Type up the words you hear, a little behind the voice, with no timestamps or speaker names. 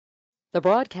The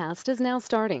broadcast is now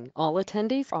starting. All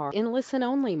attendees are in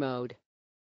listen-only mode.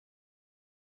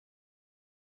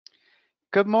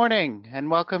 Good morning and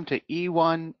welcome to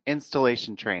E1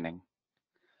 Installation Training.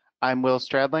 I'm Will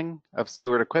Stradling of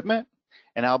Siewert Equipment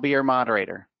and I'll be your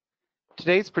moderator.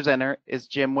 Today's presenter is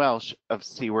Jim Welsh of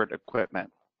Siewert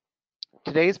Equipment.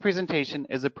 Today's presentation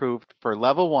is approved for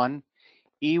Level 1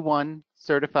 E1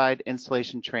 Certified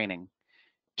Installation Training.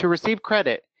 To receive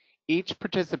credit, each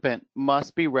participant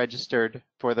must be registered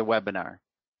for the webinar.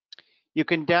 You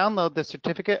can download the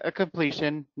Certificate of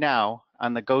Completion now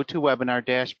on the GoToWebinar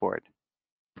dashboard.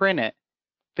 Print it,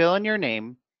 fill in your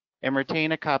name, and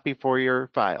retain a copy for your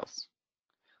files.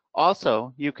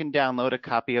 Also, you can download a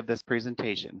copy of this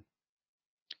presentation.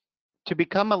 To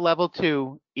become a Level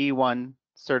 2 E1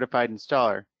 certified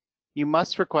installer, you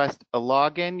must request a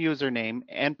login username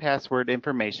and password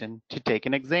information to take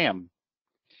an exam.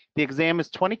 The exam is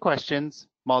 20 questions,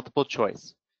 multiple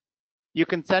choice. You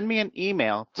can send me an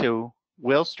email to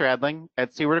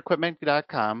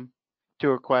willstradling@siewertequipment.com to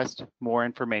request more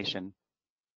information.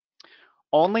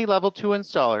 Only Level 2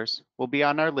 installers will be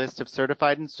on our list of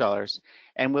certified installers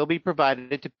and will be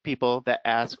provided to people that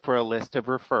ask for a list of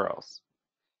referrals.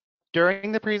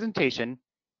 During the presentation,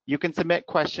 you can submit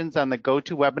questions on the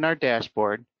GoToWebinar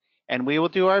dashboard, and we will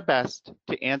do our best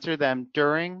to answer them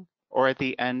during or at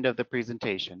the end of the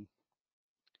presentation.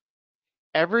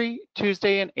 Every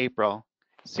Tuesday in April,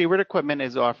 Siewert Equipment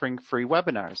is offering free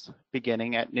webinars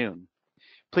beginning at noon.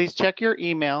 Please check your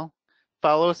email.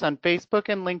 Follow us on Facebook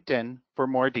and LinkedIn for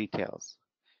more details.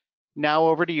 Now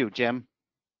over to you, Jim.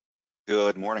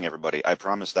 Good morning, everybody. I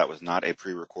promise that was not a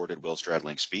pre-recorded Will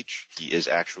Stradling speech. He is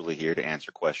actually here to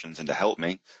answer questions and to help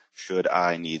me should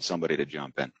I need somebody to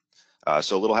jump in.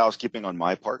 So a little housekeeping on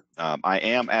my part. I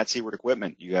am at Siewert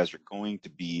Equipment. You guys are going to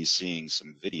be seeing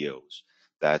some videos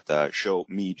that show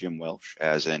me, Jim Welsh,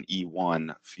 as an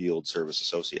E1 Field Service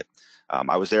Associate.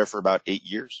 I was there for about 8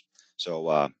 years.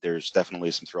 So there's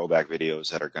definitely some throwback videos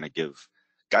that are going to give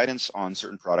guidance on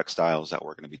certain product styles that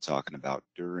we're going to be talking about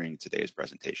during today's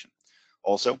presentation.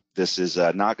 Also, this is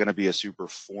not going to be a super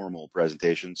formal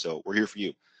presentation, so we're here for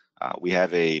you. We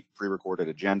have a pre-recorded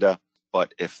agenda,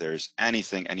 but if there's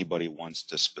anything anybody wants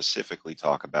to specifically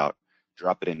talk about,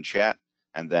 drop it in chat,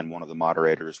 and then one of the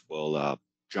moderators will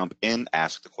jump in,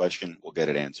 ask the question, we'll get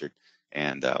it answered,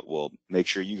 and we'll make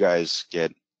sure you guys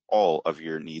get all of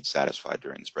your needs satisfied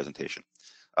during this presentation.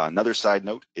 Another side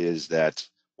note is that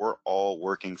we're all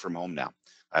working from home now,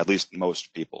 at least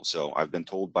most people. So I've been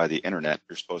told by the internet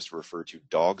you're supposed to refer to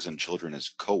dogs and children as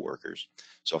coworkers.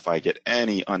 So if I get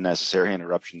any unnecessary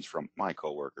interruptions from my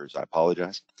coworkers, I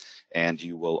apologize. And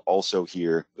you will also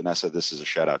hear, Vanessa, this is a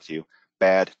shout out to you,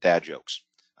 bad dad jokes.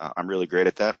 I'm really great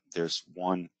at that. There's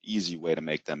one easy way to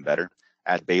make them better.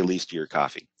 Add Bailey's to your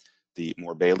coffee. The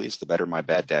more Baileys, the better my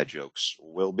bad dad jokes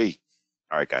will be.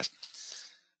 All right, guys.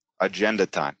 Agenda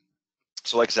time.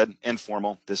 So like I said,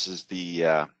 informal. This is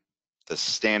the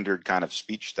standard kind of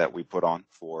speech that we put on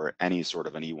for any sort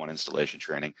of an E1 installation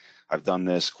training. I've done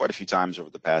this quite a few times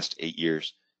over the past 8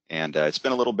 years, and it's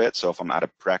been a little bit, so if I'm out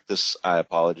of practice, I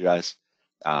apologize.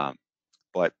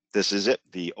 But this is it,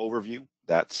 the overview.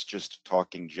 That's just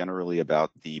talking generally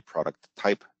about the product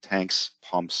type, tanks,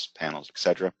 pumps, panels,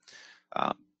 etc.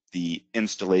 The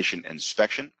installation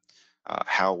inspection,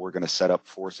 how we're going to set up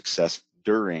for success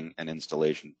during an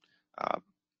installation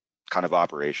kind of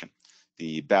operation.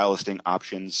 The ballasting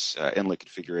options, inlet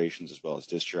configurations, as well as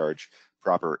discharge,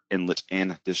 proper inlet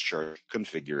and discharge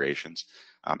configurations.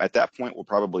 At that point, we'll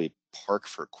probably park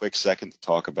for a quick second to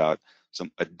talk about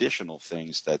some additional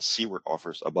things that Siewert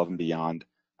offers above and beyond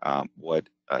what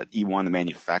E1, the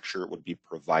manufacturer, would be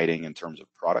providing in terms of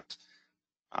product.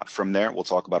 From there, we'll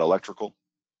talk about electrical.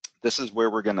 This is where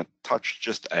we're going to touch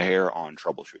just a hair on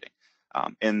troubleshooting.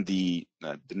 In the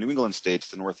New England states,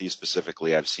 the Northeast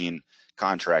specifically, I've seen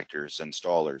contractors,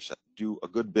 installers do a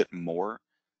good bit more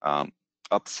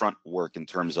upfront work in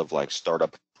terms of like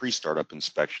startup, pre-startup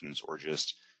inspections, or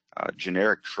just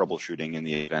generic troubleshooting in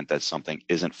the event that something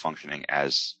isn't functioning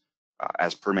as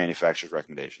per manufacturer's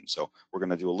recommendation. So we're going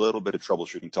to do a little bit of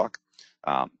troubleshooting talk.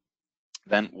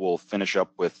 Then we'll finish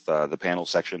up with the panel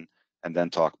section and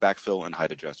then talk backfill and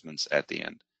height adjustments at the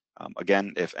end.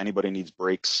 Again, if anybody needs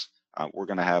breaks, we're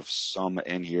going to have some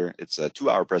in here. It's a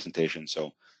 2-hour presentation,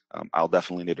 so I'll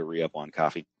definitely need to re-up on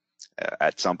coffee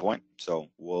at some point. So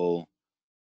we'll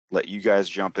let you guys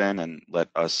jump in and let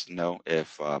us know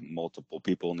if multiple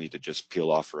people need to just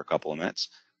peel off for a couple of minutes.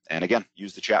 And again,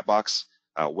 use the chat box.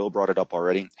 Will brought it up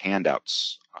already.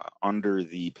 Handouts under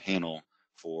the panel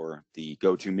for the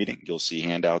go-to meeting. You'll see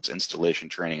handouts, installation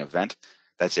training event.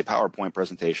 That's a PowerPoint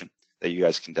presentation that you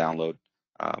guys can download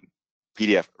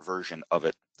PDF version of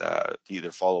it to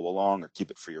either follow along or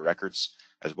keep it for your records,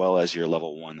 as well as your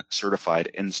level 1 certified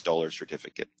installer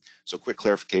certificate. So quick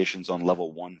clarifications on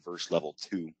level 1 versus level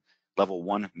 2. Level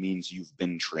 1 means you've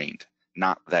been trained,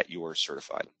 not that you are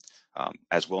certified.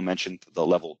 As Will mentioned, the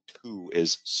level 2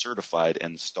 is certified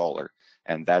installer,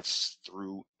 and that's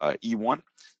through E1.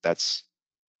 That's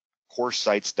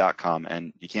coursesites.com,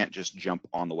 and you can't just jump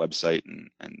on the website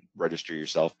and register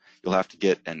yourself. You'll have to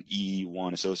get an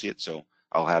E1 associate, so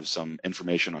I'll have some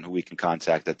information on who we can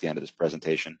contact at the end of this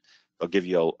presentation. They'll give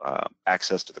you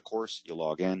access to the course. You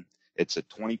log in. It's a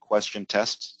 20-question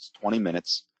test. It's 20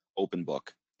 minutes, open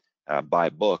book. By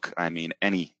book, I mean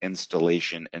any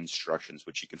installation instructions,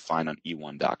 which you can find on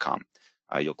e1.com.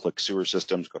 You'll click sewer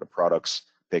systems, go to products,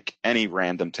 pick any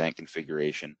random tank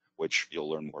configuration, which you'll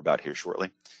learn more about here shortly.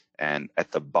 And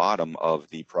at the bottom of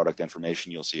the product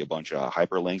information, you'll see a bunch of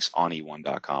hyperlinks on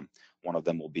e1.com. One of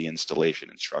them will be installation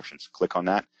instructions. Click on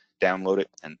that, download it,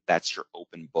 and that's your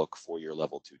open book for your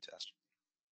level 2 test.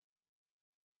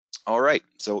 All right,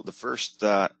 so the first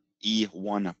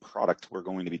E1 product we're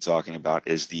going to be talking about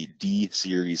is the D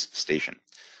series station.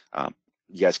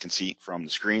 You guys can see from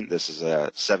the screen, this is a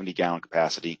 70-gallon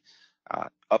capacity,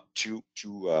 up to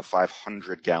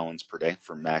 500 gallons per day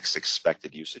for max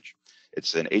expected usage.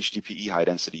 It's an HDPE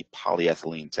high-density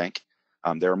polyethylene tank.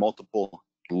 There are multiple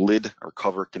lid or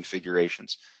cover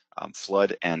configurations,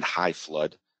 flood and high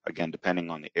flood, again, depending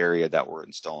on the area that we're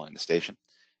installing the station.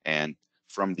 And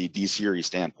from the D series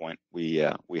standpoint, we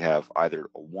have either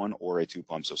a 1 or a 2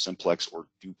 pump, so simplex or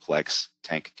duplex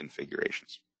tank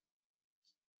configurations.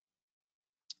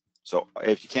 So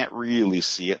if you can't really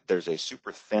see it, there's a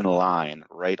super thin line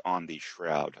right on the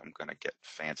shroud. I'm going to get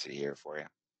fancy here for you.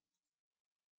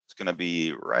 It's going to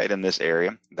be right in this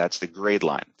area. That's the grade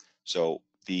line. So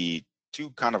the two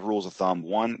kind of rules of thumb,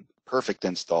 one, perfect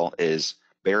install is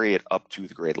bury it up to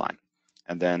the grade line.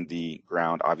 And then the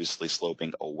ground obviously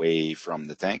sloping away from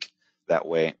the tank. That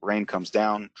way rain comes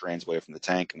down, drains away from the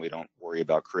tank, and we don't worry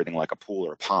about creating like a pool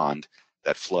or a pond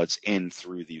that floods in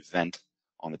through the vent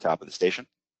on the top of the station.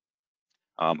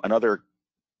 Another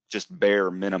just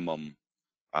bare minimum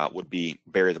would be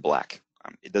bury the black.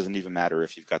 It doesn't even matter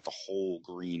if you've got the whole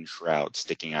green shroud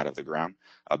sticking out of the ground.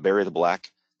 Bury the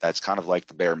black, that's kind of like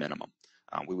the bare minimum.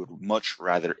 We would much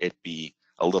rather it be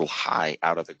a little high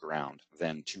out of the ground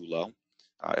than too low.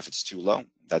 If it's too low,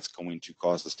 that's going to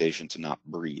cause the station to not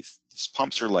breathe. These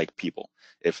pumps are like people.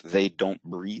 If they don't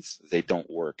breathe, they don't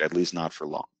work, at least not for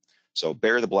long. So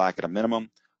bury the black at a minimum,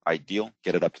 ideal,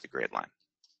 get it up to the grade line.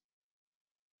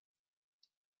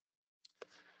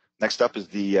 Next up is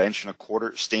the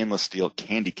 1.25" stainless steel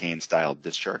candy cane style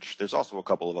discharge. There's also a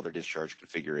couple of other discharge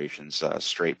configurations,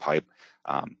 straight pipe,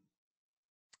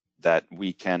 that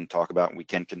we can talk about and we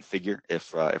can configure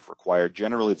if required.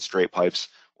 Generally, the straight pipes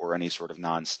or any sort of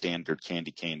non-standard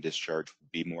candy cane discharge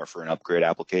would be more for an upgrade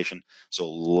application, so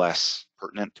less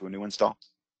pertinent to a new install.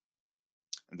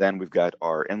 And then we've got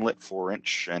our inlet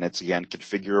 4-inch, and it's again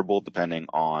configurable depending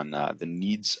on the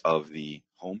needs of the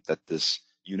home that this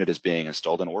unit is being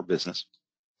installed in or business.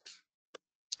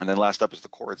 And then last up is the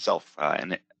core itself,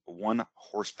 and 1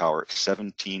 horsepower,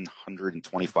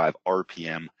 1725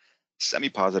 RPM,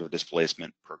 semi-positive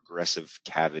displacement, progressive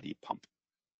cavity pump.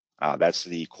 That's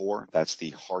the core, that's the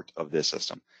heart of this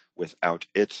system. Without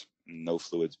it, no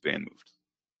fluids being moved.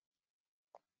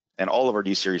 And all of our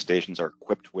D-series stations are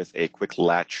equipped with a quick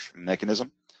latch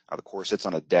mechanism. The core sits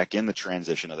on a deck in the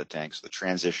transition of the tank. So the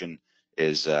transition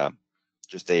is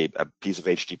just a piece of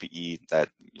HDPE that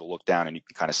you'll look down and you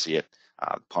can kind of see it.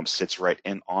 The pump sits right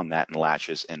in on that and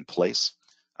latches in place.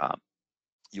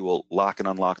 You will lock and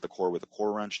unlock the core with a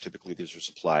core wrench. Typically, these are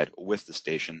supplied with the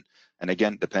station. And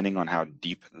again, depending on how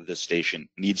deep the station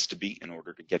needs to be in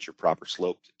order to get your proper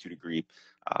slope to 2-degree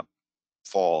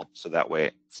fall, so that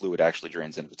way fluid actually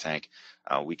drains into the tank,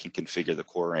 we can configure the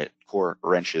core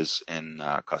wrenches in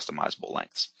customizable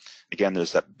lengths. Again,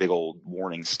 there's that big old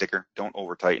warning sticker. Don't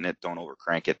over tighten it, don't over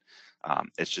crank it.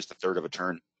 It's just 1/3 of a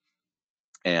turn.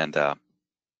 And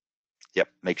yep,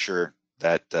 make sure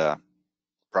that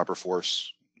proper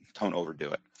force, don't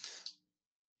overdo it.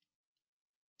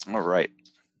 All right.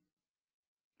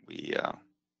 We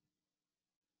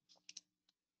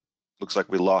looks like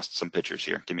we lost some pictures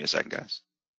here. Give me a second, guys.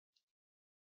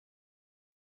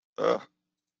 Okay,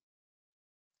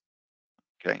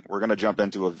 we're going to jump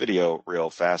into a video real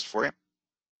fast for you.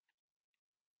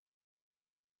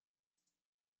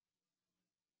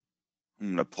 I'm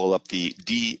going to pull up the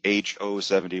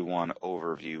DH071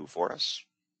 overview for us.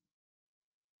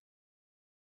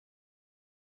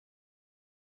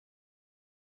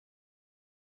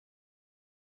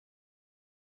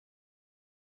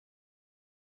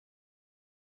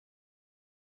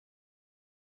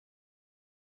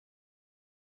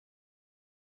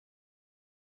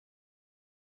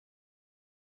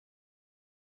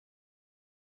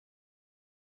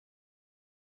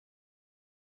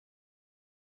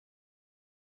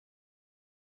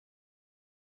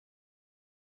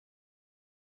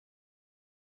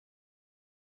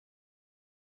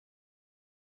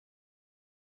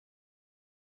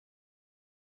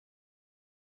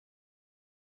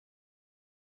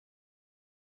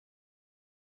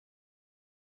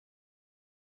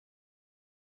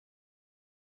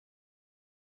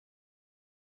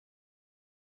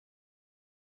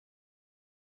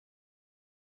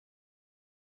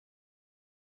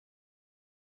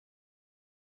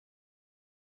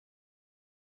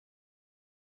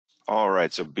 All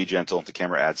right, so be gentle. The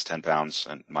camera adds 10 pounds.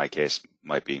 In my case,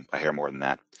 might be a hair more than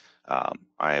that.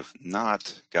 I have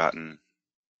not gotten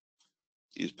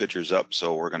these pictures up,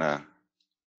 so we're gonna,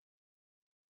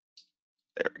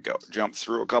 there we go, jump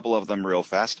through a couple of them real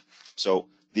fast. So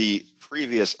the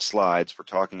previous slides were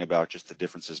talking about just the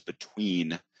differences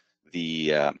between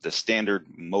the standard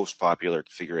most popular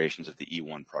configurations of the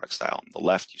E1 product style. On the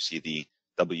left, you see the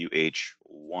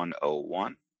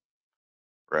WH101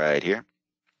 right here.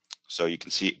 So you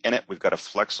can see in it, we've got a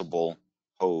flexible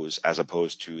hose as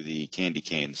opposed to the candy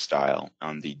cane style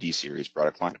on the D series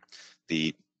product line.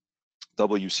 The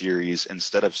W series,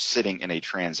 instead of sitting in a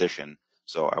transition,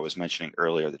 so I was mentioning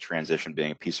earlier the transition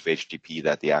being a piece of HDP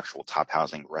that the actual top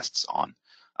housing rests on.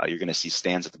 You're going to see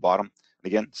stands at the bottom.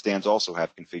 And again, stands also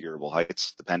have configurable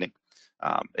heights depending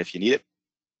if you need it.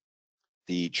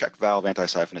 The check valve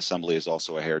anti-siphon assembly is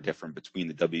also a hair different between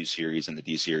the W series and the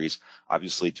D series,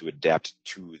 obviously to adapt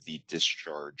to the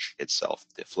discharge itself,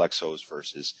 the flex hose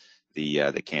versus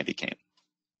the candy cane.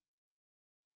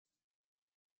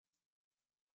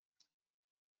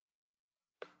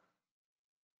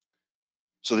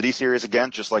 So the D series, again,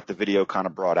 just like the video kind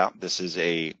of brought out, this is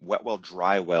a wet well,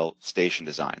 dry well station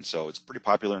design. So it's pretty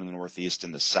popular in the Northeast.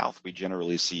 In the South, we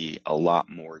generally see a lot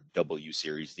more W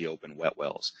series, the open wet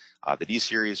wells. The D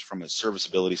series, from a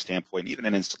serviceability standpoint, even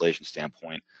an installation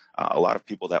standpoint, a lot of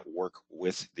people that work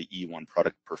with the E1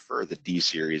 product prefer the D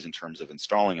series in terms of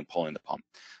installing and pulling the pump.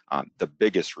 The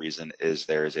biggest reason is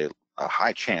there is a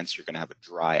high chance you're going to have a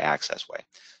dry access way.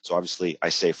 So obviously, I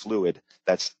say fluid,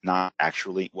 that's not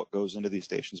actually what goes into these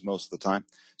stations most of the time.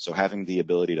 So having the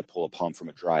ability to pull a pump from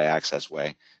a dry access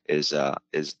way is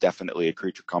definitely a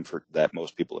creature comfort that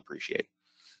most people appreciate.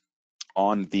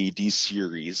 On the D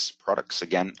series products,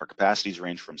 again, our capacities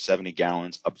range from 70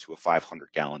 gallons up to a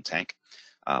 500-gallon tank.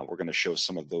 We're going to show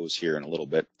some of those here in a little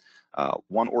bit.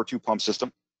 1 or 2 pump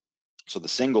system. So the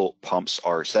single pumps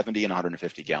are 70 and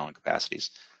 150-gallon capacities.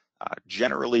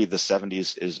 Generally, the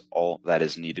 70s is all that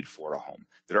is needed for a home.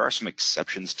 There are some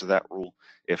exceptions to that rule.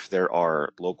 If there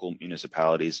are local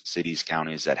municipalities, cities,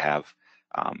 counties that have,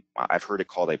 I've heard it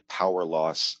called a power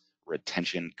loss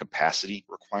retention capacity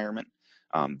requirement,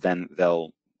 then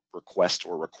they'll request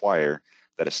or require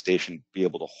that a station be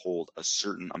able to hold a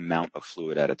certain amount of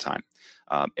fluid at a time.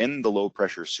 In the low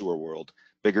pressure sewer world,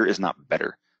 bigger is not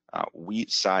better. We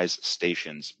size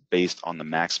stations based on the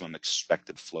maximum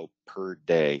expected flow per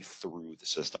day through the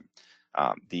system.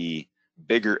 The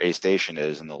bigger a station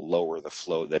is and the lower the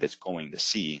flow that it's going to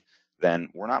see, then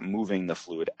we're not moving the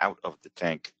fluid out of the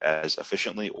tank as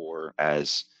efficiently or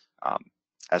as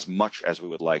much as we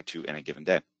would like to in a given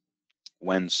day.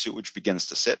 When sewage begins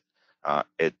to sit,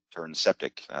 it turns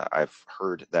septic. I've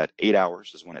heard that 8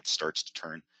 hours is when it starts to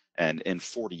turn, and in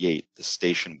 48, the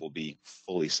station will be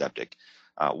fully septic.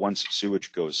 Once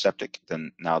sewage goes septic,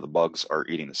 then now the bugs are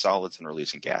eating the solids and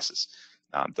releasing gases.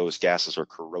 Those gases are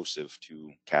corrosive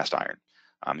to cast iron.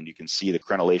 And you can see the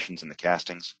crenellations in the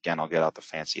castings. Again, I'll get out the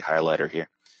fancy highlighter here.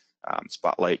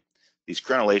 Spotlight these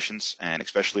crenellations, and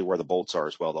especially where the bolts are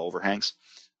as well, the overhangs.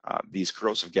 These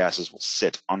corrosive gases will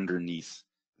sit underneath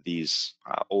these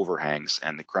overhangs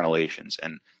and the crenellations,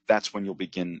 and that's when you'll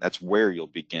begin, that's where you'll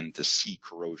begin to see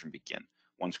corrosion begin.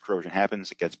 Once corrosion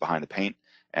happens, it gets behind the paint,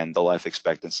 and the life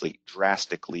expectancy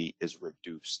drastically is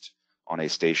reduced on a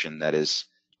station that is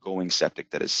going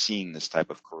septic, that is seeing this type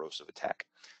of corrosive attack.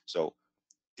 So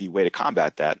the way to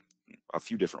combat that, a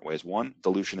few different ways. One,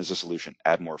 dilution is a solution,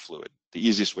 add more fluid. The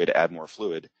easiest way to add more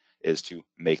fluid is to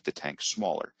make the tank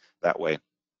smaller. That way,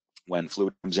 when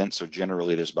fluid comes in, so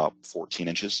generally there's about 14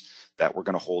 inches that we're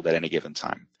going to hold at any given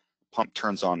time. Pump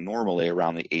turns on normally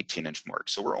around the 18-inch mark.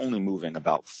 So we're only moving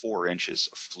about 4 inches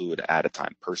of fluid at a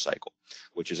time per cycle,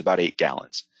 which is about 8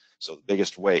 gallons. So the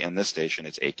biggest way in this station,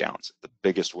 it's 8 gallons. The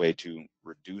biggest way to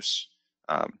reduce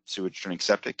sewage turning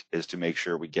septic is to make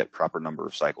sure we get proper number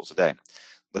of cycles a day.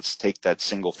 Let's take that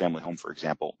single family home, for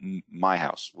example. My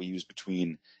house, we use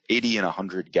between 80 and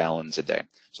 100 gallons a day.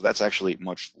 So that's actually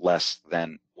much less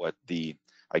than what the,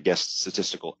 I guess,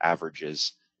 statistical average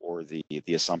is, or the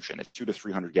assumption. It's 200 to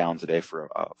 300 gallons a day for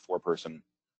a 4-person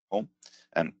home.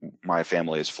 And my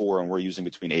family is 4, and we're using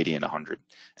between 80 and 100.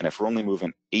 And if we're only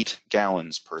moving 8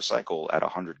 gallons per cycle at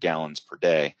 100 gallons per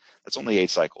day, that's only 8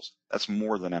 cycles. That's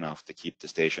more than enough to keep the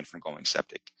station from going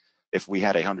septic. If we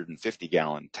had a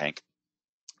 150-gallon tank,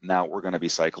 now we're going to be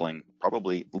cycling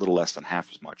probably a little less than half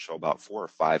as much, so about 4 or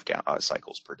 5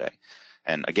 cycles per day.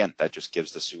 And again, that just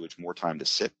gives the sewage more time to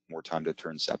sit, more time to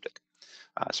turn septic.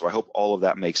 So I hope all of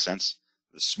that makes sense.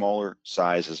 The smaller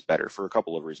size is better for a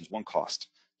couple of reasons. One, cost.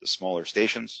 The smaller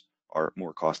stations are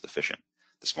more cost efficient.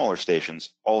 The smaller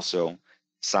stations also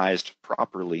sized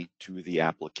properly to the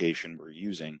application we're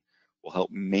using, will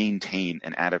help maintain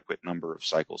an adequate number of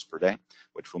cycles per day,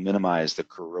 which will minimize the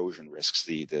corrosion risks,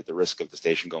 the risk of the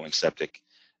station going septic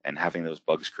and having those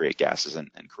bugs create gases and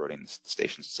corroding the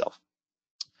station itself.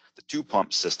 The two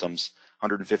pump systems,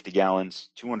 150 gallons,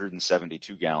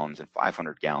 272 gallons, and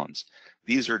 500 gallons,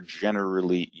 these are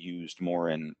generally used more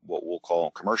in what we'll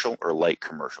call commercial or light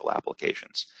commercial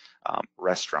applications.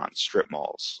 Restaurants, strip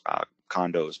malls,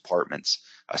 condos, apartments,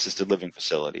 assisted living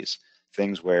facilities,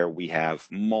 things where we have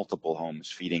multiple homes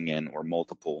feeding in or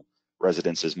multiple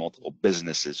residences, multiple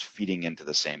businesses feeding into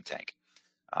the same tank.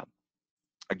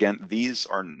 Again, these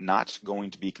are not going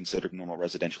to be considered normal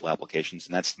residential applications,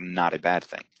 and that's not a bad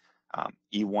thing.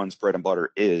 E1's bread and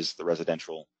butter is the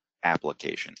residential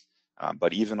application.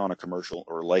 But even on a commercial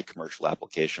or light commercial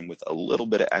application with a little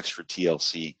bit of extra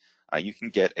TLC, you can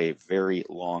get a very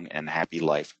long and happy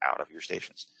life out of your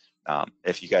stations.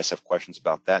 If you guys have questions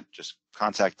about that, just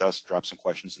contact us, drop some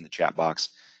questions in the chat box,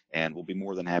 and we'll be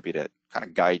more than happy to kind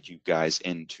of guide you guys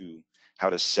into how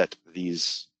to set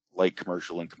these light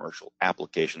commercial and commercial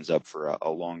applications up for a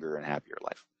longer and happier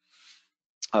life.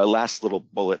 Last little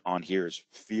bullet on here is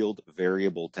field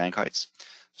variable tank heights.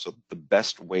 So the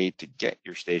best way to get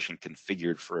your station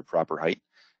configured for a proper height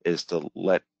is to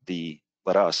let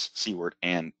us, Siewert,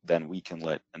 and then we can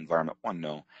let Environment 1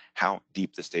 know how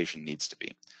deep the station needs to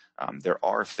be. There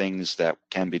are things that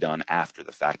can be done after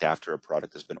the fact, after a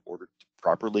product has been ordered to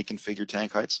properly configure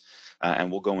tank heights, and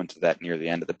we'll go into that near the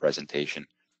end of the presentation.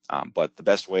 But the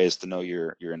best way is to know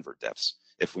your invert depths.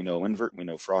 If we know invert, we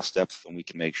know frost depth, then we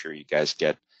can make sure you guys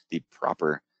get the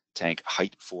proper tank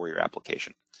height for your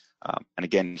application. And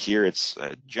again, here it's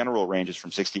general ranges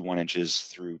from 61 inches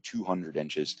through 200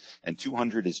 inches, and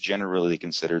 200 is generally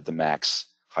considered the max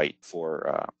height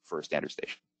for a standard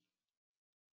station.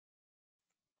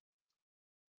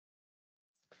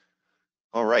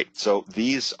 All right, so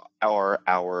these are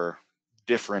our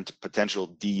different potential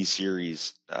D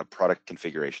series product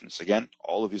configurations. Again,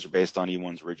 all of these are based on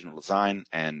E1's original design,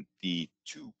 and the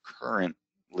two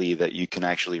currently that you can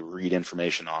actually read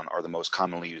information on are the most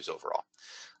commonly used overall.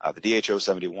 The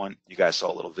DHO71, you guys saw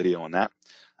a little video on that.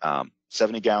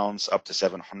 70 gallons up to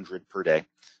 700 per day.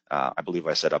 I believe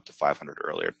I said up to 500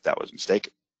 earlier. That was a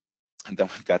mistake. And then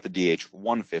we've got the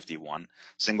DH151,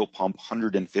 single pump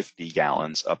 150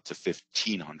 gallons up to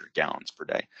 1,500 gallons per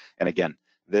day. And again,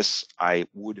 this, I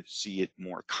would see it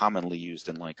more commonly used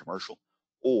in light commercial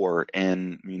or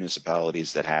in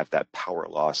municipalities that have that power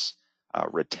loss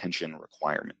retention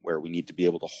requirement, where we need to be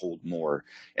able to hold more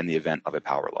in the event of a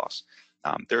power loss.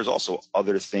 There's also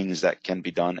other things that can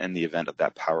be done in the event of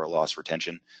that power loss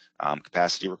retention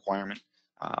capacity requirement.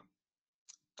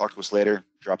 Talk to us later,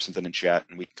 drop something in chat,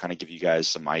 and we can kind of give you guys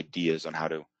some ideas on how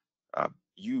to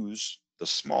use the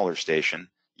smaller station,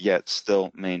 yet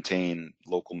still maintain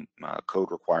local code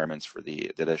requirements for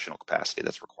the additional capacity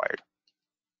that's required.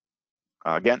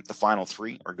 Again, the final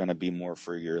three are going to be more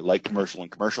for your light commercial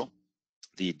and commercial.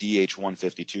 The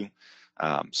DH152.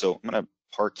 So I'm going to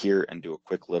park here and do a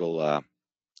quick little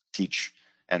teach,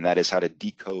 and that is how to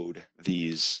decode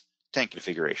these tank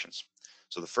configurations.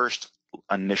 So the first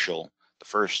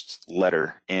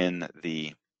letter in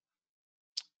the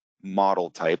model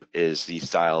type is the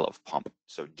style of pump.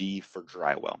 So D for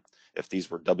dry well. If these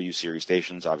were W series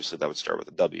stations, obviously that would start with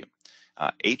a W.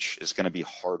 H is going to be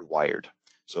hardwired.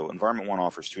 So Environment 1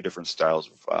 offers two different styles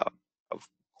of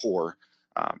core.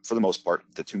 For the most part,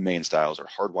 the two main styles are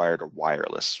hardwired or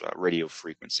wireless radio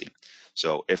frequency.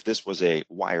 So if this was a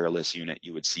wireless unit,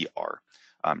 you would see R.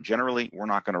 Generally, we're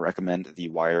not going to recommend the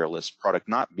wireless product,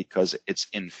 not because it's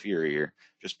inferior,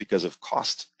 just because of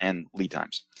cost and lead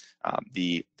times.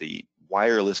 The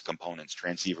wireless components,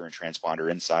 transceiver and transponder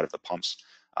inside of the pumps,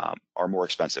 are more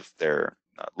expensive. They're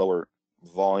lower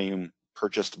volume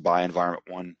purchased by Environment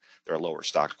 1. There are lower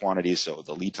stocked quantities, so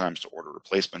the lead times to order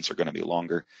replacements are going to be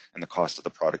longer, and the cost of the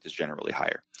product is generally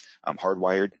higher.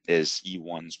 Hardwired is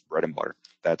E1's bread and butter.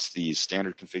 That's the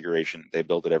standard configuration. They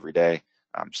build it every day.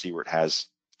 Siewert has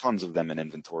tons of them in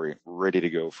inventory, ready to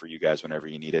go for you guys whenever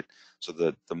you need it. So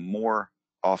the more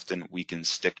often we can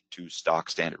stick to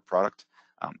stock standard product,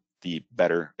 the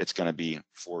better it's going to be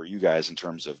for you guys in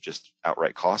terms of just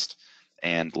outright cost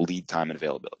and lead time and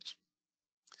availability.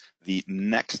 The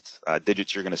next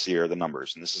digits you're going to see are the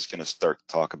numbers, and this is going to start to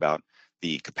talk about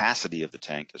the capacity of the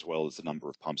tank as well as the number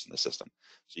of pumps in the system.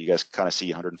 So you guys kind of see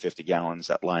 150 gallons.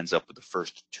 That lines up with the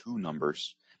first two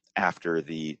numbers after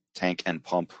the tank and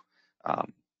pump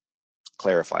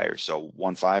clarifiers. So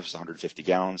 1.5 is 150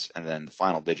 gallons, and then the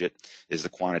final digit is the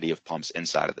quantity of pumps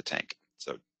inside of the tank.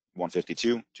 So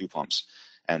 152, 2 pumps.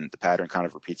 And the pattern kind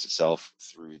of repeats itself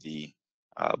through the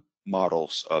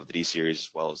models of the D series as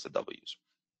well as the Ws.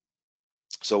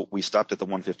 So we stopped at the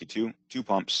 152, 2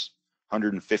 pumps,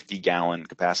 150 gallon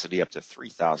capacity up to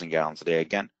 3,000 gallons a day.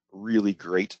 Again, really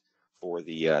great for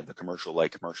the commercial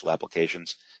light commercial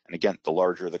applications. And again, the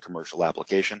larger the commercial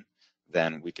application,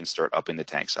 then we can start upping the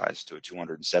tank size to a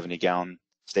 270 gallon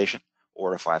station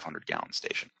or a 500 gallon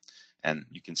station. And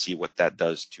you can see what that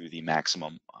does to the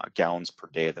maximum gallons per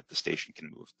day that the station can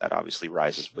move. That obviously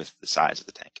rises with the size of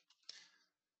the tank.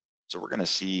 So we're going to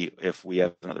see if we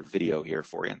have another video here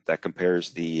for you that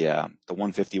compares the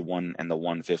 151 and the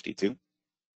 152.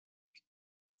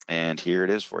 And here it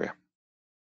is for you.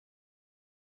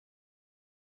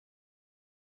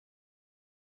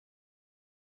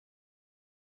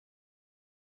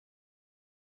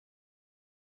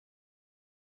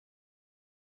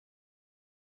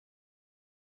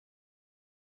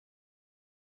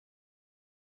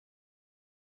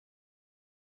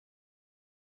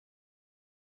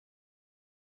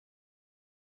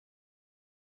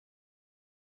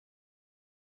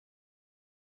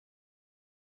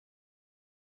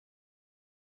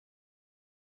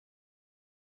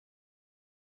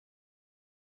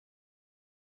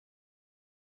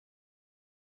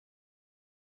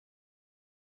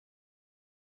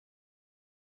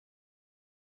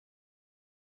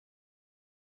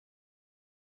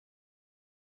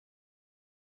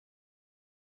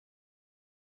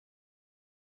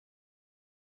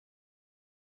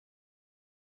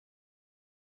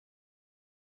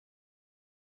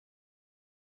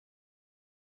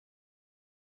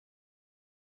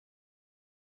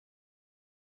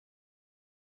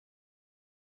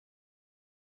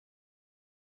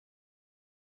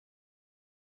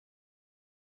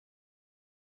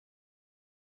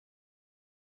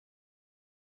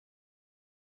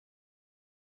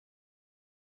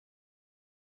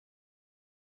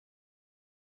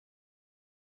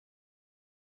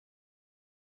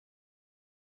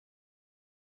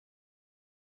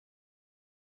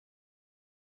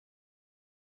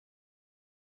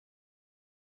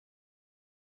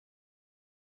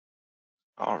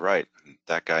 All right,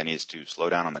 that guy needs to slow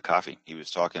down on the coffee. He was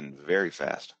talking very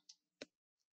fast.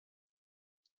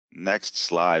 Next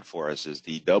slide for us is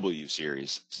the W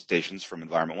series stations from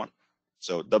Environment 1.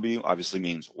 So W obviously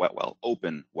means wet well,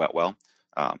 open wet well.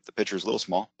 The picture is a little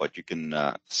small, but you can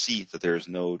see that there's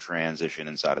no transition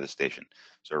inside of the station.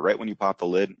 So right when you pop the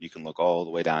lid, you can look all the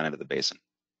way down into the basin.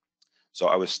 So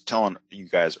I was telling you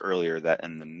guys earlier that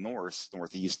in the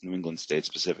northeast New England states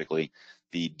specifically,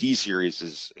 the D series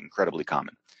is incredibly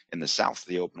common. In the south,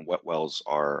 the open wet wells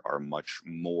are much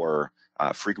more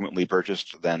frequently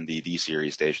purchased than the D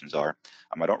series stations are.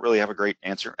 I don't really have a great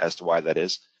answer as to why that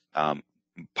is.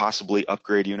 Possibly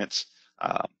upgrade units.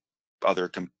 Other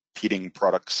competing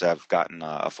products have gotten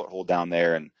a foothold down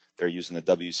there, and they're using the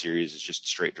W series as just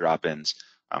straight drop-ins.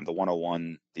 The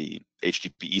 101, the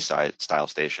HDPE style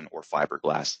station, or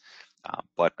fiberglass.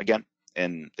 But again,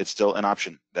 and it's still an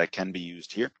option that can be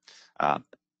used here.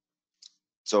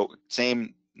 So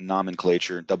same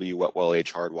nomenclature, W wet well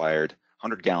H hardwired,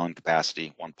 100 gallon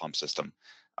capacity, 1 pump system.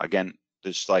 Again,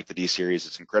 just like the D series,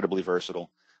 it's incredibly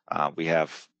versatile. We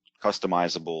have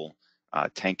customizable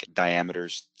tank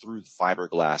diameters through the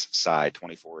fiberglass side,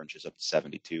 24 inches up to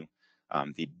 72.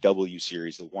 The W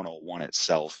series, the 101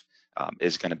 itself,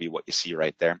 is going to be what you see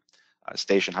right there.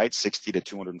 Station height, 60 to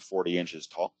 240 inches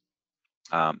tall.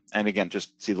 And again,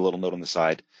 just see the little note on the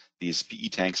side. These PE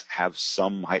tanks have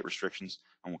some height restrictions,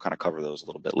 and we'll kind of cover those a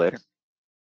little bit later.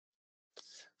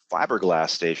 Fiberglass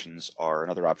stations are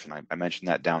another option. I mentioned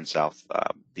that down south.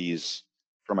 These,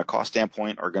 from a cost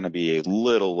standpoint, are going to be a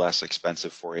little less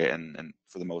expensive for you, and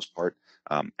for the most part.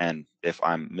 And if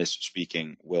I'm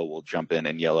misspeaking, will jump in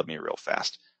and yell at me real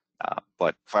fast.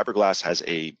 But fiberglass has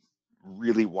a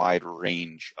really wide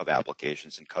range of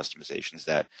applications and customizations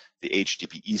that the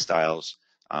HDPE styles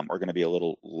are going to be a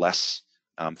little less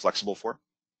flexible for.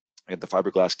 The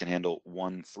fiberglass can handle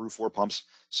 1 through 4 pumps,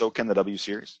 so can the W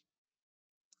series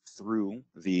through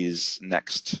these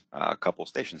next couple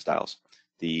station styles,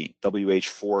 the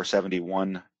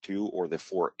WH471-2 or the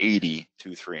 480-2,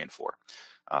 3, and 4.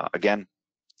 Again,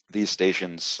 these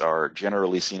stations are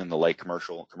generally seen in the light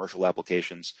commercial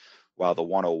applications, while the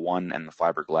 101 and the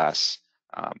fiberglass,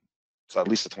 so at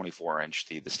least the 24-inch,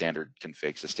 the standard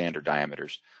configs, the standard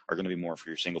diameters, are going to be more for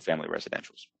your single-family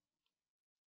residentials.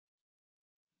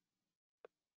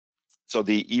 So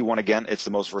the E1, again, it's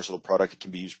the most versatile product. It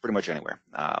can be used pretty much anywhere.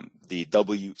 The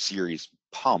W series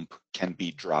pump can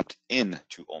be dropped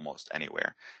into almost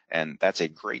anywhere, and that's a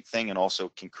great thing, and also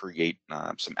can create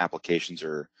some applications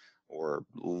or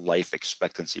life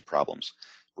expectancy problems.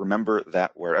 remember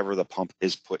that wherever the pump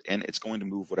is put in, it's going to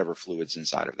move whatever fluid's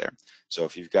inside of there. So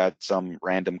if you've got some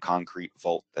random concrete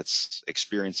vault that's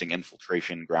experiencing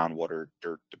infiltration, groundwater,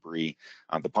 dirt, debris,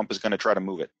 the pump is going to try to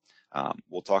move it.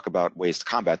 We'll talk about ways to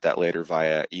combat that later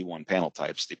via E1 panel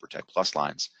types, the Protect Plus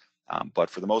lines. But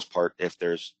for the most part, if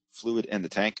there's fluid in the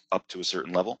tank up to a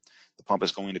certain level, the pump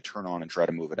is going to turn on and try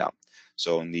to move it out.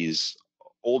 So in these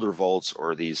older vaults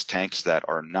or these tanks that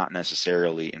are not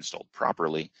necessarily installed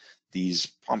properly, these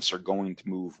pumps are going to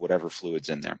move whatever fluid's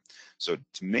in there. So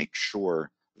to make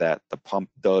sure that the pump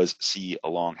does see a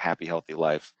long, happy, healthy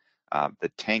life,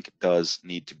 the tank does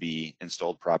need to be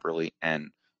installed properly, and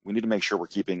we need to make sure we're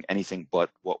keeping anything but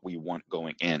what we want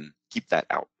going in, keep that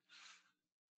out.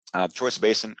 Choice of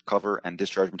basin, cover, and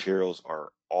discharge materials are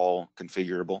all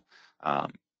configurable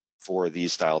for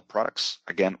these style products.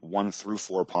 Again, 1 through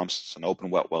 4 pumps. It's an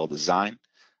open wet well design.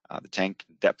 The tank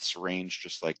depths range,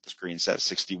 just like the screen says,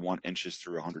 61 inches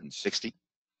through 160.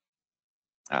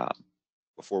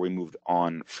 Before we moved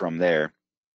on from there,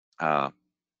 I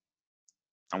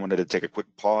wanted to take a quick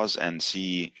pause and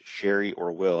see, Sherry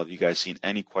or Will, have you guys seen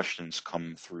any questions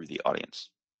come through the audience?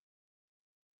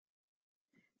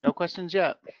 No questions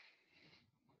yet.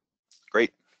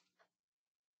 Great.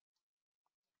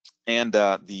 And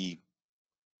the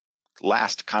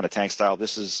last kind of tank style,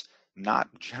 this is not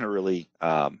generally,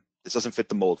 this doesn't fit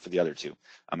the mold for the other two.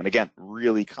 And again,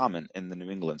 really common in the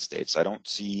New England states. I don't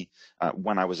see,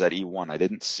 when I was at E1, I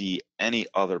didn't see any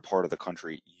other part of the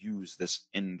country use this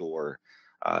indoor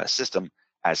system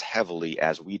as heavily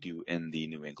as we do in the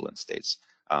New England states.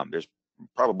 There's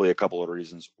probably a couple of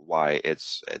reasons why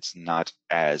it's not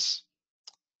as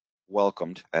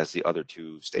welcomed as the other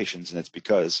two stations, and it's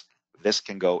because this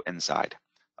can go inside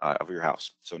of your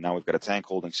house. So now we've got a tank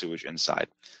holding sewage inside,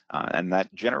 and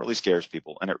that generally scares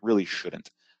people, and it really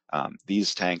shouldn't.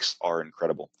 These tanks are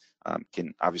incredible.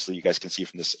 Obviously, you guys can see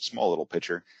from this small little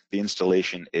picture, the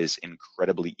installation is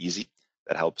incredibly easy.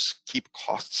 That helps keep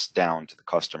costs down to the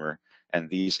customer, and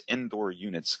these indoor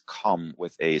units come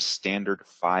with a standard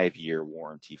 5-year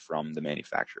warranty from the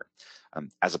manufacturer,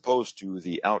 as opposed to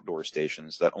the outdoor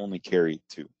stations that only carry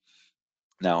 2.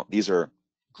 Now, these are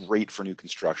great for new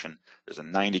construction. There's a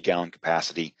 90-gallon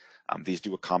capacity. These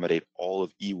do accommodate all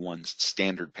of E1's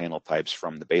standard panel types,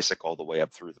 from the basic all the way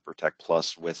up through the Protect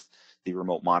Plus with the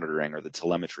remote monitoring or the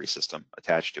telemetry system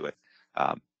attached to it.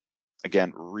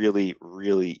 Again, really,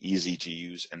 really easy to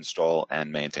use, install,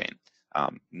 and maintain.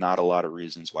 Not a lot of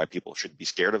reasons why people should be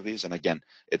scared of these. And again,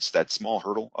 it's that small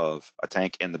hurdle of a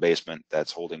tank in the basement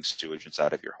that's holding sewage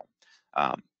inside of your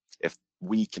home. If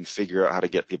we can figure out how to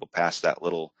get people past that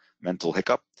little mental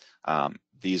hiccup,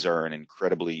 these are an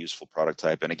incredibly useful product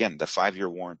type. And again, the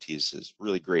 5-year warranties is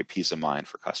really great peace of mind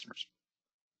for customers.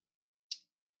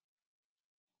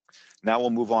 Now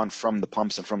we'll move on from the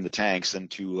pumps and from the tanks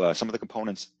into some of the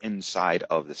components inside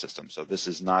of the system. So this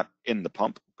is not in the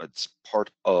pump, but it's part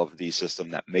of the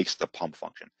system that makes the pump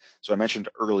function. So I mentioned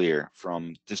earlier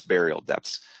from this burial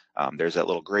depths, there's that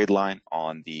little grade line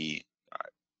on the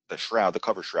shroud, the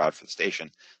cover shroud for the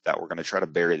station, that we're going to try to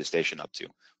bury the station up to.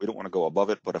 We don't want to go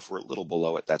above it, but if we're a little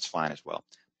below it, that's fine as well.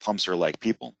 Pumps are like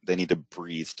people. They need to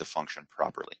breathe to function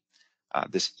properly.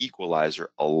 This equalizer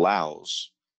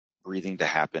allows breathing to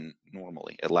happen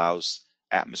normally. It allows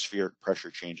atmospheric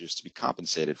pressure changes to be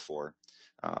compensated for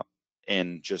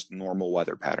in just normal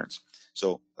weather patterns.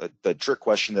 So the trick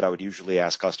question that I would usually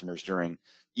ask customers during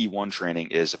E1 training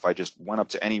is, if I just went up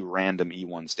to any random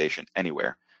E1 station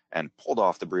anywhere and pulled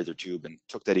off the breather tube and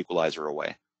took that equalizer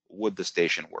away, would the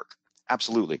station work?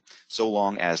 Absolutely, so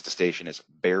long as the station is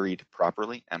buried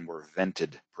properly and we're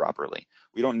vented properly.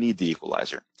 We don't need the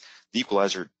equalizer. The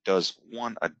equalizer does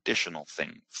one additional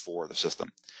thing for the system.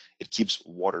 It keeps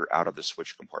water out of the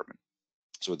switch compartment.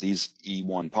 So these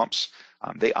E1 pumps,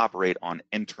 they operate on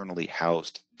internally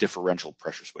housed differential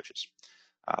pressure switches.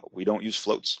 We don't use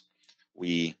floats.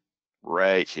 We,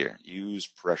 right here, use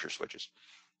pressure switches.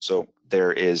 So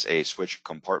there is a switch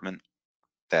compartment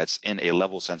that's in a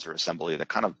level sensor assembly that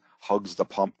kind of hugs the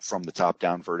pump from the top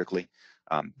down vertically.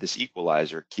 This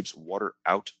equalizer keeps water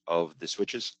out of the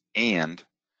switches and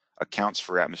accounts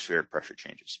for atmospheric pressure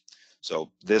changes.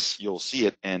 So this, you'll see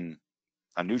it in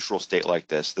a neutral state like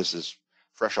this. This is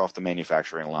fresh off the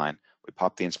manufacturing line. We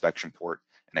pop the inspection port,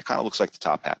 and it kind of looks like the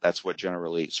top hat. That's what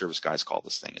generally service guys call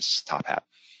this thing, is top hat.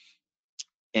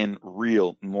 In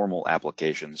real normal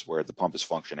applications where the pump is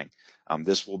functioning,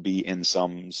 this will be in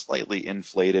some slightly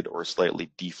inflated or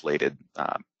slightly deflated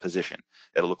position.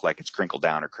 It'll look like it's crinkled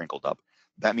down or crinkled up.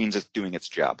 That means it's doing its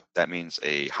job. That means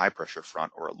a high pressure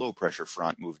front or a low pressure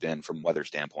front moved in from weather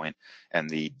standpoint, and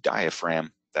the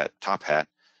diaphragm, that top hat,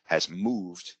 has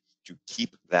moved to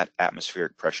keep that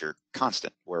atmospheric pressure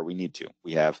constant where we need to.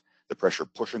 We have the pressure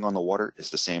pushing on the water is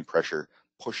the same pressure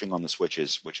pushing on the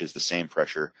switches, which is the same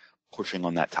pressure pushing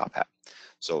on that top hat.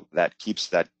 So that keeps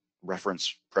that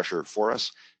reference pressure for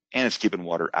us, and it's keeping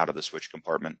water out of the switch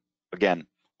compartment. Again,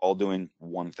 all doing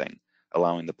one thing,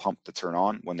 allowing the pump to turn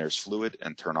on when there's fluid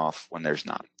and turn off when there's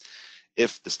not.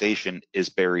 If the station is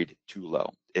buried too low,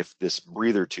 if this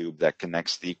breather tube that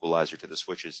connects the equalizer to the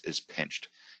switches is pinched,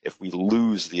 if we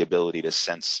lose the ability to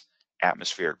sense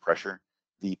atmospheric pressure,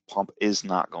 the pump is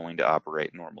not going to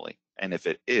operate normally. And if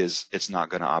it is, it's not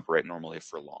going to operate normally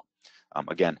for long.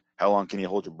 Again, how long can you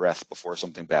hold your breath before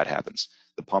something bad happens?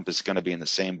 The pump is going to be in the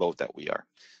same boat that we are.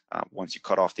 Once you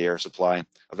cut off the air supply,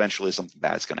 eventually something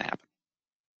bad is going to happen.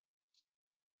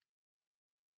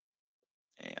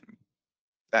 And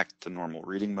back to normal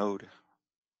reading mode.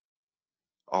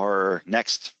 Our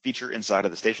next feature inside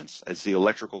of the stations is the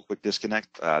electrical quick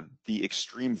disconnect. The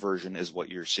extreme version is what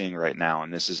you're seeing right now,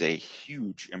 and this is a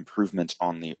huge improvement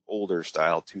on the older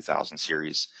style 2000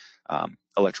 series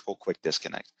electrical quick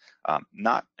disconnect.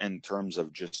 Not in terms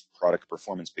of just product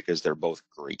performance, because they're both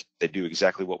great. They do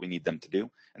exactly what we need them to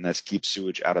do, and that's keep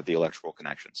sewage out of the electrical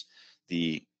connections.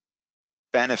 The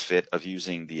benefit of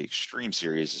using the extreme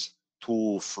series is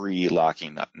tool-free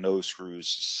locking nut, no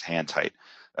screws, hand tight.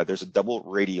 There's a double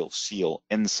radial seal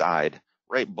inside,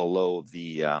 right below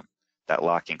the that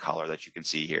locking collar that you can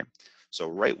see here. So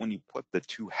right when you put the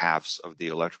two halves of the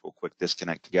electrical quick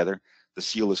disconnect together, the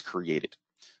seal is created.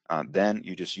 Then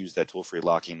you just use that tool-free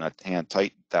locking nut hand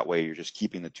tight. That way you're just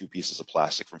keeping the two pieces of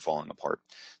plastic from falling apart.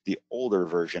 The older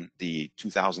version, the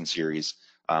 2000 series,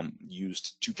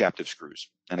 used two captive screws.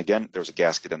 And again, there's a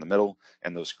gasket in the middle,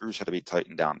 and those screws had to be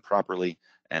tightened down properly.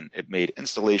 And it made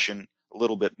installation a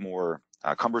little bit more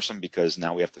cumbersome, because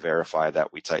now we have to verify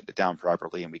that we tightened it down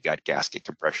properly and we got gasket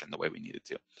compression the way we needed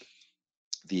to.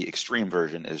 The extreme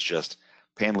version is just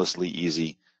painlessly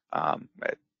easy.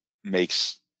 It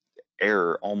makes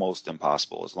error almost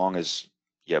impossible. As long as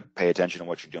you pay attention to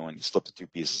what you're doing, you slip the two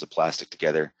pieces of plastic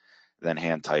together, then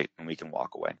hand tight, and we can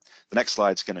walk away. The next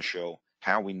slide is going to show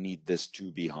how we need this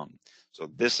to be hung. So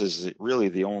this is really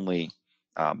the only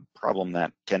problem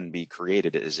that can be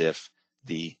created, is if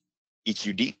the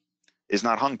EQD is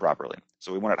not hung properly.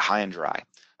 So we want it high and dry,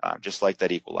 just like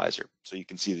that equalizer. So you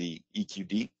can see the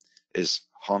EQD is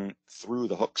hung through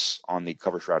the hooks on the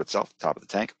cover shroud itself, top of the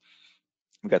tank.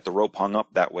 We got the rope hung up,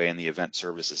 that way in the event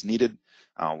service is needed,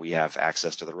 we have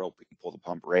access to the rope, we can pull the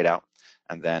pump right out.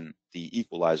 And then the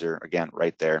equalizer, again,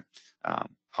 right there,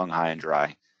 hung high and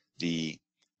dry. The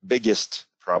biggest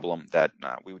problem that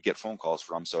we would get phone calls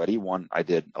from, so at E1, I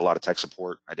did a lot of tech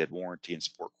support, I did warranty and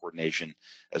support coordination,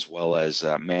 as well as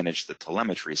manage the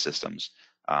telemetry systems.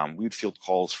 We would field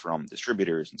calls from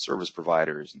distributors and service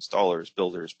providers, installers,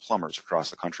 builders, plumbers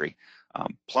across the country.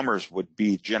 Plumbers would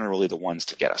be generally the ones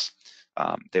to get us.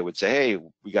 They would say, hey,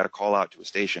 we got a call out to a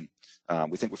station.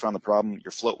 We think we found the problem.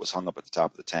 Your float was hung up at the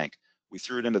top of the tank. We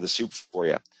threw it into the soup for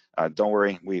you. Don't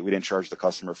worry, we didn't charge the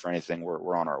customer for anything.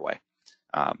 We're on our way.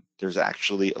 There's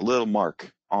actually a little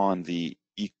mark on the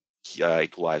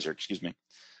equalizer,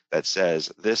 that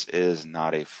says this is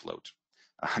not a float.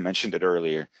 I mentioned it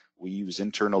earlier. We use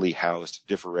internally housed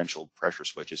differential pressure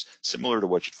switches, similar to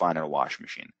what you'd find in a washing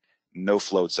machine. No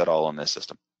floats at all on this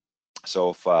system.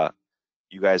 So if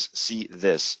you guys see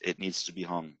this, it needs to be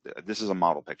hung. This is a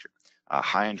model picture,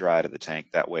 high and dry to the tank.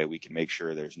 That way we can make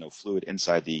sure there's no fluid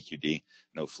inside the EQD,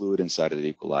 no fluid inside of the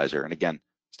equalizer. And again,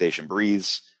 station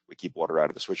breathes, we keep water out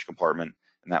of the switch compartment.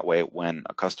 And that way, when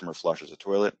a customer flushes a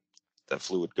toilet, the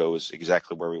fluid goes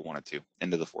exactly where we want it to,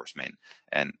 into the force main,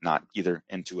 and not either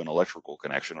into an electrical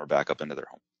connection or back up into their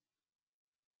home.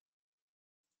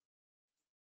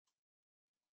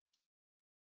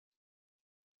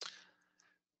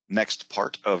 Next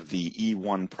part of the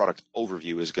E1 product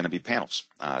overview is going to be panels.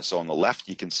 So on the left,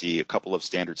 you can see a couple of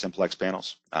standard simplex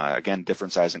panels. Again,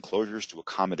 different size enclosures to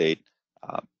accommodate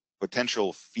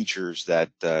potential features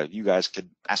that you guys could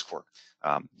ask for.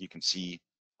 You can see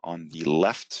on the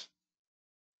left,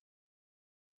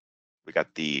 we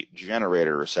got the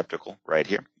generator receptacle right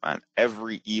here. And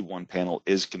every E1 panel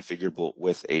is configurable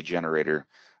with a generator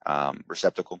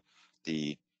receptacle.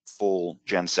 The full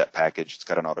gen set package, it's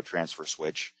got an auto transfer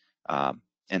switch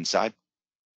inside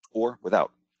or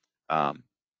without.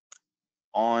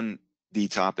 On the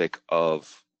topic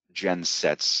of gen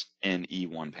sets in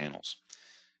E1 panels,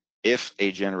 if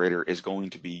a generator is going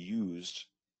to be used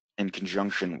in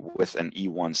conjunction with an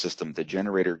E1 system, the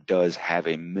generator does have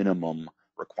a minimum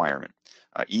requirement.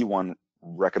 E1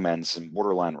 recommends and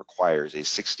borderline requires a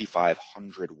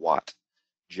 6,500 watt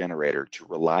generator to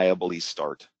reliably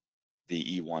start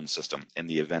the E1 system in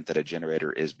the event that a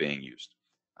generator is being used.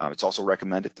 It's also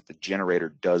recommended that the generator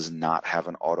does not have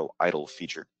an auto idle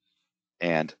feature.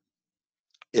 And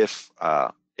if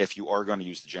you are going to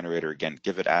use the generator, again,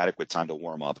 give it adequate time to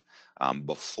warm up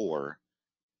before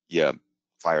you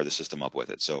fire the system up with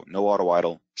it. So no auto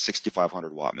idle,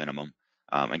 6,500 watt minimum,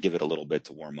 and give it a little bit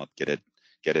to warm up, get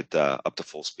it up to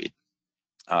full speed.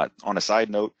 On a side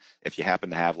note, if you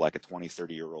happen to have like a 20,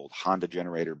 30-year-old Honda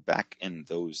generator, back in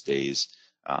those days,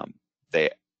 they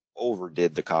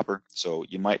overdid the copper. So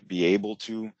you might be able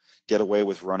to get away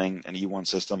with running an E1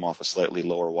 system off a slightly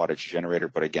lower wattage generator.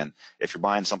 But again, if you're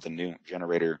buying something new,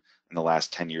 generator in the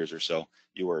last 10 years or so,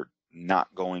 you are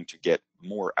not going to get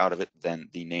more out of it than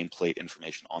the nameplate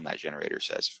information on that generator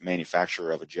says. If the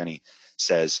manufacturer of a Jenny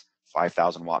says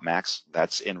 5,000 watt max,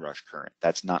 that's inrush current.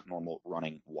 That's not normal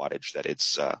running wattage that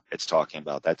it's talking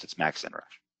about. That's its max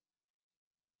inrush.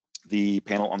 The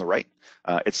panel on the right,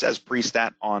 it says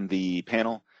pre-stat on the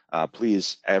panel.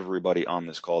 Please, everybody on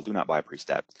this call, do not buy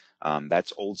pre-stat.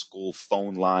 That's old school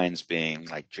phone lines being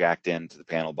like jacked into the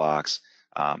panel box.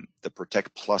 The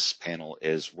Protect Plus panel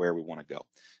is where we want to go.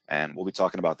 And we'll be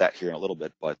talking about that here in a little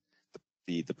bit, but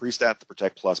the pre-stat, the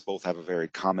Protect Plus, both have a very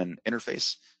common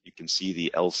interface. You can see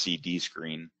the LCD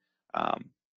screen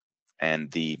and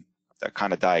the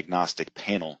kind of diagnostic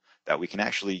panel that we can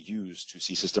actually use to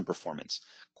see system performance,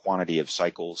 quantity of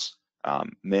cycles,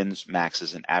 mins,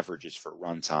 maxes, and averages for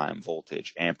runtime,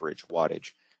 voltage, amperage,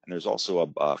 wattage. And there's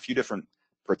also a few different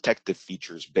protective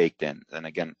features baked in. And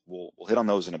again, we'll hit on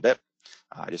those in a bit.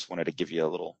 I just wanted to give you a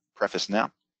little preface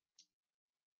now.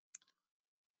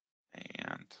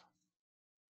 And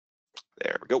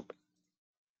there we go.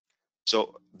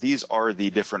 So these are the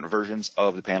different versions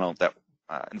of the panel that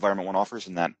Environment One offers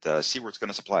and that Siewert's going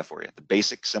to supply for you. The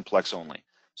basic simplex only.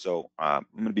 So I'm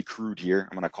going to be crude here.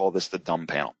 I'm going to call this the dumb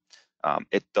panel.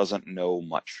 It doesn't know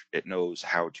much. It knows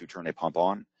how to turn a pump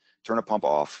on, turn a pump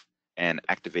off, and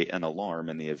activate an alarm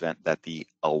in the event that the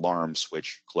alarm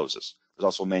switch closes. There's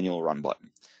also a manual run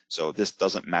button. So this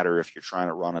doesn't matter if you're trying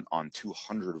to run it on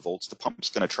 200 volts. The pump's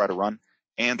going to try to run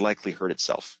and likely hurt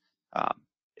itself.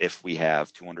 If we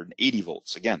have 280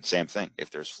 volts, again, same thing.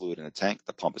 If there's fluid in the tank,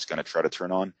 the pump is going to try to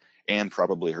turn on and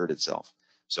probably hurt itself.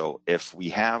 So if we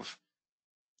have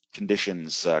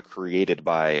conditions created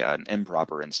by an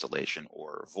improper installation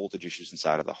or voltage issues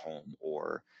inside of the home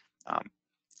or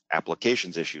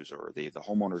applications issues or the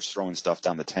homeowner's throwing stuff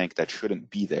down the tank that shouldn't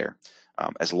be there,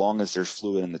 as long as there's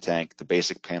fluid in the tank, the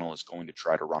basic panel is going to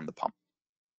try to run the pump.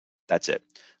 That's it,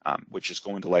 which is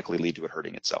going to likely lead to it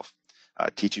hurting itself.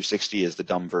 T260 is the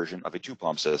dumb version of a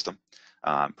two-pump system.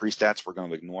 Pre-stats we're going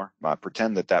to ignore.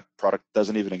 Pretend that product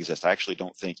doesn't even exist. I actually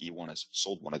don't think E1 has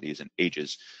sold one of these in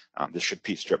ages. This should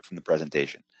be stripped from the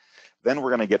presentation. Then we're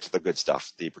going to get to the good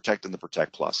stuff, the Protect and the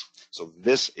Protect Plus. So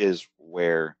this is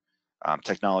where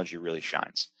technology really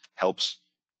shines, helps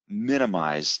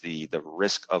minimize the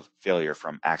risk of failure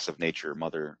from acts of nature,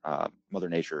 Mother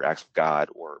Nature, acts of God,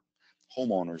 or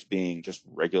homeowners being just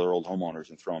regular old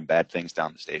homeowners and throwing bad things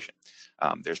down the station.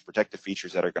 There's protective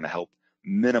features that are going to help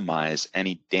minimize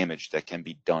any damage that can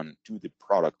be done to the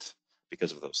product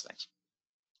because of those things.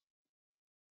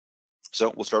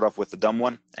 So we'll start off with the dumb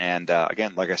one. And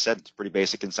again, like I said, it's pretty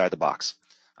basic inside the box.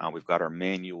 We've got our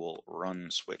manual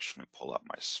run switch. Let me pull up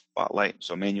my spotlight.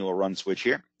 So manual run switch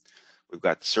here. We've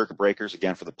got the circuit breakers,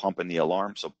 again, for the pump and the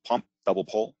alarm. So pump, double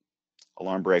pole,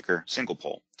 alarm breaker, single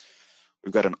pole.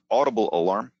 We've got an audible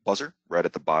alarm buzzer right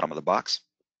at the bottom of the box.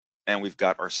 And we've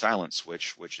got our silent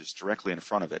switch, which is directly in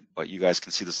front of it. But you guys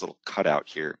can see this little cutout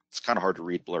here. It's kind of hard to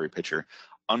read, blurry picture.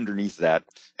 Underneath that,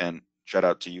 and shout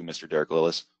out to you, Mr. Derek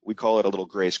Lillis, we call it a little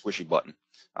gray squishy button.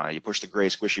 You push the gray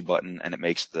squishy button and it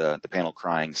makes the panel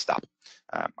crying stop.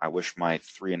 I wish my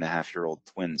 3.5-year-old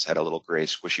twins had a little gray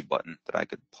squishy button that I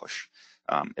could push.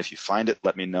 If you find it,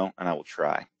 let me know and I will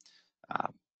try.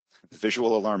 The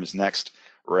visual alarm is next,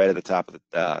 right at the top of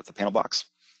the panel box.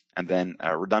 And then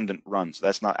redundant run. So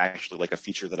that's not actually like a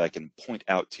feature that I can point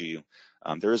out to you.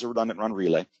 There is a redundant run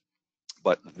relay,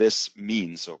 but this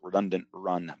means, so redundant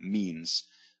run means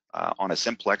on a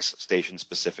simplex station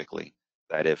specifically,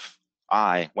 that if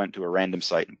I went to a random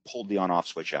site and pulled the on-off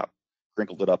switch out,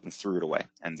 crinkled it up and threw it away,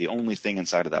 and the only thing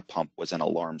inside of that pump was an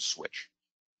alarm switch,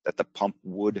 that the pump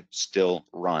would still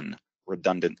run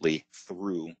redundantly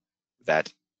through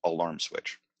that alarm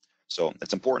switch. So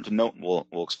it's important to note, and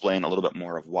we'll explain a little bit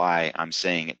more of why I'm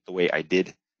saying it the way I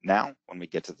did now when we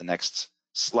get to the next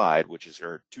slide, which is,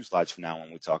 or 2 slides from now,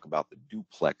 when we talk about the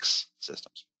duplex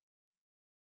systems.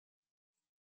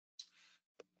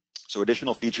 So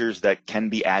additional features that can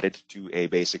be added to a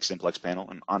basic simplex panel,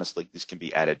 and honestly, these can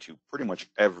be added to pretty much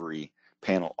every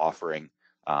panel offering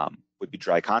would be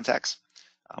dry contacts.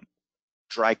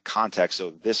 Dry contact,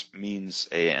 so this means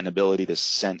an ability to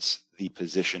sense the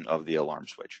position of the alarm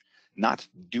switch, not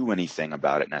do anything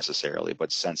about it necessarily,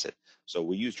 but sense it. So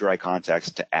we use dry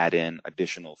contacts to add in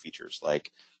additional features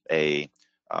like a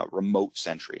remote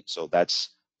sentry. So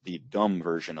that's the dumb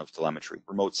version of telemetry.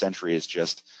 Remote sentry is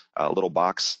just a little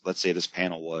box. Let's say this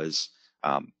panel was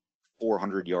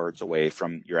 400 yards away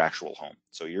from your actual home.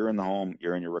 So you're in the home,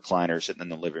 you're in your recliner, sitting in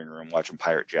the living room, watching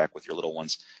Pirate Jack with your little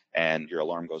ones, and your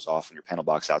alarm goes off in your panel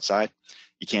box outside.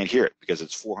 You can't hear it because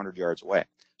it's 400 yards away.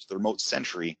 So the remote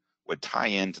sentry would tie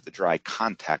into the dry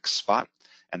contact spot,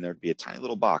 and there'd be a tiny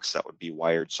little box that would be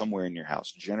wired somewhere in your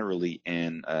house, generally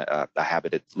in a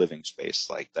habited living space,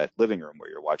 like that living room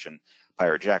where you're watching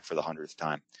Pirate Jack for the 100th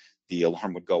time. The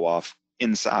alarm would go off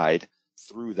inside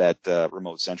through that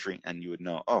remote sentry, and you would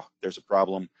know, oh, there's a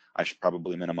problem. I should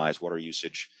probably minimize water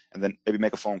usage, and then maybe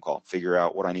make a phone call, figure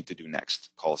out what I need to do next.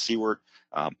 Call Siewert,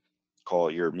 call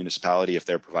your municipality if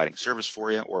they're providing service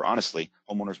for you, or honestly,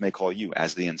 homeowners may call you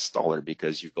as the installer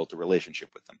because you've built a relationship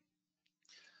with them.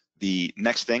 The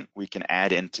next thing we can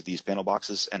add into these panel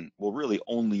boxes, and we'll really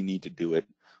only need to do it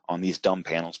on these dumb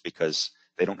panels because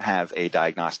they don't have a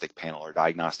diagnostic panel or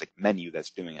diagnostic menu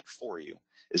that's doing it for you,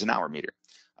 is an hour meter.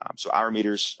 So hour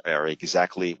meters are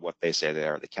exactly what they say they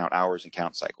are. They count hours and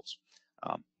count cycles.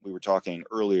 We were talking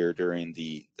earlier during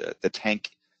the tank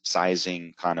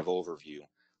sizing kind of overview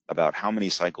about how many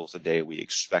cycles a day we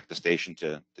expect the station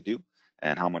to do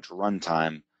and how much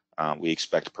runtime we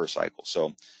expect per cycle.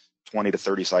 So 20 to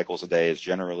 30 cycles a day is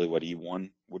generally what E1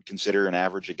 would consider an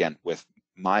average. Again, with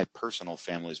my personal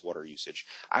family's water usage,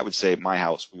 I would say at my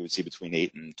house, we would see between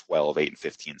 8 and 12, 8 and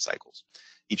 15 cycles.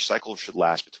 Each cycle should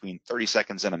last between 30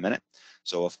 seconds and a minute.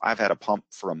 So if I've had a pump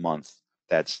for a month,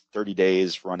 that's 30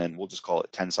 days running, we'll just call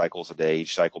it 10 cycles a day,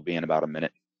 each cycle being about a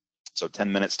minute. So 10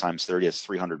 minutes times 30 is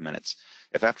 300 minutes.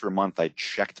 If after a month I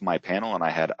checked my panel and I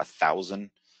had 1,000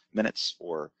 minutes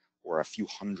or a few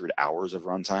hundred hours of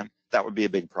runtime, that would be a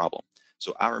big problem.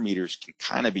 So hour meters can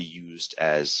kind of be used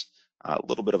as a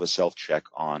little bit of a self-check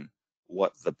on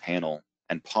what the panel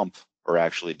and pump are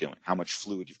actually doing, how much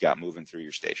fluid you've got moving through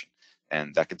your station.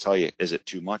 And that could tell you, is it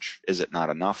too much? Is it not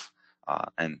enough?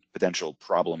 And potential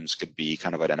problems could be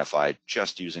kind of identified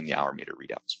just using the hour meter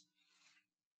readouts.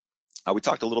 We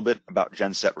talked a little bit about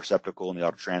genset receptacle and the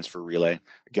auto transfer relay.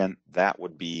 Again, that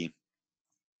would be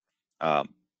a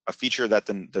feature that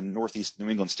the Northeast New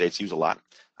England states use a lot.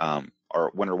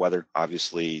 Our winter weather,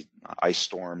 obviously, ice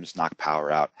storms knock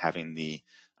power out. Having the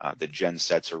gen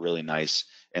sets are really nice.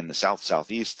 In the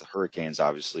Southeast, the hurricanes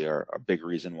obviously are a big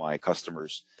reason why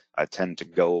customers tend to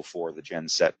go for the gen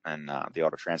set and the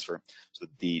auto transfer. So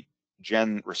the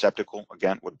gen receptacle,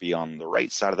 again, would be on the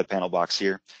right side of the panel box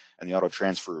here, and the auto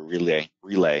transfer relay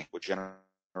would generally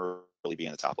be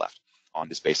in the top left on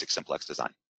this basic simplex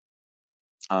design.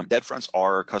 Dead fronts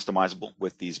are customizable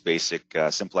with these basic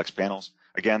simplex panels.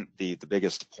 Again, the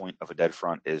biggest point of a dead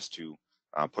front is to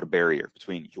put a barrier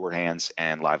between your hands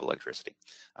and live electricity.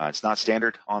 It's not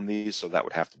standard on these, so that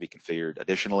would have to be configured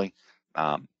additionally.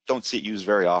 Don't see it used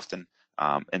very often.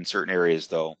 In certain areas,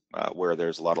 though, where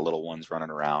there's a lot of little ones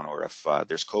running around, or if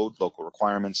there's code, local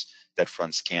requirements, dead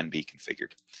fronts can be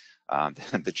configured.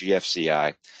 The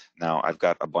GFCI, now I've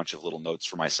got a bunch of little notes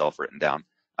for myself written down.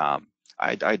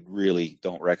 I really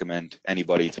don't recommend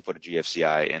anybody to put a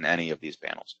GFCI in any of these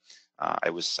panels. I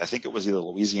think it was either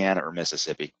Louisiana or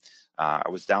Mississippi. I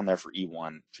was down there for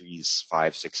E1, geez,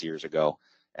 5-6 years ago,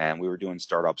 and we were doing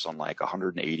startups on like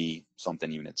 180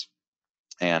 something units.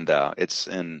 And it's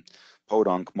in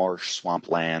podunk, marsh,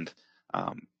 swampland.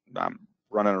 I'm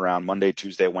running around Monday,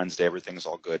 Tuesday, Wednesday, everything's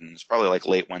all good. And it's probably like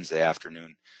late Wednesday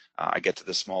afternoon. I get to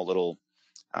this small little,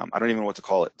 I don't even know what to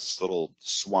call it, this little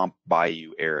swamp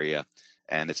bayou area,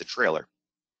 and it's a trailer.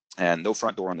 And no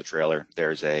front door on the trailer.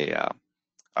 There's a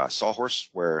sawhorse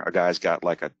where a guy's got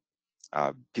like a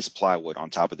piece of plywood on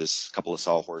top of this couple of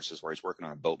sawhorses where he's working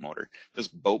on a boat motor. This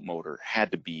boat motor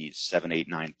had to be $7,000,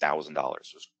 $8,000, $9,000. It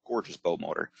was a gorgeous boat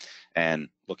motor. And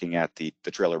looking at the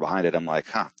trailer behind it, I'm like,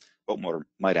 boat motor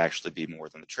might actually be more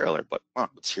than the trailer, but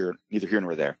it's neither here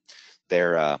nor there.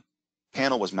 Their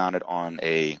panel was mounted on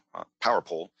a power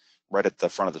pole right at the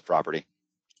front of the property.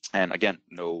 And again,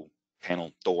 no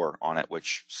panel door on it,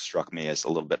 which struck me as a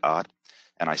little bit odd.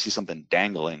 And I see something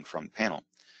dangling from the panel.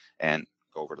 And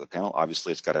go over to the panel.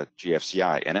 Obviously, it's got a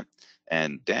GFCI in it.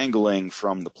 And dangling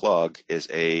from the plug is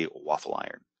a waffle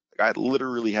iron. The guy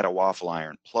literally had a waffle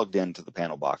iron plugged into the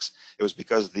panel box. It was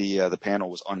because the panel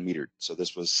was unmetered. So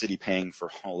this was city paying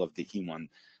for all of the E1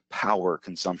 power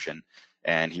consumption.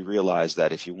 And he realized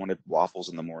that if he wanted waffles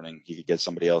in the morning, he could get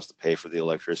somebody else to pay for the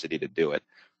electricity to do it.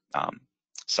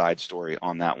 Side story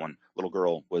on that one, little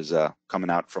girl was coming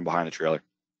out from behind the trailer.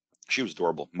 She was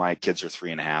adorable. My kids are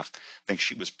 3.5. I think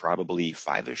she was probably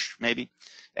 5-ish, maybe.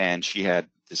 And she had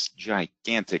this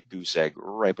gigantic goose egg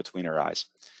right between her eyes.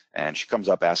 And she comes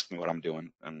up, asks me what I'm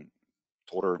doing, and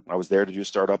told her I was there to do a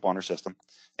startup on her system.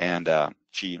 And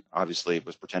she obviously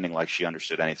was pretending like she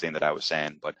understood anything that I was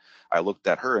saying. But I looked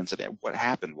at her and said, hey, what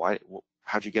happened?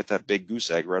 How'd you get that big goose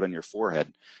egg right on your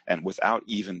forehead? And without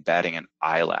even batting an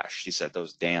eyelash, she said,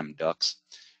 those damn ducks.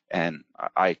 And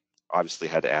I obviously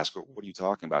had to ask her, what are you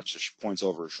talking about? So she points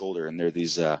over her shoulder, and they're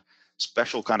these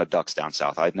special kind of ducks down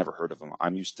south. I'd never heard of them.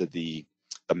 I'm used to the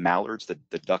mallards,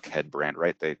 the duck head brand,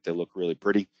 right? They look really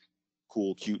pretty,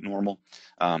 cool, cute, normal.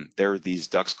 There are these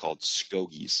ducks called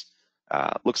scogies.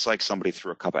 Looks like somebody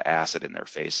threw a cup of acid in their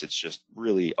face. It's just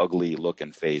really ugly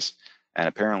looking face. And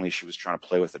apparently she was trying to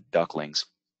play with the ducklings.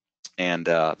 And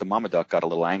the mama duck got a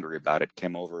little angry about it,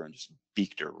 came over and just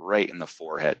beaked her right in the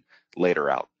forehead, laid her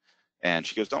out. And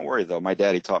she goes, don't worry, though. My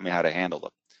daddy taught me how to handle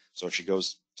it. So she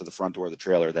goes to the front door of the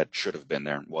trailer that should have been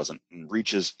there and wasn't, and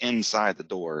reaches inside the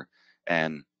door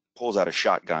and pulls out a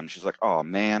shotgun. She's like, oh,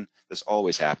 man, this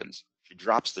always happens. She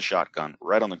drops the shotgun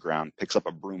right on the ground, picks up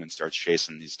a broom, and starts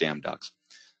chasing these damn ducks.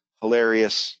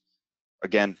 Hilarious.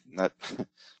 Again, that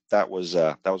was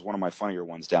one of my funnier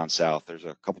ones down south. There's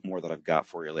a couple more that I've got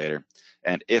for you later.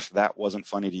 And if that wasn't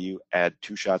funny to you, add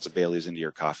 2 shots of Bailey's into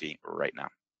your coffee right now.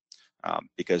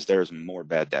 Because there's more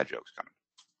bad dad jokes coming.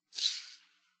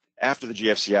 After the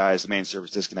GFCI is the main service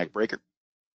disconnect breaker,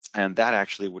 and that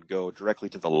actually would go directly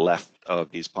to the left of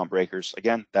these pump breakers.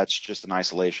 Again, that's just an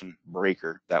isolation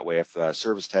breaker. That way, if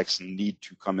service techs need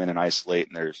to come in and isolate,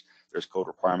 and there's code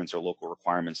requirements or local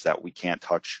requirements that we can't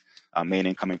touch main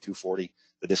incoming 240,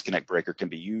 the disconnect breaker can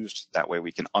be used. That way,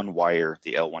 we can unwire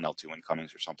the L1, L2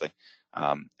 incomings or something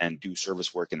and do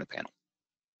service work in the panel.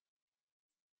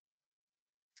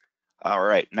 All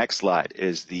right, next slide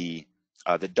is the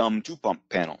dumb 2-pump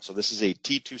panel. So this is a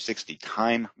T260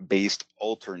 time-based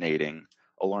alternating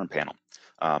alarm panel.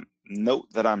 Note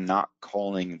that I'm not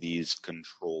calling these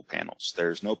control panels.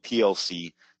 There's no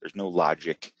PLC, there's no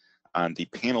logic. The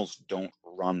panels don't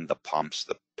run the pumps.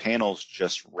 The panels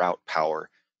just route power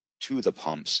to the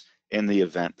pumps in the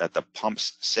event that the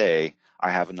pumps say, I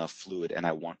have enough fluid and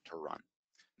I want to run.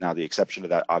 Now, the exception to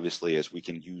that, obviously, is we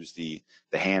can use the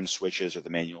hand switches or the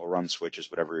manual run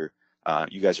switches, whatever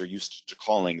you guys are used to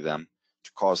calling them,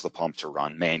 to cause the pump to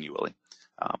run manually.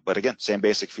 But again, same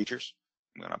basic features.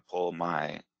 I'm going to pull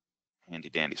my handy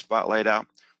dandy spotlight out.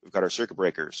 We've got our circuit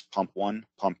breakers, pump 1,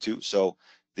 pump 2. So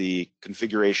the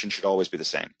configuration should always be the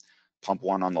same. Pump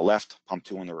 1 on the left, pump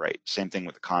 2 on the right. Same thing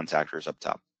with the contactors up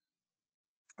top.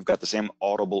 We've got the same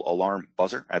audible alarm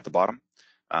buzzer at the bottom.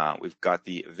 We've got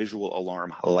the visual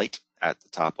alarm light at the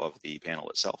top of the panel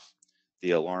itself.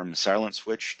 The alarm silent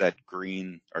switch, that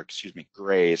gray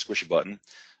squishy button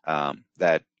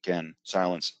that can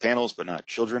silence panels but not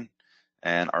children,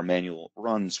 and our manual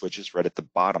run switches right at the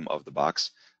bottom of the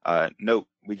box. Note,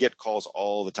 we get calls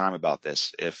all the time about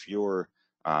this. If you're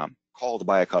called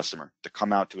by a customer to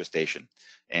come out to a station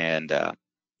and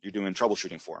you're doing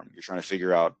troubleshooting for them, you're trying to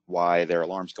figure out why their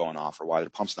alarm's going off or why their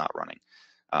pump's not running.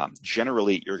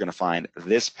 Generally, you're going to find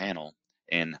this panel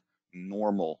in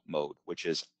normal mode, which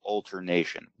is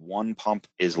alternation. One pump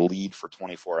is lead for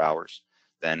 24 hours.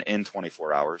 Then in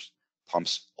 24 hours,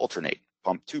 pumps alternate.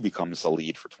 Pump 2 becomes the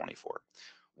lead for 24.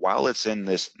 While it's in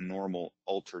this normal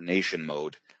alternation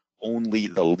mode, only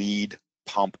the lead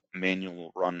pump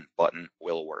manual run button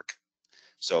will work.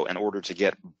 So in order to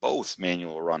get both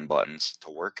manual run buttons to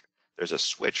work, there's a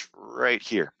switch right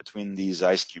here between these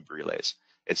ice cube relays.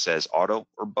 It says auto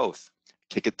or both.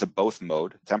 Kick it to both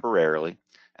mode temporarily,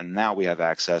 and now we have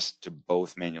access to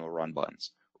both manual run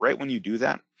buttons. Right when you do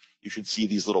that, you should see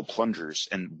these little plungers,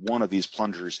 and one of these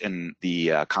plungers in the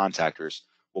contactors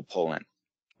will pull in,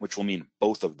 which will mean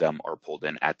both of them are pulled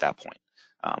in at that point.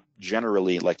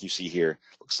 Generally, like you see here,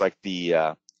 looks like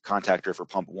the contactor for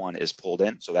pump 1 is pulled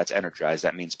in, so that's energized.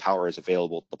 That means power is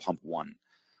available to pump 1.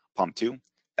 Pump 2,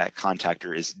 that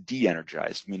contactor is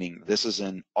de-energized, meaning this is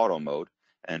in auto mode,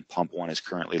 and pump 1 is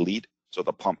currently lead, so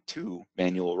the pump 2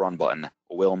 manual run button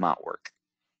will not work.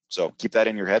 So keep that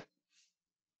in your head.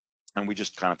 And we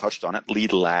just kind of touched on it,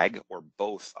 lead lag or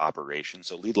both operations.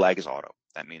 So lead lag is auto.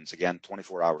 That means, again,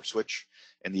 24-hour switch.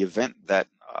 In the event that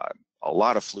a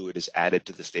lot of fluid is added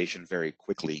to the station very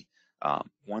quickly,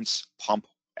 once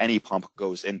any pump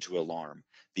goes into alarm,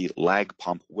 the lag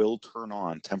pump will turn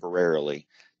on temporarily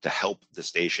to help the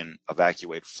station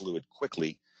evacuate fluid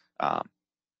quickly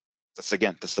that's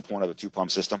the point of a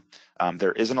two-pump system.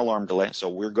 There is an alarm delay, so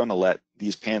we're going to let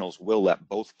these panels will let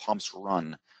both pumps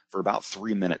run for about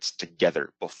 3 minutes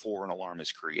together before an alarm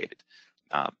is created.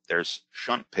 There's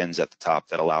shunt pins at the top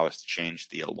that allow us to change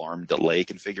the alarm delay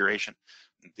configuration.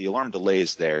 The alarm delay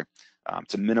is there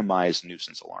to minimize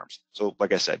nuisance alarms. So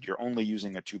like I said, you're only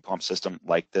using a two-pump system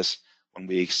like this when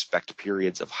we expect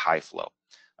periods of high flow.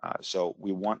 So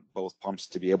we want both pumps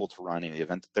to be able to run in the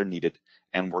event that they're needed,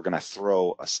 and we're going to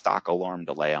throw a stock alarm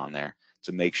delay on there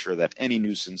to make sure that any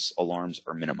nuisance alarms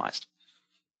are minimized.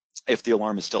 If the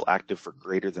alarm is still active for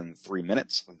greater than 3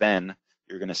 minutes, then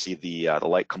you're going to see the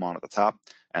light come on at the top,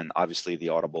 and obviously the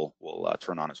audible will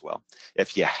turn on as well.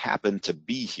 If you happen to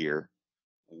be here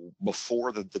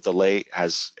before the delay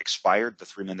has expired, the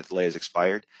 3-minute delay has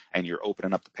expired, and you're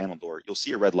opening up the panel door, you'll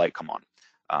see a red light come on.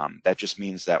 That just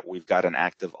means that we've got an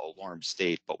active alarm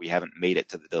state, but we haven't made it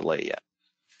to the delay yet.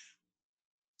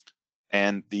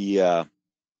 And the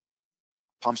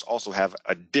pumps also have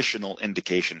additional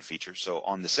indication features. So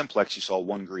on the simplex, you saw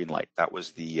one green light. That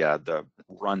was the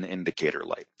run indicator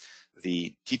light.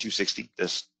 The T260,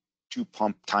 this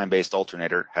two-pump time-based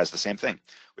alternator, has the same thing.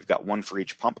 We've got one for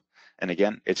each pump. And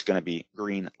again, it's going to be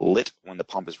green lit when the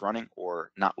pump is running or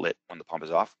not lit when the pump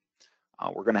is off.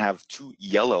 We're going to have two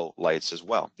yellow lights as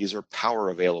well. These are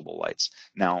power available lights.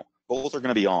 Now, both are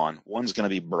going to be on. One's going to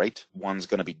be bright, one's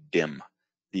going to be dim.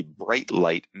 The bright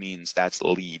light means that's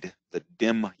lead. The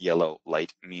dim yellow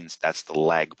light means that's the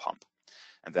lag pump.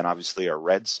 And then obviously our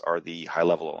reds are the high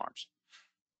level alarms.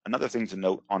 Another thing to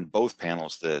note on both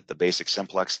panels, the basic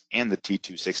simplex and the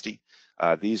T260,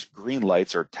 these green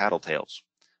lights are tattletales.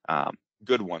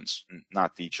 Good ones,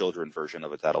 not the children version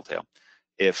of a tattletale.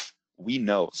 If we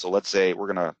know, so let's say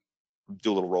we're going to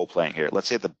do a little role playing here. Let's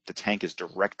say the tank is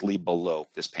directly below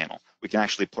this panel. We can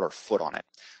actually put our foot on it.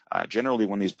 Generally,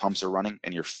 when these pumps are running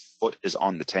and your foot is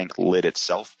on the tank lid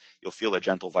itself, you'll feel a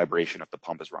gentle vibration if the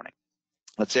pump is running.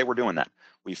 Let's say we're doing that.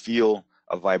 We feel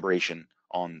a vibration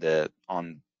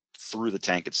through the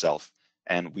tank itself,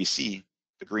 and we see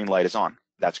the green light is on.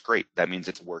 That's great. That means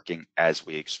it's working as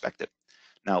we expect it.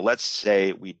 Now, let's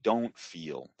say we don't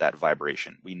feel that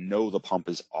vibration. We know the pump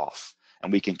is off,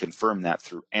 and we can confirm that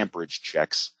through amperage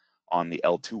checks on the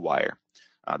L2 wire.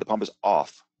 The pump is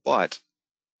off, but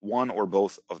one or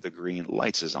both of the green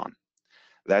lights is on.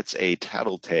 That's a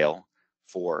tattletale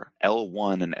for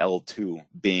L1 and L2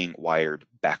 being wired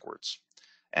backwards.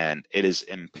 And it is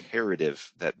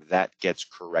imperative that that gets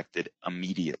corrected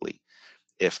immediately.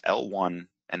 If L1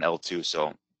 and L2,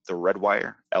 so the red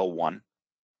wire, L1,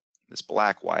 this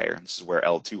black wire, this is where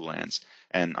L2 lands.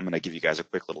 And I'm going to give you guys a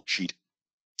quick little cheat.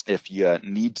 If you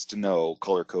need to know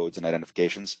color codes and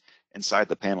identifications, inside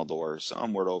the panel door,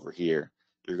 somewhere over here,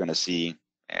 you're going to see,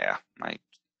 my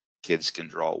kids can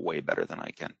draw way better than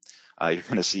I can. You're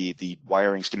going to see the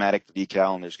wiring schematic, the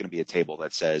decal, and there's going to be a table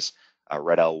that says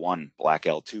red L1, black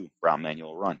L2, brown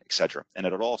manual run, etc. And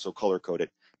it'll also color code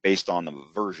it based on the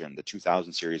version, the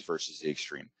 2000 series versus the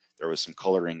Extreme. There was some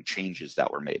coloring changes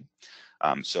that were made.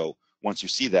 So once you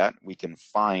see that, we can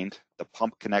find the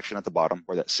pump connection at the bottom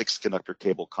where that 6th conductor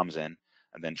cable comes in,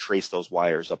 and then trace those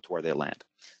wires up to where they land.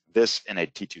 This in a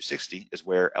T260 is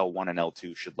where L1 and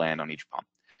L2 should land on each pump.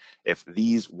 If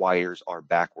these wires are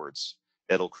backwards,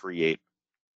 it'll create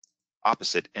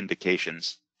opposite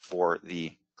indications for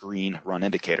the green run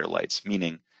indicator lights,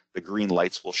 meaning the green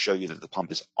lights will show you that the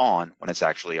pump is on when it's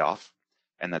actually off,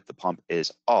 and that the pump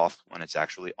is off when it's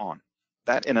actually on.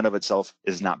 That in and of itself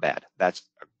is not bad. That's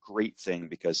a great thing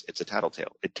because it's a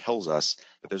tattletale. It tells us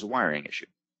that there's a wiring issue.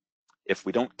 If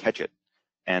we don't catch it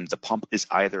and the pump is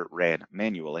either ran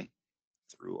manually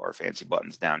through our fancy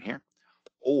buttons down here,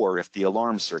 or if the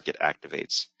alarm circuit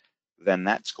activates, then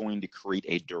that's going to create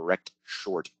a direct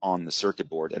short on the circuit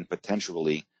board and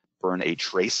potentially burn a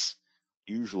trace.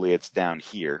 Usually it's down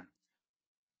here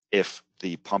if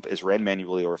the pump is ran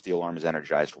manually or if the alarm is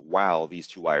energized while these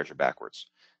two wires are backwards.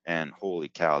 And holy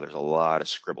cow, there's a lot of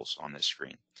scribbles on this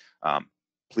screen.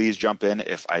 Please jump in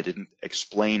if I didn't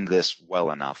explain this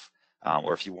well enough,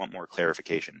 or if you want more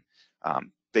clarification.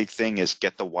 Big thing is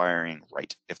get the wiring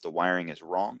right. If the wiring is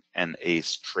wrong and a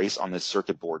trace on this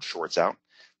circuit board shorts out,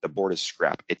 the board is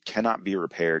scrap. It cannot be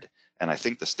repaired. And I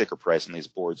think the sticker price on these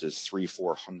boards is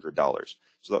 $300–400.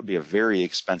 So that would be a very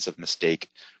expensive mistake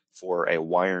for a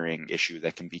wiring issue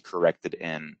that can be corrected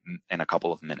in a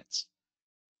couple of minutes.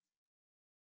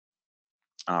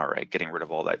 All right, getting rid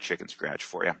of all that chicken scratch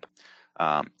for you.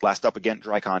 Last up again,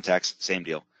 dry contacts, same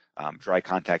deal. Dry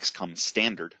contacts come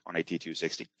standard on a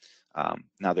T260.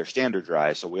 Now they're standard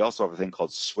dry, so we also have a thing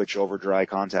called switch over dry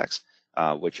contacts.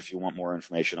 which if you want more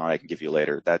information on, I can give you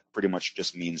later. That pretty much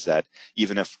just means that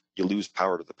even if you lose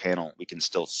power to the panel, we can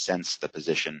still sense the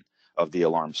position of the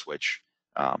alarm switch,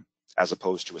 as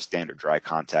opposed to a standard dry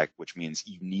contact, which means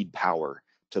you need power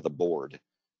to the board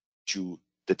to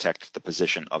detect the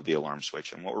position of the alarm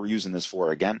switch. And what we're using this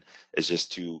for, again, is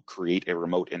just to create a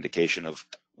remote indication of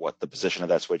what the position of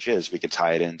that switch is. We could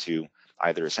tie it into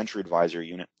either a Sentry Advisor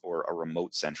unit or a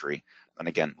remote Sentry. And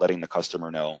again, letting the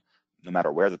customer know, no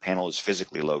matter where the panel is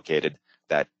physically located,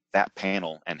 that that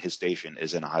panel and his station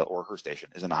is in a high, or her station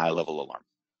is in a high level alarm.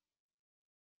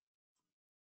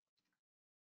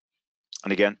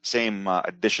 And again, same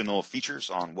additional features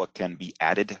on what can be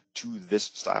added to this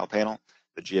style panel.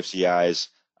 The GFCIs,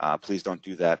 please don't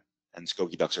do that. And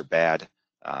Skokie ducts are bad.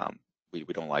 We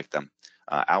don't like them.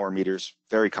 Hour meters,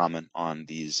 very common on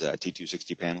these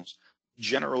T260 panels.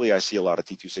 Generally, I see a lot of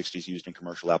T260s used in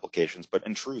commercial applications, but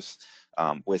in truth,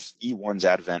 with E1's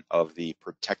advent of the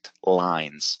Protect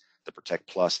lines, the Protect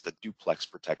Plus, the Duplex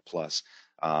Protect Plus,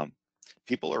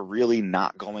 people are really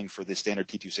not going for the standard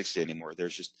T260 anymore.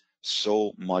 There's just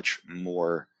so much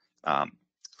more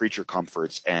creature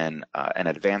comforts and an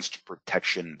advanced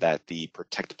protection that the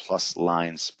Protect Plus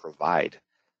lines provide,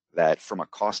 that from a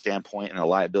cost standpoint and a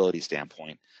liability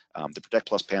standpoint, the Protect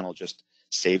Plus panel just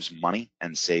saves money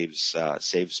and saves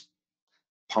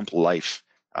pump life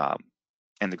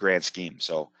in the grand scheme.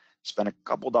 So spend a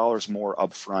couple dollars more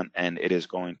upfront and it is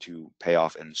going to pay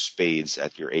off in spades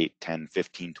at your 8, 10,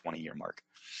 15, 20-year mark.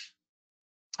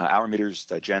 Hour meters,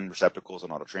 gen receptacles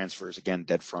and auto transfers, again,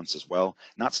 dead fronts as well.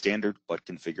 Not standard, but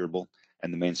configurable.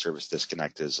 And the main service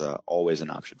disconnect is always an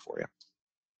option for you.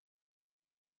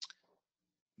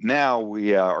 Now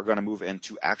we are going to move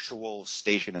into actual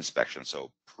station inspection,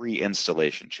 so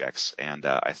pre-installation checks. And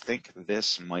I think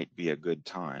this might be a good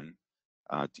time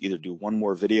to either do one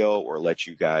more video or let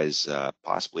you guys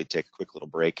possibly take a quick little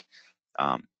break.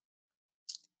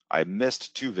 I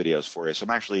missed 2 videos for you, so I'm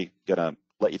actually going to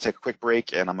let you take a quick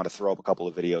break, and I'm going to throw up a couple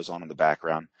of videos on in the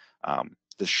background.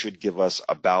 This should give us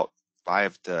about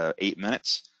 5 to 8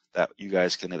 minutes that you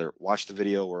guys can either watch the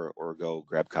video or go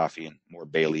grab coffee and more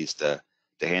Baileys to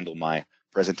handle my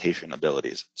presentation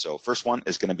abilities. So first one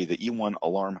is going to be the E1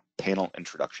 alarm panel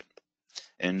introduction.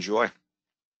 Enjoy.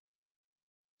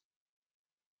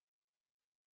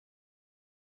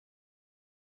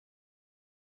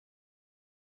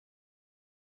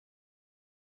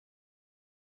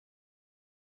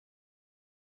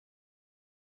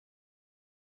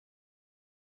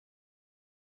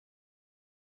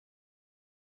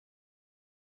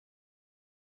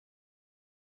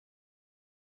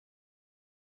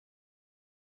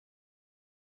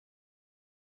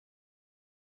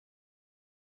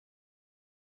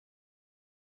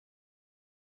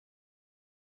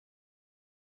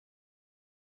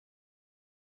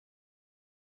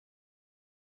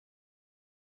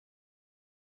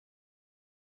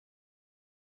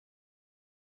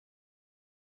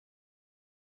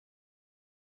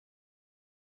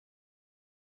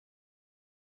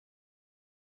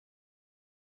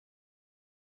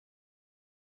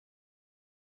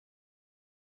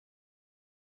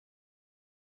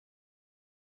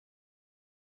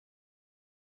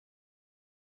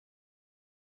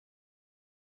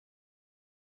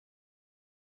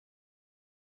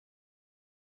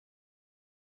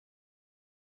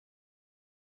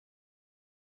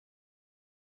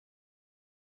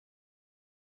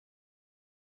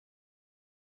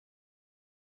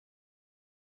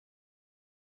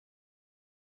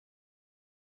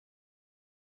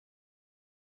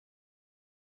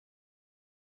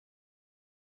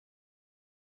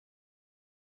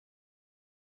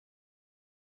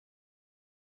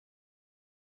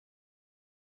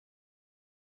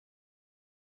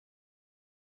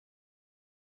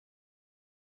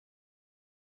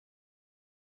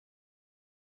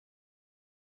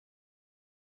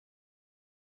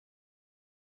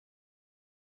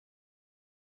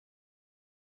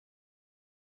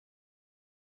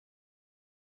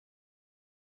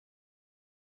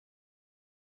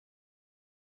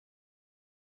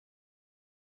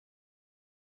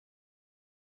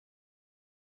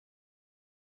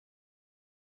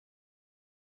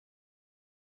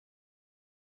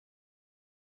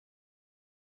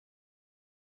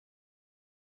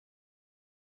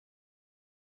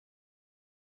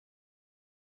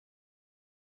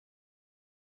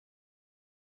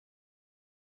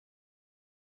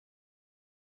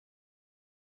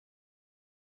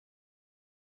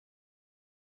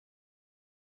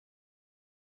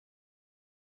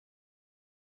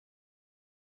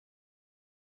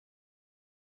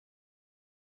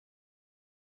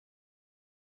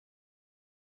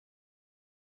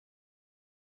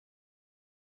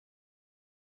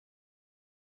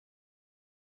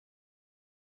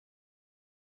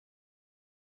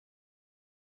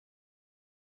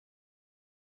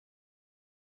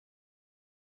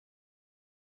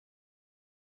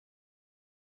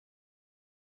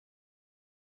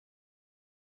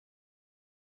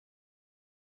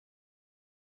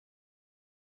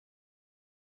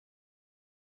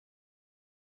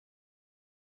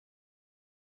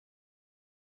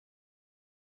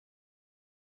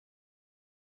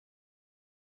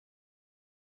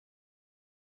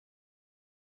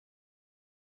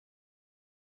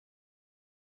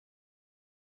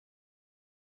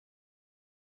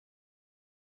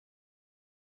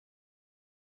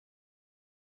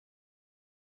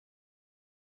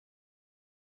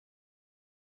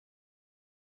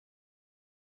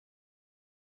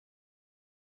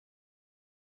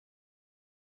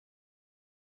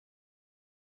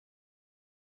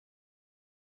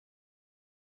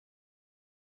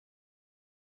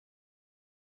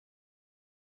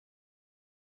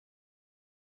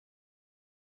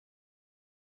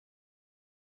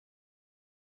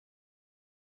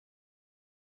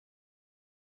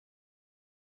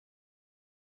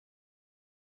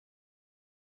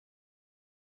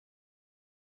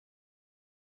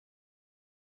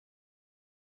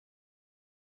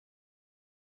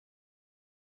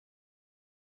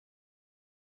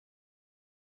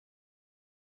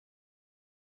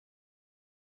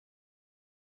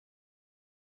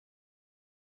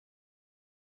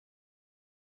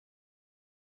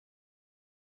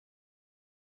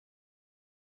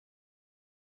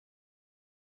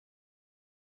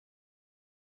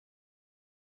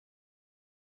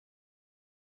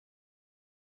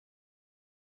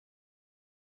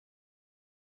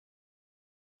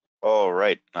 All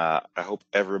right. I hope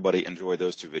everybody enjoyed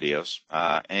those two videos.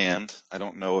 And I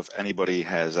don't know if anybody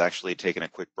has actually taken a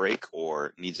quick break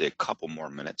or needs a couple more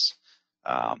minutes.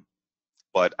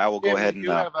 But I will go Jim, we ahead and,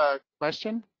 do have a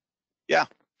question. yeah,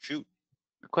 shoot.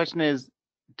 The question is,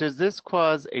 does this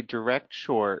cause a direct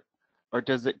short or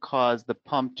does it cause the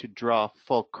pump to draw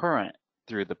full current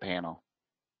through the panel?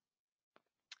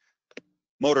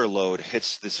 Motor load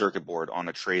hits the circuit board on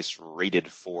a trace rated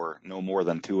for no more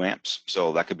than 2 amps.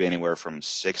 So that could be anywhere from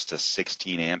 6 to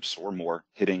 16 amps or more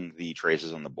hitting the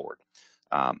traces on the board.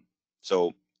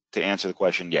 So to answer the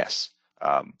question, yes,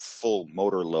 full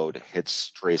motor load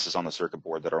hits traces on the circuit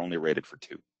board that are only rated for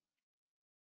 2.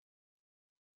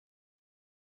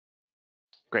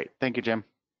 Great. Thank you, Jim.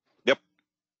 Yep.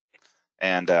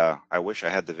 And I wish I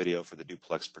had the video for the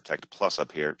Duplex Protect Plus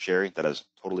up here. Sherry, that is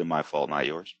totally my fault, not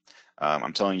yours.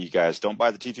 I'm telling you guys, don't buy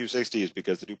the T260s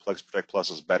because the Duplex Protect Plus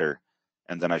is better.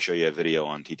 And then I show you a video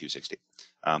on T260.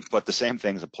 But the same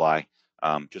things apply.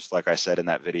 Just like I said in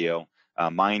that video,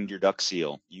 mind your duct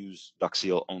seal. Use duct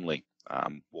seal only.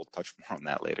 We'll touch more on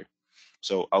that later.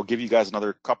 So I'll give you guys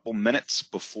another couple minutes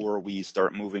before we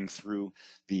start moving through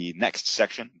the next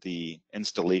section, the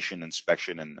installation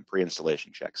inspection and the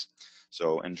pre-installation checks.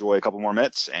 So enjoy a couple more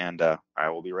minutes and I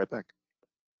will be right back.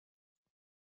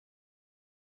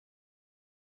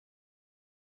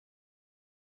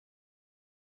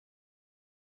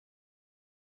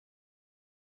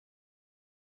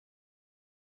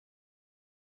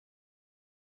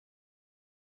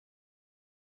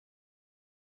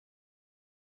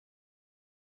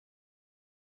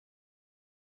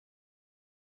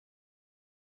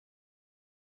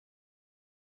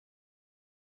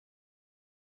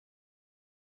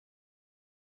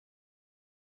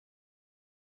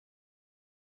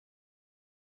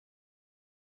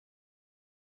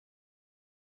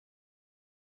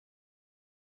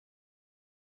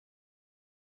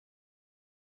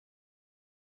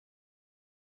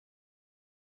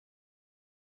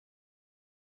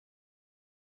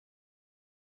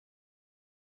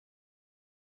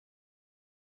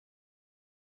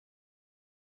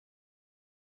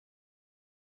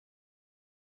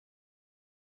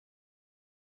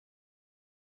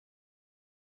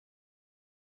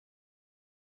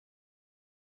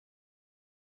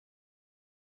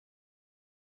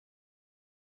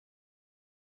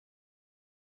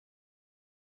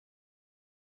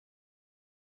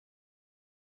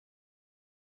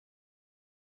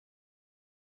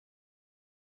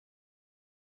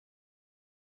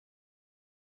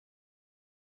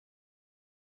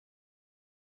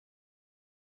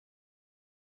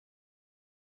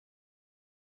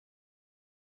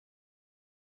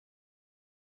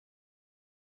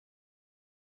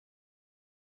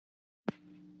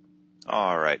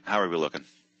 All right, how are we looking?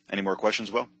 Any more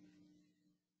questions, Will?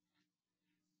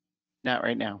 Not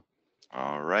right now.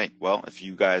 All right, well, if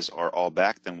you guys are all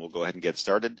back, then we'll go ahead and get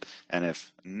started. And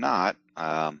if not,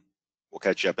 we'll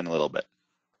catch you up in a little bit.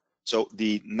 So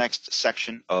the next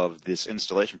section of this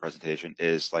installation presentation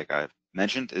is, like I've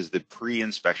mentioned, is the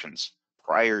pre-inspections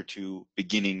prior to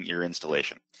beginning your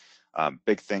installation.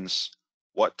 Big things,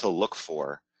 what to look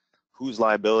for, whose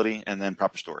liability, and then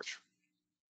proper storage.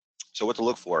 So what to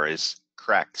look for is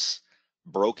cracks,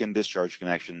 broken discharge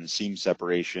connections, seam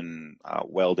separation,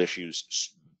 weld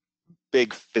issues,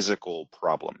 big physical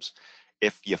problems.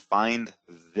 If you find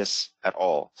this at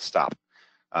all, stop.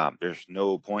 There's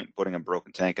no point putting a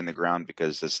broken tank in the ground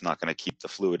because it's not going to keep the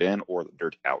fluid in or the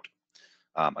dirt out.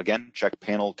 Again, check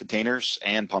panel containers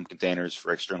and pump containers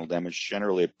for external damage.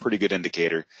 Generally a pretty good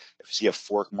indicator. If you see a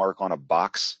fork mark on a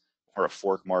box or a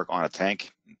fork mark on a tank,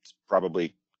 it's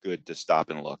probably good to stop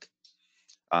and look.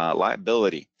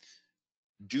 Liability.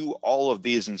 Do all of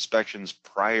these inspections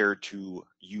prior to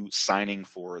you signing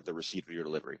for the receipt of your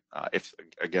delivery.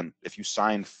 If you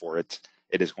sign for it,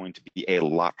 it is going to be a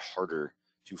lot harder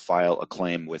to file a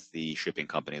claim with the shipping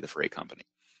company, the freight company.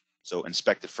 So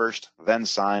inspect it first, then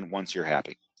sign once you're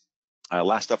happy.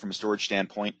 Last up, from a storage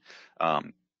standpoint,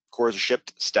 cores are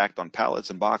shipped, stacked on pallets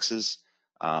and boxes,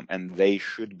 and they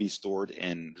should be stored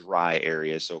in dry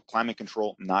areas. So climate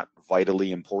control, not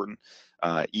vitally important.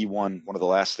 E1, one of the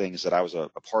last things that I was a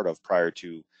part of prior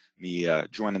to me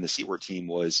joining the Siewert team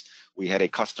was we had a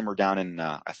customer down in,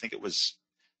 I think it was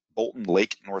Bolton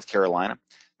Lake, North Carolina.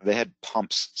 They had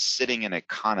pumps sitting in a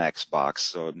Connex box,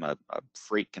 so a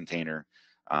freight container,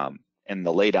 in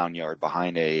the laydown yard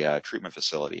behind a treatment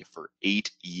facility for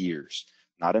 8 years.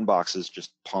 Not in boxes,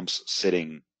 just pumps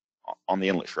sitting on the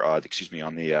inlet, on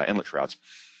the inlet shrouds.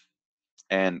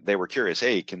 And they were curious,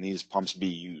 hey, can these pumps be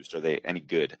used? Are they any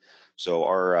good? So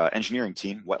our engineering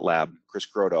team, Wet Lab, Chris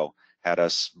Grotto, had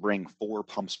us bring 4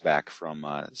 pumps back from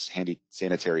Handy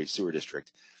Sanitary Sewer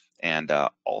District. And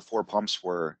all 4 pumps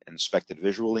were inspected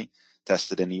visually,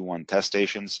 tested in E1 test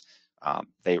stations.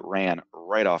 They ran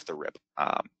right off the rip.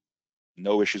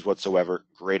 No issues whatsoever,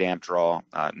 great amp draw,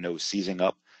 no seizing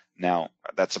up. Now,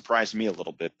 that surprised me a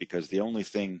little bit because the only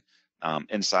thing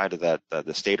inside of that,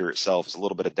 the stator itself, is a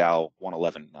little bit of Dow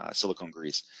 111 silicone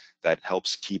grease that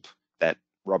helps keep that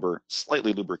rubber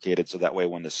slightly lubricated, so that way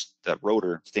when the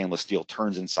rotor stainless steel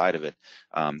turns inside of it,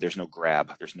 there's no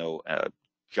grab, there's no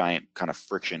giant kind of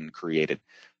friction created.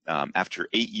 After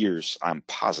 8 years, I'm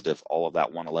positive all of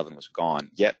that 111 was gone,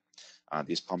 yet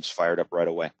these pumps fired up right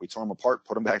away. We tore them apart,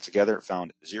 put them back together,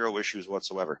 found 0 issues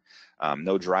whatsoever.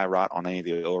 No dry rot on any of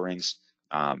the O-rings.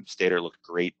 Stator looked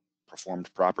great,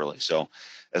 performed properly. So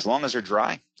as long as they're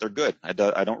dry, they're good. I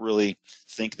don't really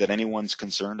think that anyone's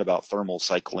concerned about thermal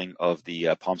cycling of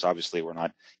the pumps. Obviously, we're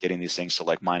not getting these things to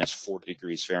like minus 40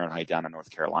 degrees Fahrenheit down in North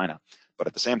Carolina. But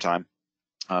at the same time,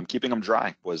 keeping them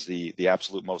dry was the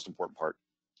absolute most important part.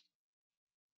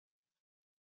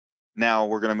 Now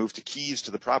we're going to move to keys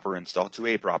to the proper install, to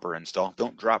a proper install.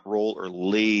 Don't drop, roll, or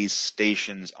lay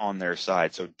stations on their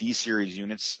side. So D-series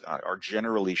units are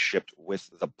generally shipped with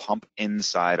the pump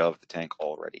inside of the tank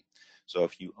already. So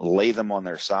if you lay them on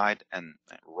their side and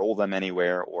roll them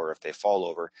anywhere, or if they fall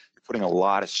over, you're putting a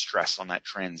lot of stress on that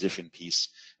transition piece,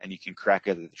 and you can crack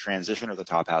either the transition or the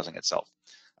top housing itself.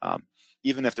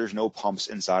 Even if there's no pumps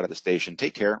inside of the station,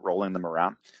 take care rolling them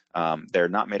around. They're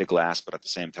not made of glass, but at the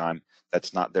same time,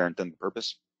 that's not their intended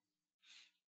purpose.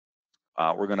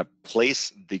 We're going to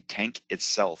place the tank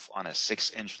itself on a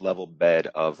 6-inch level bed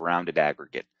of rounded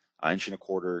aggregate.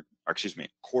 1.25 inch,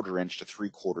 quarter inch to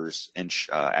 3/4 inch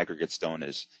aggregate stone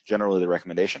is generally the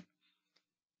recommendation.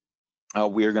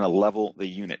 We are going to level the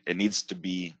unit. It needs to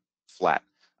be flat.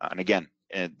 And again,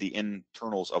 the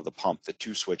internals of the pump, the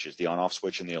 2 switches, the on-off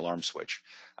switch and the alarm switch.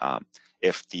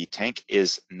 If the tank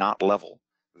is not level,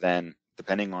 then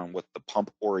depending on what the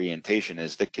pump orientation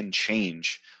is, that can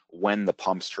change when the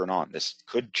pumps turn on. This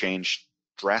could change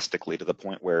drastically to the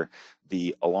point where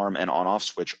the alarm and on-off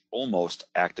switch almost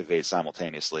activate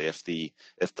simultaneously if the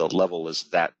level is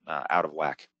that out of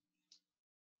whack.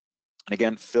 And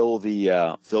again, fill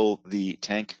the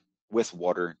tank with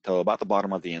water till about the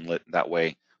bottom of the inlet. That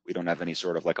way, we don't have any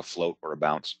sort of like a float or a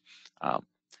bounce.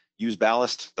 Use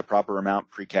ballast, the proper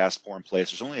amount, precast, pour in place.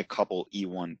 There's only a couple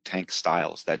E1 tank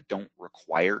styles that don't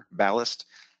require ballast,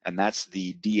 and that's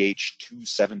the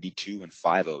DH272 and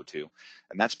 502.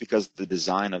 And that's because the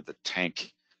design of the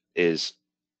tank is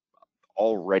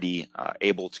already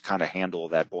able to kind of handle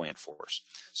that buoyant force.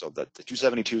 So the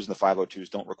 272s and the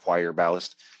 502s don't require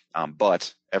ballast,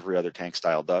 but every other tank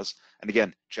style does. And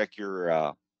again, check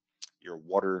your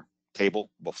water table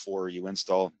before you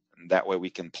install. And that way we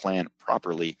can plan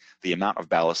properly the amount of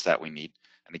ballast that we need.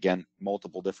 And again,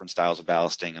 multiple different styles of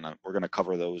ballasting, and we're going to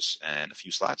cover those in a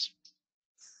few slides.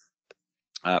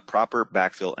 Proper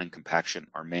backfill and compaction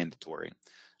are mandatory.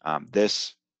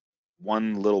 This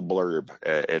one little blurb,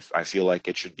 if I feel like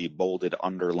it should be bolded,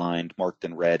 underlined, marked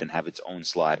in red, and have its own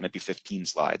slide, maybe 15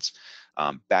 slides.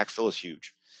 Backfill is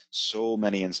huge. So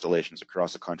many installations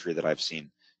across the country that I've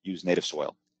seen use native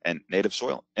soil. And native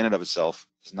soil in and of itself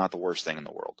is not the worst thing in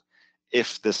the world.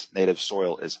 If this native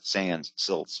soil is sands,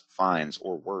 silts, fines,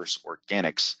 or worse,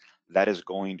 organics, that is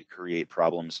going to create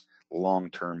problems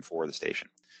long-term for the station.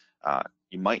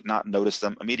 You might not notice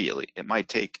them immediately. It might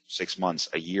take 6 months,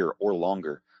 a year, or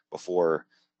longer before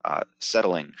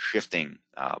settling, shifting,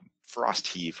 frost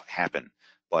heave happen.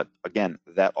 But again,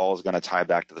 that all is going to tie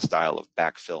back to the style of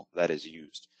backfill that is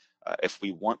used. If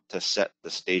we want to set the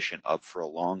station up for a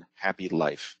long, happy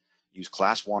life, use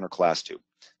class 1 or class 2.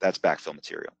 That's backfill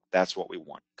material. That's what we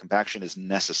want. Compaction is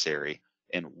necessary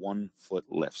in 1-foot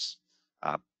lifts.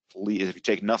 Please, if you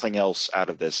take nothing else out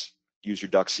of this, use your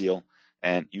duct seal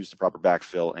and use the proper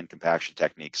backfill and compaction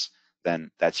techniques,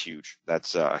 then that's huge.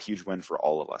 That's a huge win for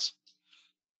all of us.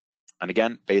 And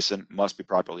again, basin must be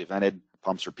properly vented.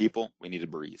 Pumps are people. We need to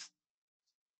breathe.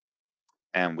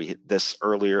 And we hit this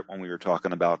earlier when we were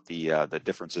talking about the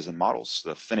differences in models.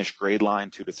 The finished grade line,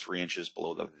 2 to 3 inches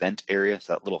below the vent area,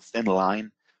 so that little thin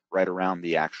line right around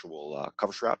the actual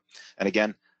cover strap. And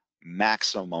again,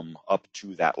 maximum up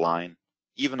to that line.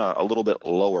 Even a little bit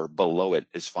lower below it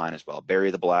is fine as well.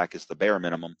 Bury the black is the bare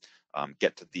minimum.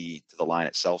 Get to the line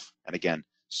itself. And again,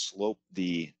 slope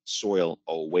the soil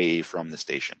away from the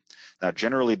station. Now,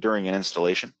 generally during an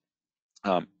installation,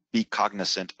 be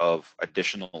cognizant of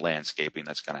additional landscaping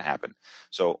that's going to happen.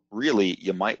 So really,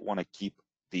 you might want to keep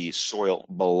the soil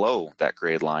below that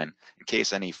grade line in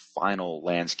case any final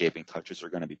landscaping touches are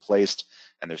going to be placed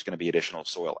and there's going to be additional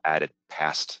soil added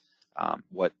past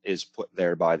what is put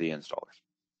there by the installers.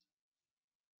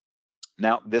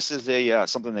 Now, this is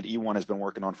something that E1 has been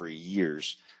working on for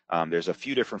years. There's a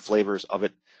few different flavors of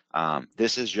it.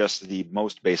 This is just the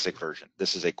most basic version.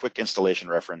 This is a quick installation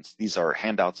reference. These are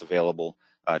handouts available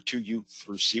to you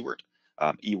through Siewert.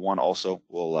 E1 also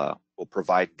will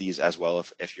provide these as well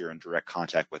if you're in direct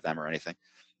contact with them or anything.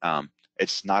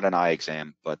 It's not an eye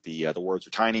exam, but the words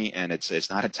are tiny, and it's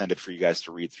not intended for you guys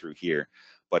to read through here.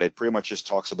 But it pretty much just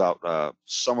talks about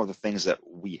some of the things that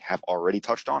we have already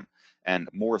touched on, and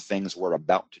more things we're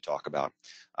about to talk about.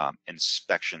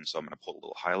 Inspection, so I'm going to pull a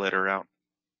little highlighter out.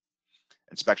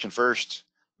 Inspection first,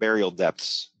 burial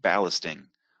depths, ballasting,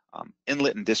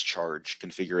 inlet and discharge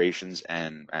configurations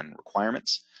and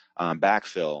requirements,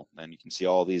 backfill, and you can see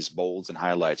all these bolds and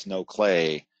highlights, no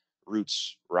clay,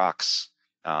 roots, rocks,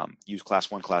 use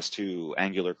class 1, class 2,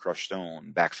 angular crushed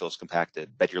stone, backfills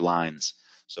compacted, bed your lines.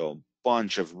 So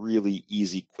bunch of really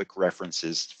easy, quick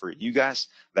references for you guys.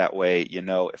 That way, you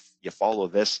know, if you follow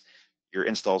this, your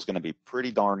install is going to be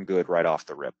pretty darn good right off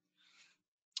the rip.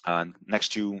 Next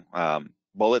two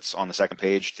bullets on the second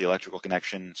page, the electrical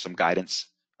connection, some guidance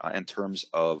in terms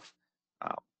of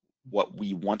what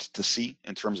we want to see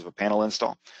in terms of a panel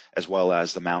install, as well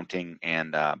as the mounting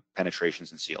and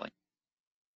penetrations and sealing.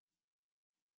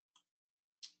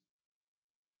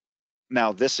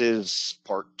 Now, this is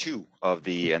part 2 of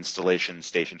the installation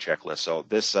station checklist. So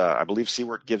this, I believe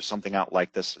Siewert gives something out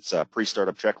like this. It's a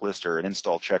pre-startup checklist or an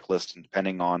install checklist, and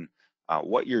depending on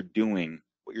what you're doing,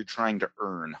 what you're trying to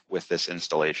earn with this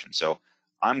installation. So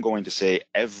I'm going to say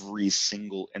every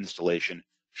single installation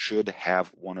should have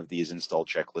one of these install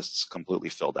checklists completely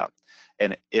filled out.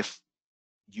 And if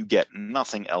you get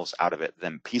nothing else out of it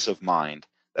than peace of mind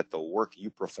that the work you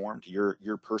performed, your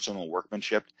personal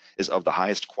workmanship, is of the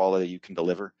highest quality you can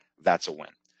deliver, that's a win.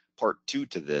 Part 2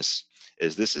 to this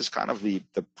is kind of the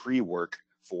pre-work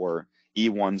for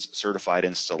E1's certified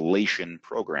installation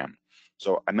program.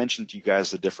 So I mentioned to you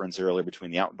guys the difference earlier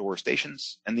between the outdoor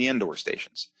stations and the indoor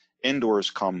stations.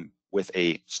 Indoors come with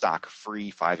a stock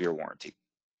free 5-year warranty.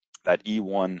 That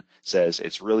E1 says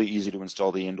it's really easy to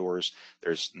install the indoors.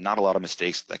 There's not a lot of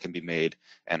mistakes that can be made,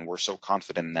 and we're so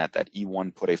confident in that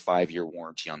E1 put a 5-year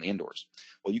warranty on the indoors.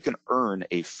 Well, you can earn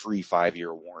a free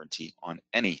 5-year warranty on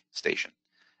any station,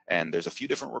 and there's a few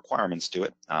different requirements to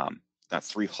it.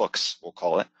 3 hooks, we'll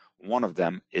call it. One of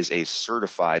them is a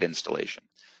certified installation.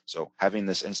 So having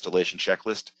this installation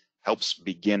checklist helps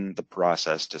begin the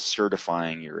process to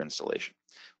certifying your installation.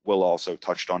 Will also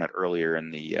touched on it earlier in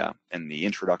the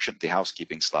introduction, the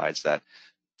housekeeping slides, that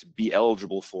to be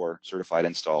eligible for certified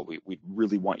install, we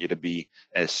really want you to be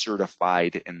a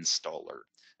certified installer.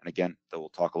 And again, we'll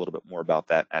talk a little bit more about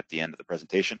that at the end of the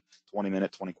presentation.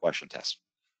 20-minute, 20-question test.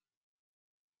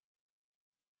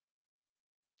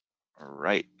 All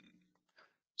right.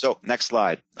 So next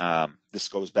slide. This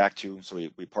goes back to, so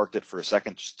we parked it for a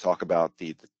second just to talk about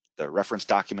the reference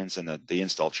documents and the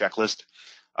install checklist.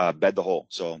 Bed the hole.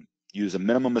 So use a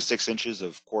minimum of 6 inches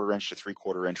of 1/4 inch to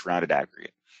 3/4 inch rounded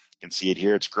aggregate. You can see it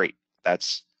here. It's great.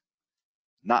 That's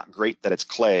not great that it's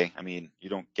clay. I mean, you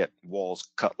don't get walls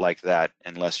cut like that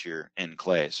unless you're in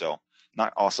clay. So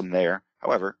not awesome there.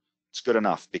 However, it's good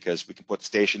enough because we can put the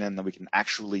station in, then we can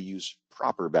actually use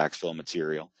proper backfill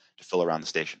material to fill around the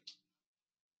station.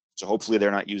 So hopefully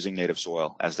they're not using native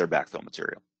soil as their backfill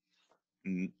material.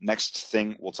 Next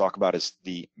thing we'll talk about is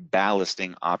the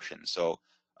ballasting option. So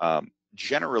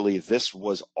generally, this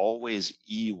was always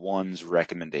E1's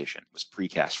recommendation, was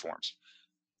precast forms.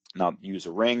 Now, use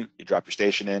a ring, you drop your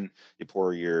station in, you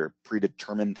pour your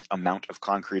predetermined amount of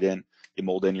concrete in, you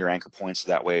mold in your anchor points, so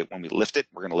that way when we lift it,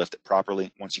 we're going to lift it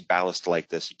properly. Once you ballast like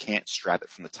this, you can't strap it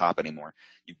from the top anymore.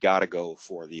 You've got to go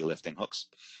for the lifting hooks.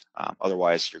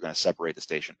 Otherwise, you're going to separate the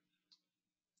station.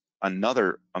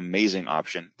 Another amazing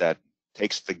option that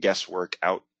takes the guesswork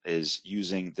out is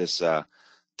using this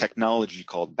technology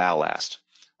called ballast.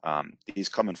 These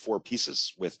come in 4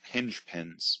 pieces with hinge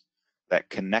pins that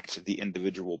connect the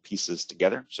individual pieces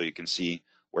together, so you can see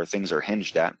where things are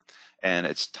hinged at. And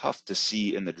it's tough to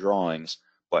see in the drawings,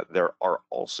 but there are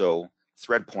also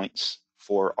thread points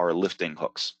for our lifting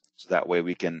hooks. So that way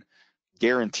we can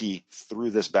guarantee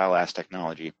through this ballast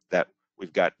technology that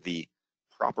we've got the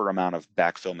proper amount of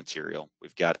backfill material.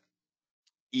 We've got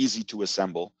easy to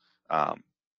assemble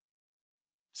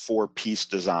 4-piece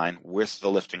design with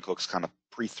the lifting hooks kind of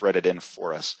pre-threaded in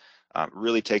for us.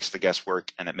 Really takes the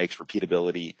guesswork, and it makes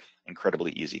repeatability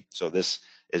incredibly easy. So this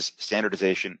is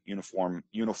standardization,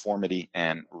 uniformity,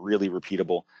 and really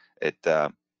repeatable.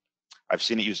 I've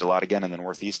seen it used a lot again in the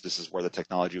Northeast. This is where the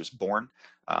technology was born.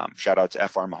 Shout out to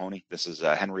F.R. Mahoney. This is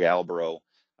Henry Alborough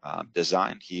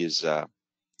design. He is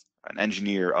an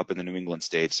engineer up in the New England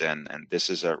states, and this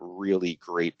is a really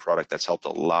great product that's helped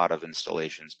a lot of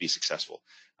installations be successful.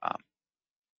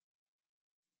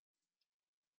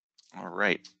 All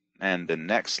right, and the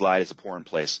next slide is a pour in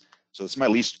place. So this is my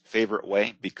least favorite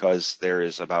way because there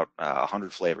is about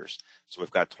 100 flavors. So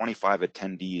we've got 25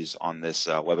 attendees on this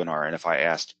webinar, and if I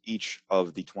asked each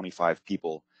of the 25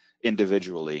 people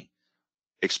individually,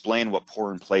 explain what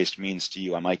pour in place means to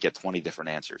you, I might get 20 different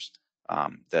answers.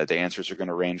 The answers are going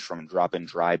to range from dropping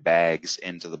dry bags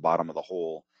into the bottom of the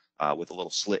hole with a little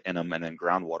slit in them, and then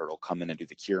groundwater will come in and do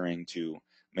the curing, to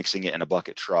mixing it in a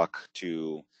bucket truck,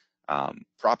 to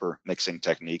proper mixing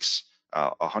techniques,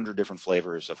 100 different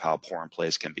flavors of how pour in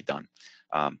place can be done.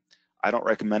 I don't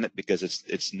recommend it because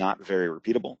it's not very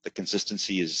repeatable. The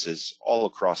consistency is all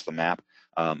across the map,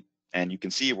 and you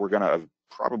can see we're going to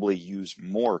probably use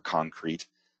more concrete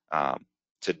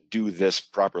to do this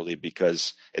properly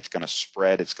because it's going to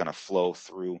spread, it's going to flow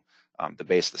through the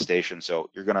base of the station. So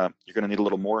you're gonna need a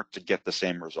little more to get the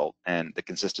same result, and the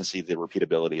consistency, the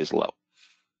repeatability is low.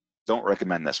 Don't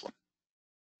recommend this one.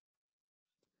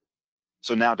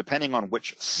 So now, depending on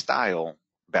which style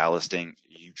ballasting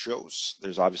you chose,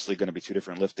 there's obviously going to be two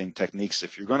different lifting techniques.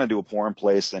 If you're going to do a pour in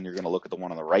place, then you're going to look at the one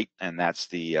on the right, and that's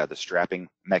the strapping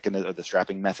mechanism, or the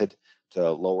strapping method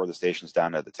to lower the stations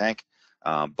down to the tank.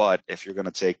 But if you're going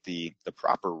to take the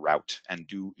proper route and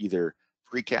do either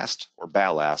precast or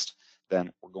ballast,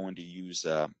 then we're going to use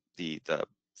the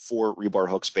 4 rebar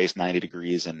hook spaced 90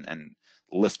 degrees and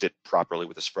lift it properly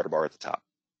with a spreader bar at the top.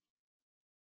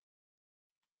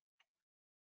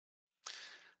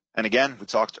 And again, we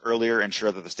talked earlier,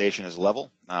 ensure that the station is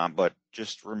level, but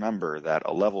just remember that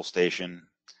a level station,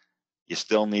 you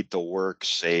still need to work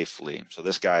safely. So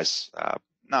this guy's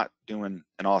not doing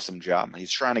an awesome job.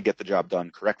 He's trying to get the job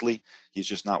done correctly. He's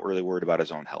just not really worried about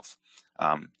his own health.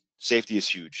 Safety is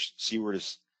huge. Siewert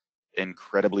is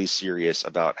incredibly serious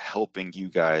about helping you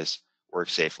guys work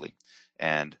safely.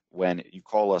 And when you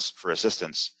call us for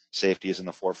assistance, safety is in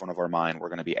the forefront of our mind. We're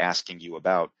going to be asking you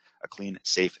about a clean,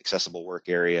 safe, accessible work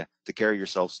area to carry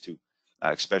yourselves to,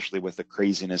 especially with the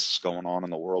craziness going on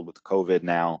in the world with COVID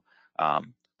now.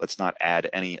 Let's not add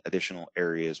any additional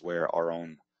areas where our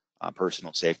own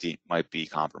personal safety might be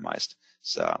compromised.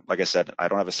 So, like I said, I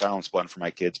don't have a silence button for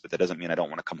my kids, but that doesn't mean I don't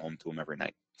want to come home to them every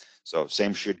night. So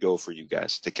same should go for you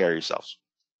guys. Take care of yourselves.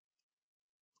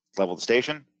 Level the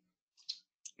station.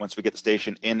 Once we get the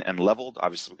station in and leveled,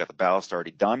 obviously we've got the ballast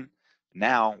already done.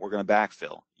 Now we're going to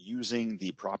backfill using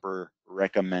the proper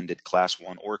recommended class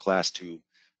 1 or class 2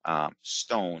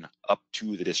 stone up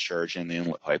to the discharge and the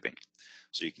inlet piping.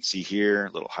 So you can see here,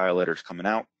 little highlighters coming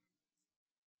out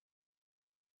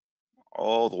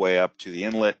all the way up to the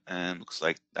inlet, and looks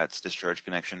like that's discharge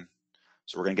connection.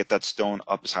 So we're going to get that stone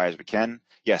up as high as we can.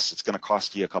 Yes, it's going to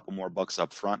cost you a couple more bucks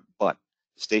up front, but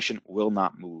the station will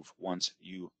not move once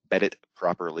you bed it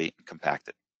properly and compact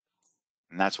it.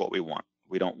 And that's what we want.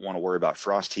 We don't want to worry about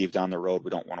frost heave down the road.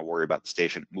 We don't want to worry about the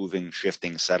station moving,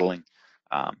 shifting, settling.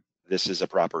 This is a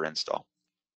proper install.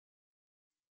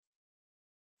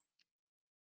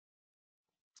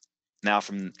 Now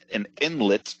from an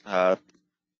inlet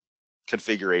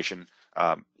configuration,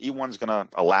 E1 is going to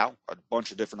allow a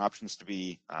bunch of different options to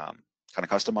be kind of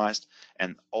customized,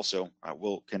 and also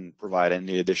can provide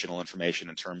any additional information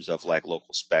in terms of like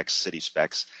local specs, city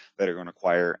specs that are going to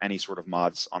require any sort of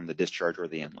mods on the discharge or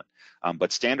the inlet.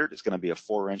 But standard is going to be a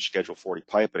 4-inch Schedule 40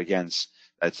 pipe, but again,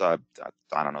 it's I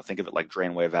don't know, think of it like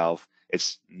drainway valve.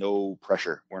 It's no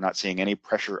pressure. We're not seeing any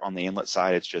pressure on the inlet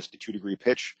side. It's just a 2-degree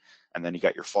pitch, and then you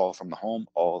got your fall from the home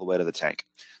all the way to the tank.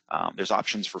 There's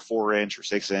options for 4-inch or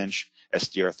 6-inch,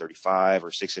 SDR 35 or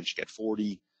 6-inch Get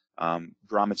 40.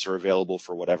 Grommets are available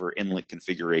for whatever inlet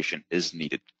configuration is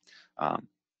needed.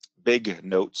 Big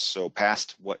notes, so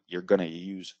past what you're going to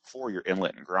use for your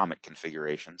inlet and grommet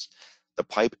configurations, the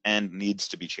pipe end needs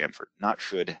to be chamfered, not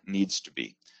should, needs to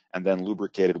be, and then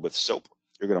lubricated with soap.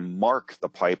 You're going to mark the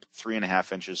pipe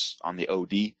 3.5 inches on the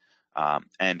OD,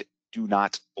 and do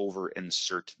not over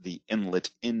insert the inlet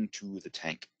into the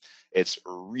tank. It's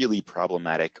really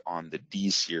problematic on the D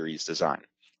series design.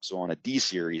 So on a D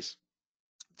series,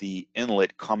 the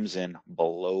inlet comes in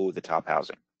below the top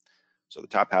housing. So the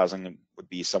top housing would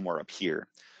be somewhere up here.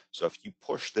 So if you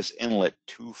push this inlet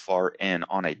too far in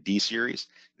on a D series,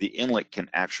 the inlet can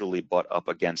actually butt up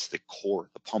against the core,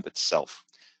 the pump itself.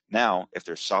 Now, if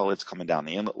there's solids coming down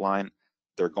the inlet line,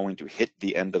 they're going to hit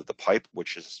the end of the pipe,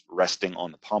 which is resting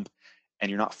on the pump, and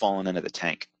you're not falling into the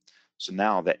tank. So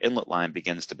now the inlet line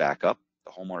begins to back up.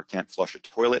 The homeowner can't flush a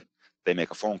toilet. They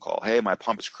make a phone call. Hey, my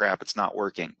pump is crap. It's not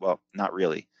working. Well, not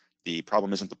really. The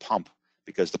problem isn't the pump.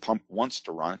 because the pump wants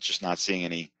to run, it's just not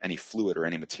seeing any fluid or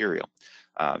any material.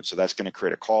 So that's going to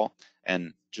create a call.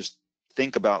 And just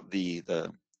think about the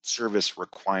service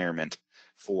requirement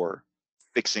for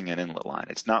fixing an inlet line.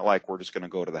 It's not like we're just going to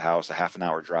go to the house, a half an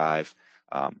hour drive,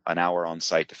 an hour on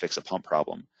site to fix a pump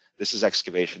problem. This is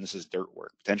excavation, this is dirt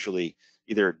work, potentially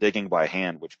either digging by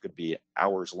hand, which could be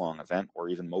hours long event, or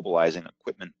even mobilizing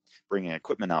equipment, bringing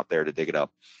equipment out there to dig it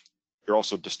up. You're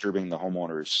also disturbing the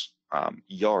homeowner's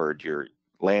yard, your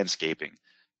landscaping.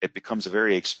 It becomes a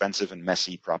very expensive and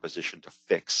messy proposition to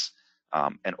fix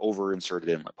an over-inserted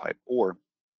inlet pipe, or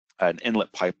an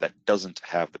inlet pipe that doesn't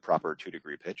have the proper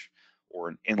 2-degree pitch, or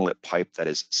an inlet pipe that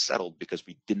is settled because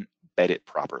we didn't bed it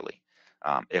properly.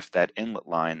 If that inlet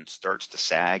line starts to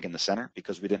sag in the center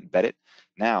because we didn't bed it,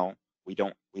 now we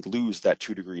lose that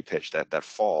 2-degree pitch, that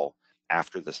fall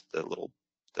after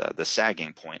the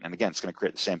sagging point. And again, it's going to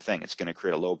create the same thing. It's going to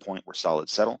create a low point where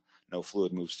solids settle, no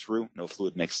fluid moves through, no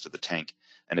fluid mixes to the tank,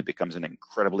 and it becomes an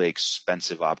incredibly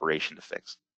expensive operation to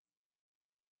fix.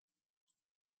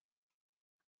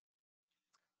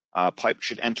 Pipe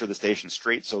should enter the station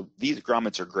straight. So these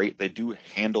grommets are great. They do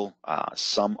handle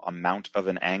some amount of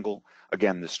an angle.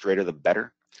 Again, the straighter the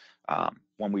better.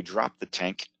 When we drop the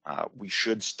tank, we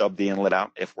should stub the inlet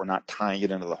out if we're not tying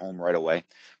it into the home right away.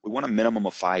 We want a minimum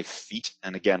of 5 feet.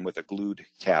 And again, with a glued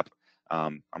cap,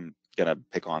 I'm gonna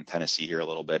pick on Tennessee here a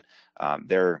little bit.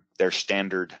 Their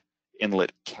standard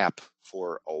inlet cap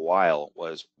for a while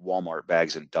was Walmart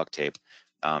bags and duct tape.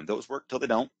 Those work till they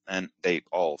don't, and they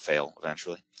all fail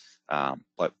eventually.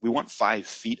 But we want 5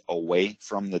 feet away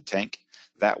from the tank.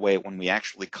 That way, when we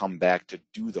actually come back to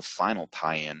do the final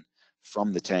tie-in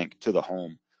from the tank to the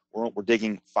home, we're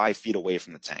digging 5 feet away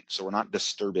from the tank. So we're not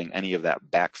disturbing any of that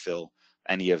backfill,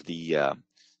 any of the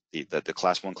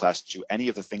class 1, class 2, any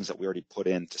of the things that we already put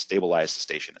in to stabilize the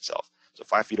station itself. So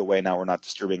 5 feet away now, we're not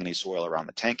disturbing any soil around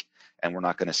the tank, and we're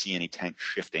not going to see any tank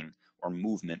shifting or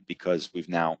movement because we've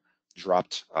now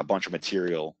dropped a bunch of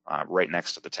material right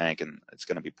next to the tank, and it's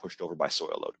going to be pushed over by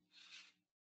soil load.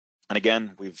 And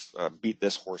again, we've beat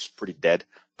this horse pretty dead.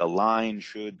 The line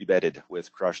should be bedded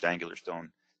with crushed angular stone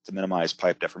to minimize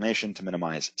pipe deformation, to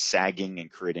minimize sagging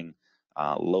and creating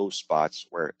low spots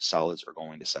where solids are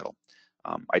going to settle.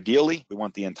 Ideally, we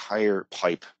want the entire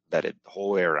pipe bedded the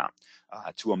whole way around.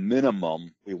 To a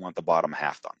minimum, we want the bottom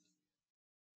half done.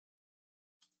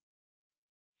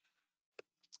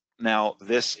 Now,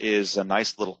 this is a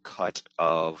nice little cut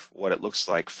of what it looks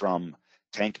like from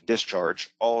tank discharge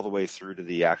all the way through to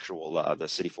the actual the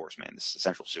city force main, this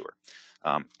central sewer.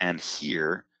 And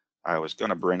here, I was going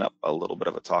to bring up a little bit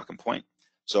of a talking point.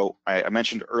 So I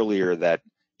mentioned earlier that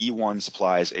E1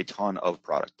 supplies a ton of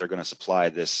product. They're going to supply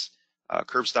this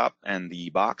curb stop and the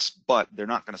box, but they're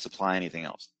not going to supply anything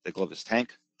else. They glove this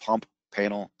tank, pump,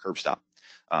 panel, curb stop.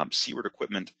 Siewert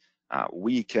equipment,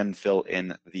 we can fill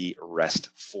in the rest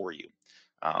for you.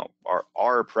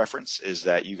 Our preference is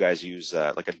that you guys use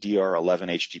like a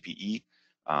DR11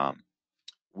 HDPE.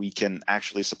 We can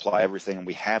actually supply everything, and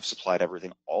we have supplied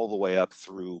everything all the way up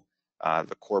through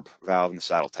the corp valve and the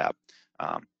saddle tab.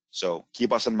 So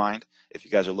keep us in mind if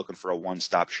you guys are looking for a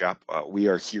one-stop shop. We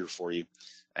are here for you.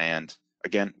 And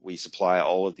again, we supply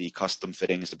all of the custom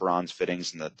fittings, the bronze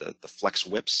fittings, and the flex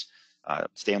whips,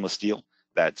 stainless steel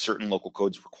that certain local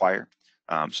codes require.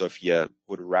 So if you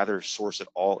would rather source it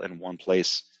all in one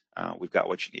place, we've got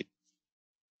what you need.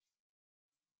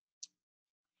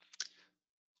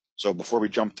 So before we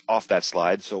jumped off that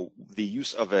slide, so the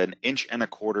use of an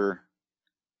 1.25"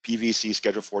 PVC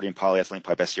Schedule 40 and polyethylene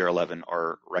pipe SCR11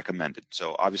 are recommended.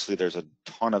 So obviously there's a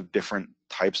ton of different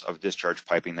types of discharge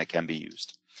piping that can be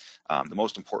used. The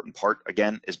most important part,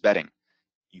 again, is bedding.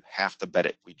 You have to bed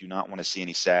it. We do not want to see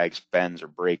any sags, bends, or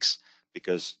breaks,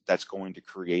 because that's going to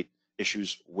create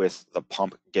issues with the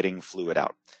pump getting fluid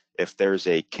out. If there's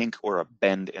a kink or a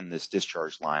bend in this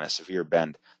discharge line, a severe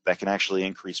bend, that can actually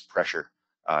increase pressure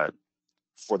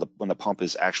when the pump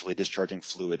is actually discharging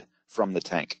fluid from the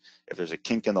tank. If there's a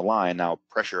kink in the line, now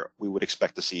pressure, we would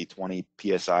expect to see 20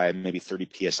 PSI, maybe 30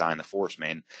 PSI in the force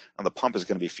main. Now the pump is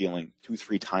going to be feeling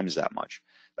 2-3 times that much.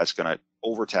 That's going to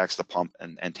overtax the pump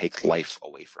and take life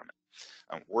away from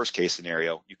it. Worst case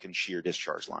scenario, you can shear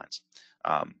discharge lines.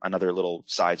 Another little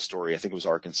side story, I think it was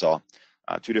Arkansas,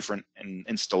 2 different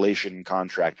installation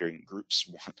contracting groups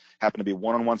happened to be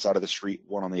one on one side of the street,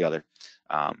 one on the other.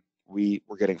 We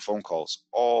were getting phone calls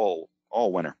all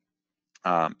winter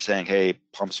saying, hey,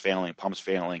 pump's failing.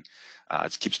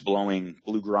 It keeps blowing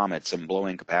blue grommets and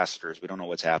blowing capacitors. We don't know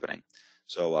what's happening.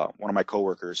 So one of my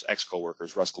coworkers,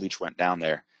 ex-coworkers, Russ Leach, went down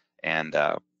there, and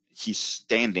he's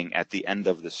standing at the end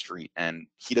of the street, and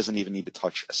he doesn't even need to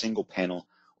touch a single panel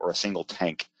or a single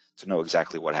tank to know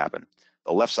exactly what happened.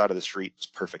 The left side of the street was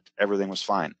perfect. Everything was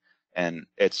fine. And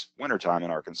it's wintertime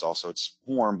in Arkansas, so it's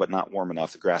warm, but not warm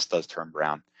enough. The grass does turn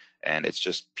brown, and it's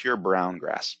just pure brown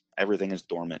grass. Everything is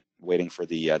dormant, waiting for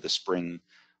the spring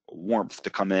warmth to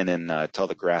come in and tell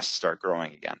the grass to start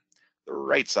growing again. The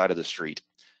right side of the street,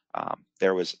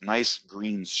 there was nice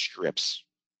green strips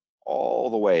all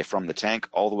the way from the tank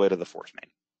all the way to the force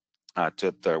main,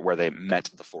 where they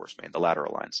met the force main, the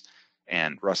lateral lines.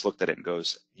 And Russ looked at it and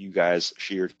goes, "You guys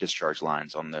sheared discharge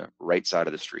lines on the right side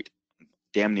of the street,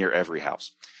 damn near every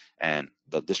house." And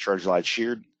the discharge lines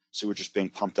sheared, sewage just being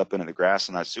pumped up into the grass,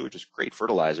 and that sewage is great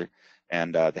fertilizer.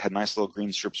 And they had nice little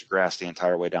green strips of grass the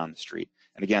entire way down the street.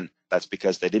 And again, that's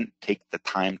because they didn't take the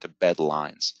time to bed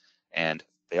lines. And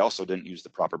they also didn't use the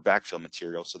proper backfill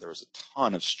material, so there was a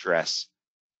ton of stress.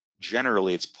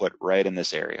 Generally, it's put right in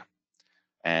this area.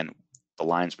 And the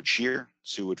lines would shear,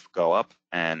 sewage would go up,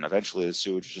 and eventually the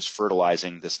sewage was just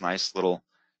fertilizing this nice little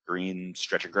green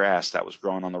stretch of grass that was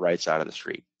growing on the right side of the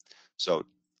street. So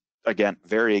again,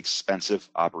 very expensive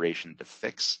operation to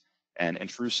fix and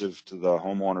intrusive to the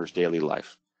homeowner's daily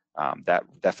life.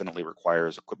 That definitely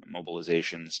requires equipment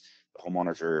mobilizations. The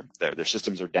homeowners their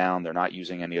systems are down. They're not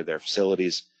using any of their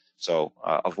facilities. So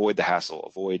avoid the hassle,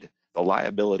 avoid the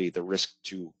liability, the risk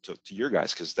to your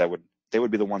guys, because they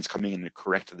would be the ones coming in to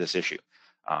correct this issue.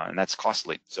 And that's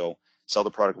costly. So sell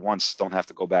the product once, don't have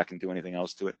to go back and do anything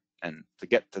else to it. And to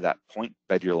get to that point,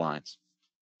 bed your lines.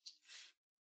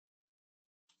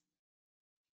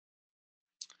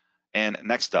 And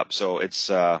next up, so it's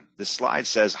this slide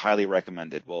says highly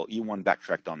recommended. Well, E1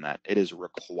 backtracked on that. It is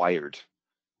required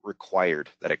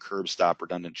that a curb stop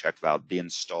redundant check valve be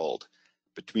installed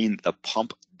between the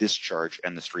pump discharge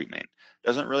and the street main.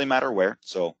 Doesn't really matter where.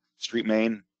 So street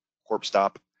main, curb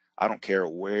stop, I don't care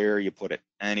where you put it,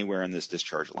 anywhere in this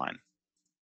discharge line,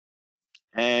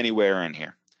 anywhere in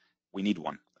here, we need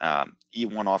one.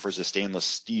 E1 offers a stainless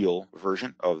steel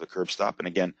version of the curb stop. And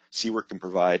again, Siewert can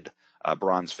provide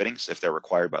bronze fittings if they're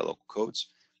required by local codes.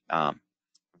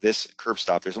 This curb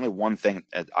stop, there's only one thing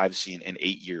that I've seen in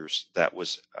 8 years that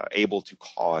was able to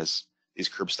cause these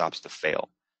curb stops to fail,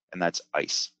 and that's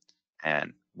ice.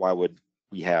 And why would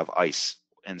we have ice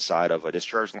inside of a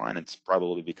discharge line? It's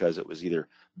probably because it was either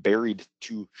buried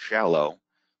too shallow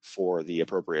for the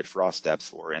appropriate frost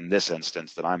depth, or in this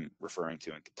instance that I'm referring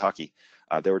to in Kentucky,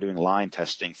 they were doing line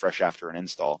testing fresh after an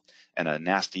install, and a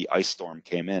nasty ice storm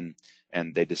came in,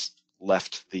 and they just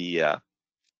left the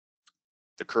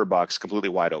curb box completely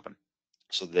wide open.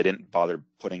 So they didn't bother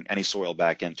putting any soil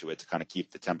back into it to kind of keep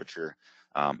the temperature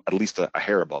at least a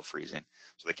hair above freezing.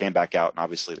 So they came back out, and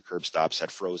obviously the curb stops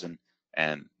had frozen,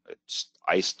 and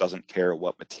ice doesn't care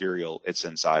what material it's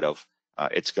inside of.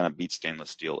 It's going to beat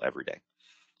stainless steel every day.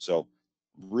 So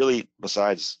really,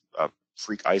 besides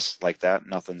freak ice like that,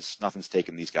 nothing's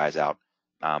taking these guys out.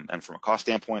 And from a cost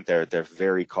standpoint, they're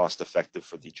very cost effective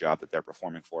for the job that they're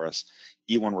performing for us.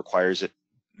 E1 requires it.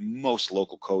 Most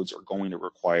local codes are going to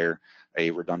require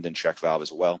a redundant check valve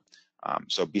as well.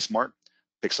 So be smart.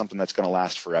 Pick something that's going to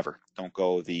last forever. Don't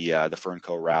go the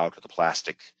Fernco route or the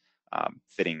plastic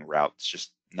fitting route. It's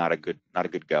just not a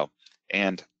good go.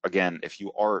 And again, if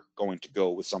you are going to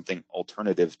go with something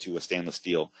alternative to a stainless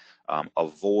steel,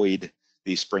 avoid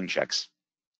these spring checks.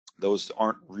 Those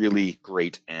aren't really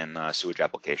great in sewage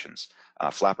applications.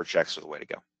 Flapper checks are the way to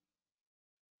go.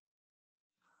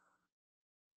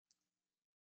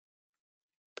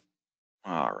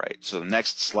 All right, so the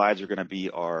next slides are going to be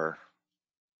our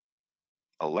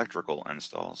electrical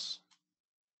installs.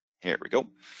 Here we go.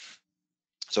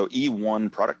 So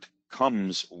E1 product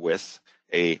comes with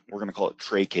we're going to call it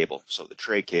tray cable. So the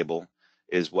tray cable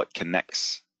is what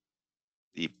connects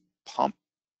the pump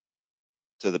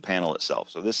to the panel itself.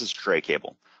 So this is tray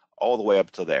cable all the way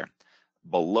up to there.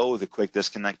 Below the quick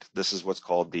disconnect, this is what's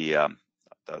called the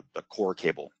core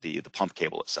cable, the pump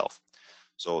cable itself.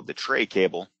 So the tray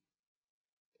cable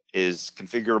is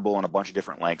configurable in a bunch of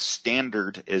different lengths.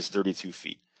 Standard is 32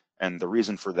 feet. And the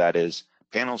reason for that is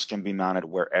panels can be mounted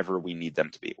wherever we need them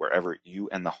to be, wherever you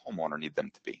and the homeowner need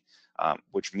them to be,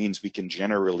 which means we can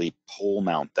generally pole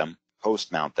mount them,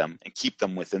 post mount them, and keep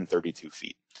them within 32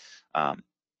 feet.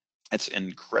 It's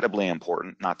incredibly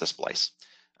important not to splice.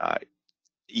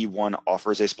 E1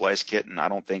 offers a splice kit, and I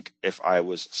don't think if I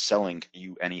was selling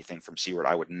you anything from Siewert,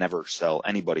 I would never sell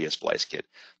anybody a splice kit.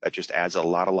 That just adds a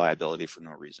lot of liability for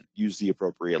no reason. Use the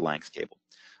appropriate length cable.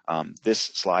 This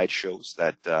slide shows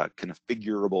that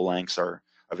configurable lengths are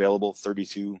available,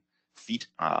 32 feet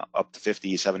up to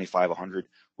 50, 75, 100.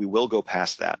 We will go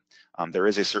past that. There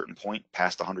is a certain point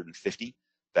past 150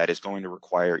 that is going to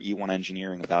require E1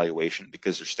 engineering evaluation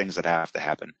because there's things that have to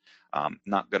happen.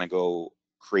 Not going to go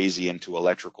crazy into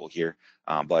electrical here,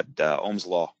 but Ohm's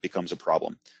law becomes a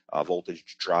problem.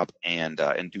 Voltage drop and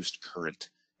induced current,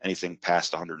 anything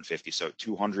past 150. So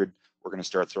 200, we're going to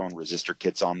start throwing resistor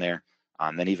kits on there.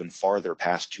 And then even farther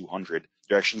past 200,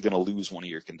 you're actually going to lose one of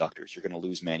your conductors. You're going to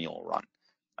lose manual run.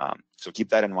 So keep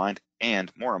that in mind.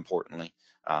 And more importantly,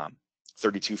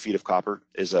 32 feet of copper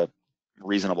is a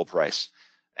reasonable price.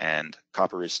 And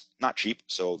copper is not cheap,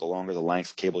 so the longer the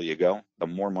length cable you go, the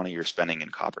more money you're spending in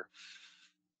copper.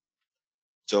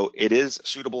 So it is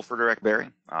suitable for direct bury.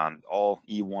 All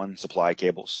E1 supply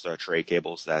cables, tray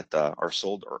cables that are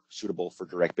sold are suitable for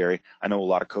direct bury. I know a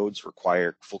lot of codes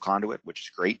require full conduit, which is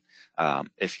great.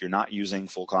 If you're not using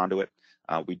full conduit,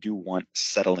 we do want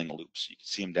settling loops. You can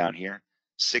see them down here,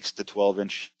 6 to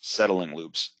 12-inch settling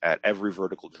loops at every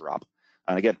vertical drop.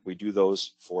 And again, we do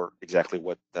those for exactly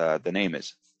what the name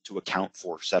is, to account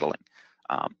for settling.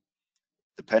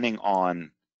 Depending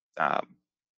on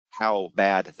how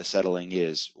bad the settling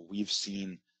is, we've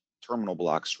seen terminal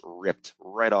blocks ripped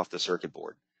right off the circuit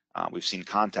board. We've seen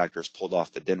contactors pulled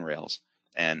off the DIN rails.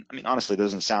 And I mean, honestly, it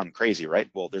doesn't sound crazy, right?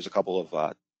 Well, there's a couple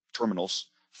of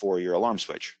terminals for your alarm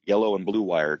switch. Yellow and blue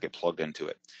wire get plugged into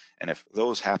it. And if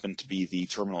those happen to be the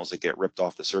terminals that get ripped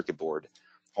off the circuit board,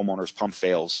 homeowner's pump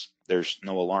fails, there's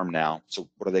no alarm now. So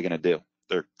what are they going to do?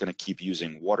 They're going to keep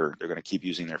using water. They're going to keep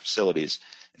using their facilities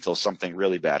until something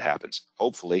really bad happens.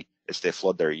 Hopefully, it's they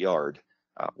flood their yard.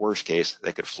 Worst case,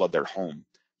 they could flood their home.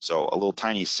 So a little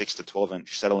tiny 6 to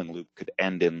 12-inch settling loop could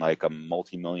end in like a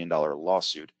multi-million-dollar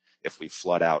lawsuit if we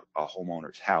flood out a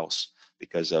homeowner's house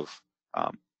because of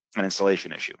an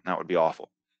installation issue. That would be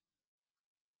awful.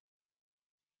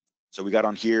 So we got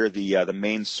on here the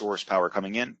main source power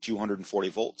coming in, 240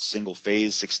 volts, single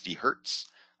phase, 60 hertz,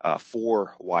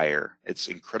 4-wire. It's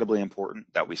incredibly important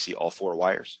that we see all 4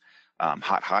 wires.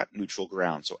 Hot, neutral,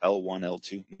 ground. So L1,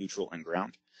 L2, neutral, and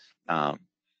ground.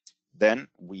 Then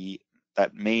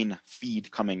that main feed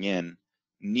coming in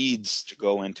needs to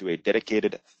go into a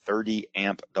dedicated 30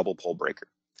 amp double pole breaker.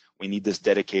 We need this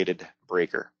dedicated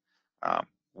breaker.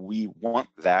 We want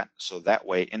that so that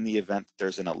way in the event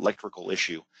there's an electrical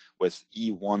issue with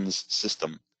E1's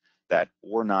system that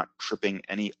we're not tripping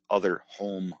any other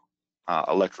home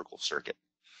electrical circuit.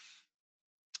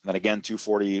 Then again,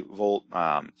 240 volt,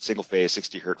 single phase,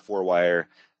 60 hertz, 4-wire,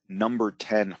 number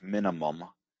 10 minimum,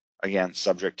 again,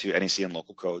 subject to NEC and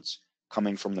local codes,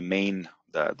 coming from the main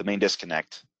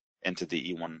disconnect into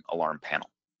the E1 alarm panel.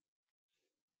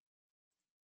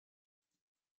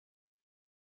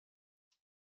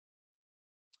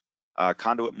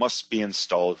 Conduit must be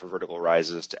installed for vertical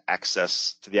rises to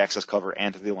the access cover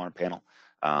and to the alarm panel.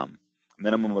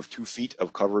 Minimum of 2 feet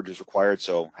of coverage is required,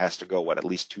 so has to go at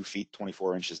least 2 feet,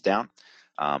 24 inches down.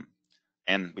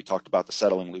 And we talked about the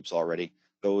settling loops already.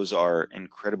 Those are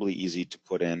incredibly easy to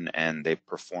put in, and they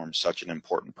perform such an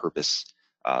important purpose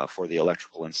for the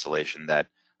electrical installation that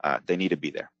they need to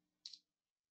be there.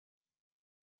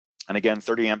 And again,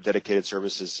 30 amp dedicated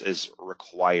service is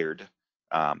required.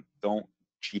 Don't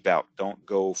cheap out. Don't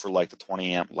go for like the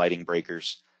 20 amp lighting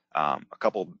breakers. A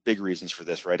couple big reasons for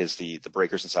this, right, is the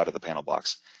breakers inside of the panel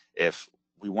box. If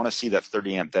we want to see that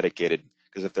 30 amp dedicated,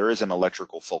 because if there is an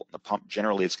electrical fault in the pump,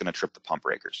 generally it's going to trip the pump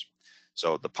breakers.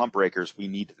 So the pump breakers, we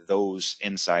need those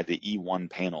inside the E1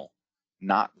 panel,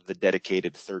 not the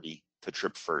dedicated 30 to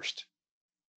trip first.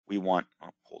 We want,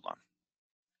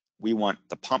 we want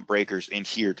the pump breakers in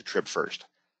here to trip first,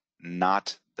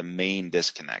 not the main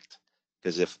disconnect.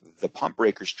 Because if the pump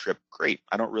breakers trip, great,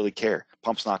 I don't really care.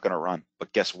 Pump's not going to run,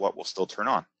 but guess what will still turn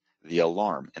on? The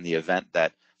alarm in the event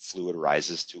that fluid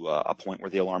rises to a point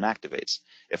where the alarm activates.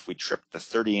 If we trip the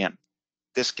 30 amp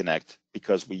disconnect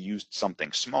because we used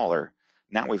something smaller,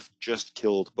 now we've just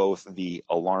killed both the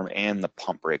alarm and the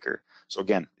pump breaker. So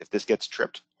again, if this gets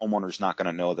tripped, homeowner's not going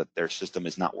to know that their system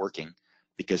is not working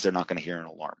because they're not going to hear an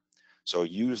alarm. So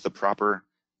use the proper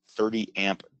 30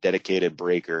 amp dedicated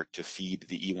breaker to feed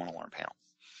the E1 alarm panel.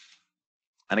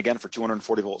 And again, for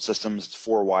 240 volt systems, it's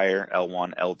 4-wire,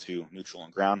 L1, L2, neutral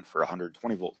and ground. For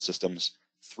 120 volt systems,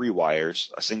 3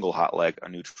 wires, a single hot leg, a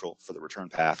neutral for the return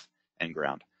path, and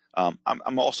ground.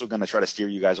 I'm also going to try to steer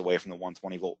you guys away from the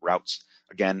 120 volt routes.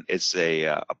 Again, it's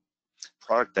a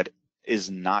product that is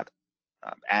not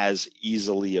as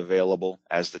easily available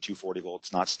as the 240 volt.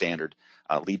 It's not standard.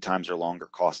 Lead times are longer,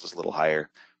 cost is a little higher.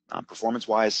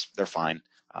 Performance-wise, they're fine.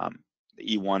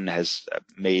 The E1 has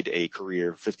made a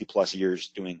career 50 plus years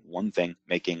doing one thing,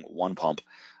 making one pump.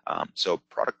 So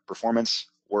product performance,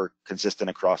 we're consistent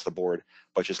across the board,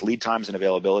 but just lead times and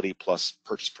availability plus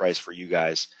purchase price for you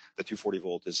guys, the 240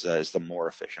 volt is the more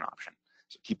efficient option.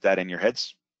 So keep that in your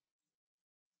heads.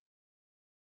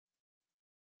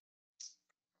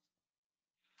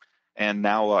 And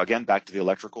now, again, back to the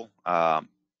electrical.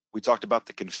 We talked about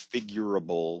the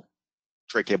configurable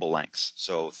tray cable lengths.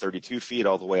 So 32 feet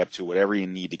all the way up to whatever you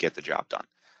need to get the job done.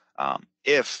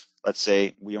 If, let's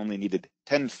say, we only needed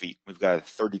 10 feet, we've got a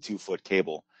 32-foot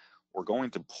cable, we're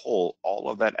going to pull all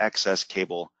of that excess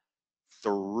cable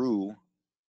through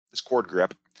this cord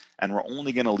grip, and we're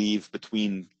only going to leave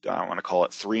between, I want to call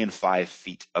it 3 and 5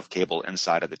 feet of cable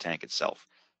inside of the tank itself.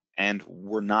 And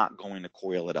we're not going to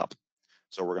coil it up.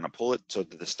 So we're going to pull it so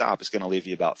that the stop is going to leave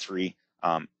you about 3.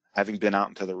 Having been out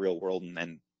into the real world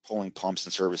and pulling pumps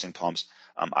and servicing pumps,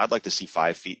 I'd like to see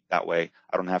 5 feet. That way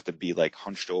I don't have to be like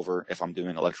hunched over if I'm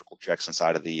doing electrical checks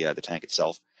inside of the tank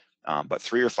itself. But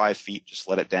 3 or 5 feet, just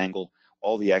let it dangle.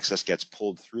 All the excess gets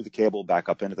pulled through the cable back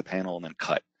up into the panel and then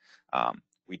cut.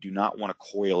 We do not want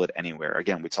to coil it anywhere.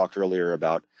 Again, we talked earlier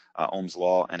about Ohm's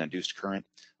law and induced current.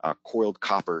 Coiled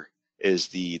copper is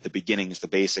the beginnings, the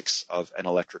basics of an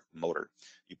electric motor.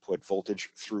 You put voltage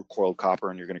through coiled copper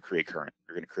and you're going to create current.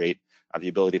 You're going to create the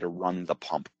ability to run the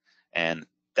pump. And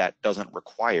that doesn't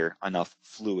require enough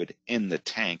fluid in the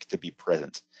tank to be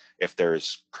present. If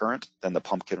there's current, then the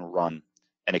pump can run,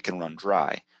 and it can run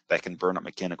dry. That can burn up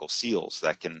mechanical seals.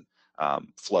 That can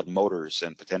flood motors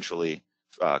and potentially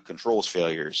controls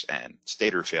failures and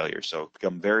stator failures. So it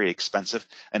become very expensive,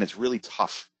 and it's really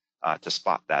tough to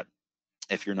spot that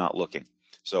if you're not looking.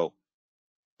 So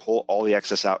pull all the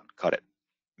excess out, cut it.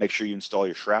 Make sure you install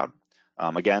your shroud.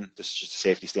 Again, this is just a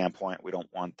safety standpoint. We don't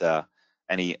want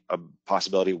any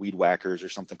possibility of weed whackers or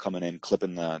something coming in,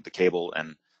 clipping the cable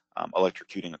and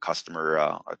electrocuting a customer,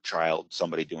 a child,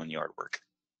 somebody doing yard work.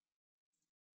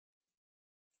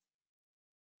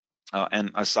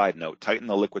 And a side note, tighten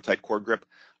the liquid tight cord grip,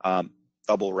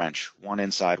 double wrench, one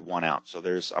inside, one out. So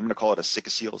there's, I'm going to call it a Sika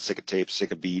seal, Sika tape,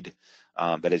 Sika bead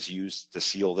that is used to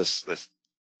seal this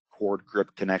cord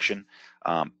grip connection.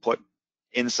 Put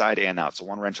inside and out. So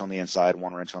one wrench on the inside,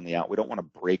 one wrench on the out. We don't want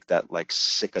to break that like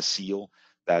Sika seal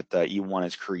that E1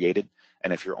 has created.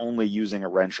 And if you're only using a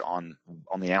wrench on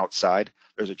the outside,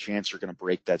 there's a chance you're going to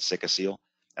break that Sika seal.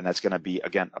 And that's going to be,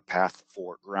 again, a path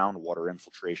for groundwater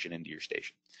infiltration into your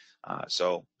station.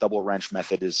 So double wrench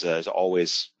method is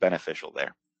always beneficial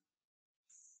there.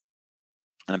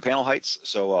 And then panel heights.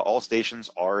 So all stations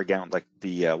are, again, like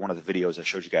the one of the videos I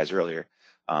showed you guys earlier,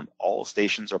 all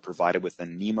stations are provided with a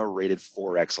NEMA rated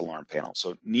 4X alarm panel.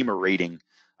 So NEMA rating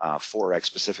 4X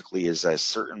specifically is a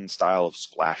certain style of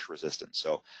splash resistance.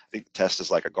 So I think the test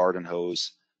is like a garden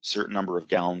hose, certain number of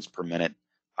gallons per minute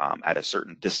at a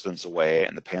certain distance away,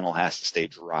 and the panel has to stay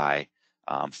dry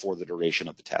for the duration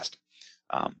of the test.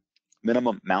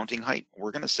 Minimum mounting height, we're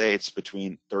going to say it's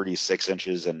between 36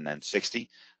 inches and 60.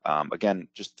 Again,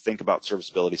 just think about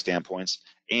serviceability standpoints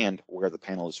and where the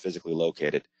panel is physically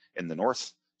located. In the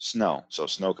north, snow. So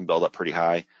snow can build up pretty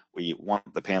high. We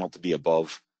want the panel to be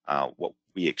above what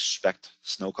we expect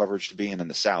snow coverage to be. And in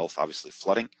the south, obviously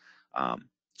flooding.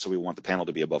 So we want the panel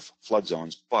to be above flood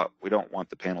zones, but we don't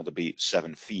want the panel to be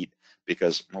 7 feet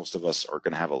because most of us are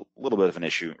going to have a little bit of an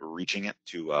issue reaching it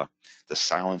to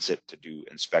silence it, to do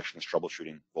inspections,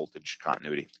 troubleshooting, voltage,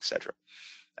 continuity, etc.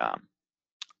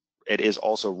 It is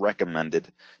also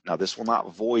recommended. Now, this will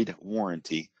not void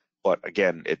warranty, but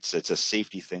again, it's a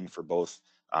safety thing for both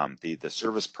the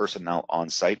service personnel on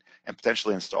site and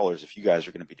potentially installers if you guys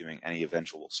are going to be doing any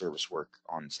eventual service work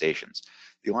on stations.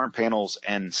 The alarm panels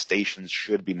and stations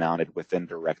should be mounted within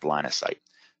direct line of sight.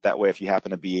 That way, if you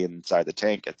happen to be inside the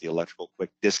tank at the electrical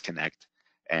quick disconnect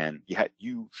and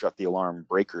you shut the alarm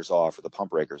breakers off or the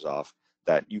pump breakers off,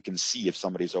 that you can see if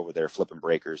somebody's over there flipping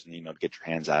breakers and to get your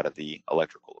hands out of the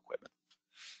electrical equipment.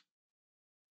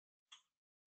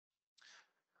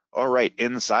 All right,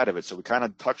 inside of it, so we kind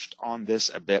of touched on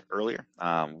this a bit earlier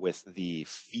with the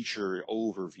feature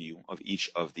overview of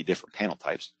each of the different panel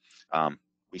types.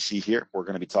 We see here, we're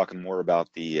going to be talking more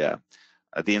about the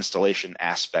installation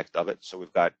aspect of it. So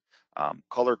we've got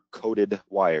color-coded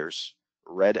wires,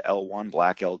 red L1,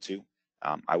 black L2.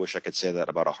 I wish I could say that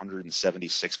about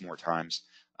 176 more times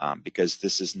because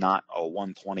this is not a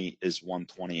 120 is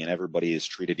 120 and everybody is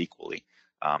treated equally.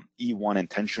 E1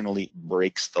 intentionally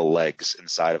breaks the legs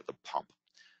inside of the pump.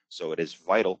 So it is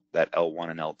vital that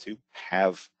L1 and L2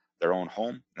 have their own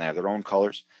home and they have their own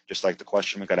colors. Just like the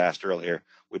question we got asked earlier,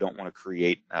 we don't want to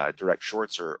create direct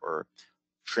shorts or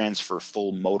transfer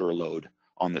full motor load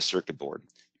on the circuit board.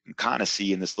 You can kind of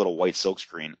see in this little white silk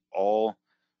screen all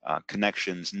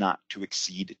connections not to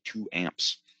exceed 2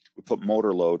 amps. We put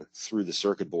motor load through the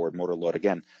circuit board. Motor load,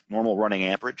 again, normal running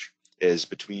amperage is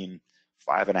between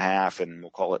 5.5 and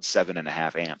we'll call it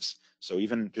 7.5 amps. So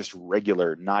even just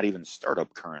regular, not even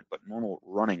startup current, but normal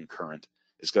running current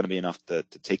is going to be enough to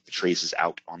take the traces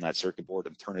out on that circuit board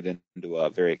and turn it into a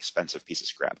very expensive piece of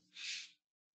scrap.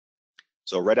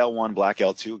 So red L1, black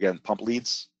L2, again, pump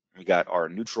leads. We got our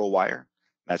neutral wire.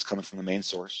 That's coming from the main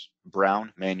source.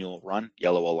 Brown, manual run,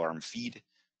 yellow alarm feed,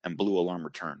 and blue alarm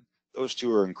return. Those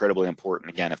two are incredibly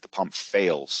important. Again, if the pump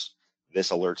fails,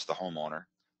 this alerts the homeowner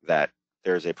that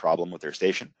there's a problem with their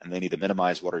station and they need to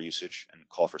minimize water usage and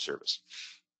call for service.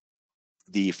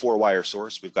 The 4-wire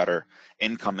source, we've got our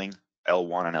incoming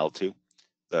L1 and L2,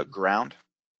 the ground,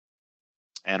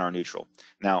 and our neutral.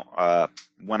 Now,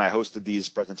 when I hosted these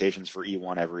presentations for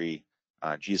E1 every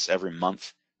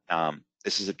month,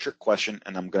 this is a trick question,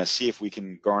 and I'm going to see if we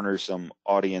can garner some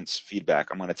audience feedback.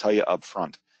 I'm going to tell you up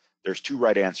front, there's 2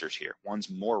 right answers here. One's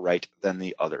more right than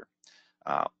the other.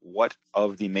 What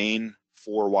of the main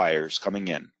 4 wires coming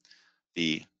in,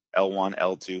 the L1,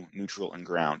 L2, neutral, and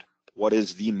ground, what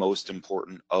is the most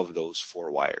important of those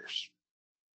 4 wires?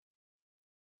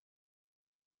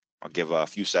 I'll give a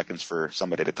few seconds for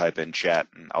somebody to type in chat,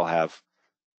 and I'll have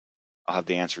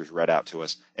the answers read out to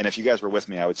us. And if you guys were with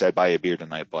me, I would say buy a beer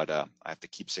tonight, but I have to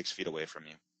keep 6 feet away from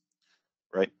you,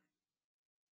 right?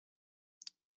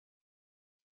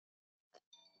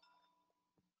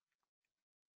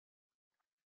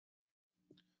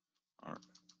 All right.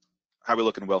 How are we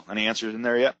looking, Will? Any answers in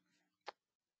there yet?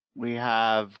 We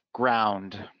have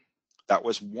ground. That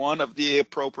was one of the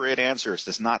appropriate answers.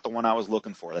 That's not the one I was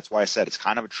looking for. That's why I said it's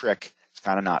kind of a trick. It's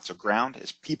kind of not. So ground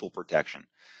is people protection.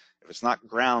 If it's not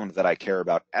ground that I care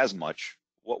about as much,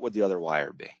 what would the other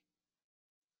wire be?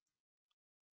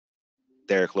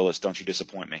 Derek Lillis, don't you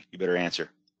disappoint me. You better answer.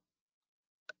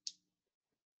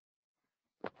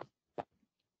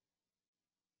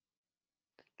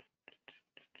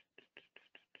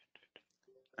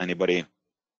 Anybody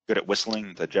good at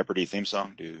whistling the Jeopardy theme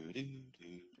song? Do, do, do.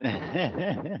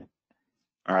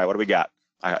 All right, what do we got?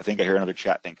 I think I hear another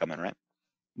chat thing coming, right?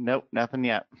 Nope, nothing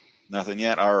yet. Nothing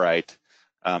yet? All right.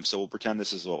 So we'll pretend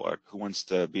this is Who Wants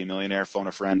to Be a Millionaire, phone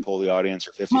a friend, poll the audience,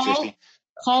 or 50-50?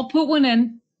 Call, put one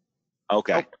in.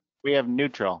 Okay. Oh, we have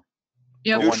neutral.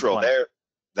 Yep. Neutral, there.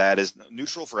 That is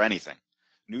neutral for anything.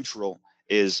 Neutral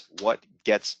is what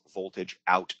gets voltage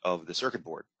out of the circuit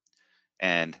board.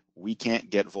 And we can't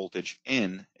get voltage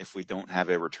in if we don't have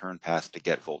a return path to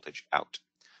get voltage out.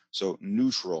 So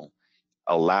neutral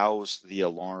allows the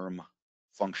alarm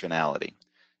functionality.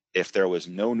 If there was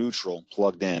no neutral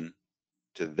plugged in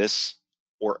to this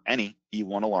or any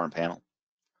E1 alarm panel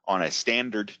on a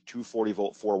standard 240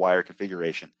 volt 4-wire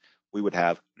configuration, we would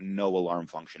have no alarm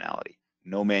functionality,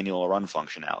 no manual run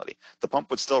functionality. The pump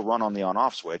would still run on the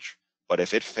on-off switch, but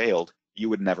if it failed, you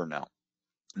would never know.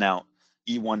 Now,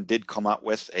 E1 did come out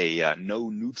with a no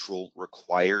neutral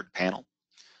required panel.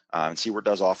 And Siewert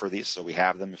does offer these, so we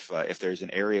have them if there's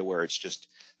an area where it's just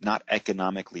not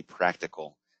economically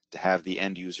practical to have the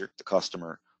end user, the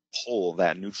customer, pull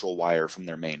that neutral wire from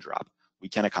their main drop. We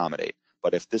can accommodate.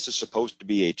 But if this is supposed to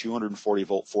be a 240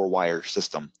 volt 4-wire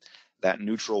system, that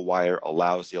neutral wire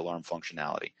allows the alarm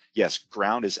functionality. Yes,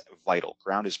 ground is vital.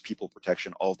 Ground is people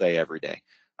protection all day, every day.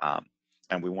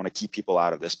 And we want to keep people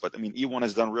out of this. But I mean, E1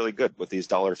 has done really good with these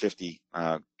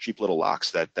 $1.50 cheap little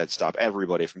locks that stop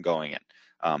everybody from going in.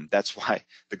 That's why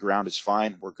the ground is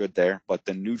fine. We're good there. But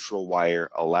the neutral wire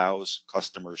allows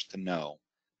customers to know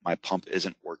my pump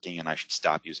isn't working and I should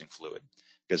stop using fluid.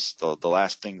 Because the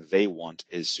last thing they want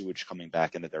is sewage coming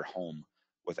back into their home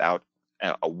without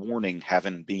a warning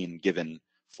having been given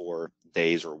for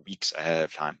days or weeks ahead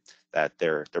of time that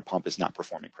their pump is not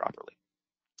performing properly.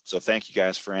 So thank you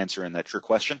guys for answering that trick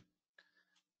question.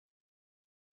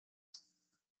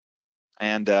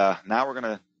 And now we're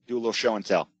gonna do a little show and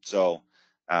tell. So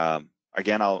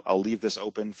again, I'll leave this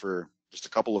open for just a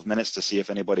couple of minutes to see if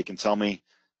anybody can tell me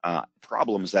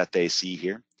problems that they see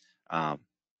here.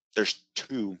 There's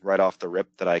 2 right off the rip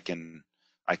that I can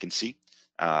see.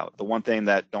 The one thing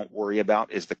that don't worry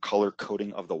about is the color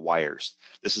coding of the wires.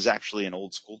 This is actually an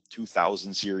old school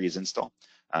 2000 series install.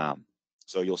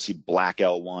 So you'll see black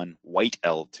L1, white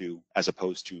L2, as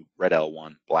opposed to red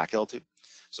L1, black L2.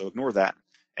 So ignore that,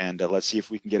 and let's see if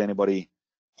we can get anybody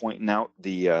pointing out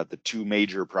the 2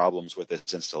 major problems with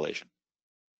this installation.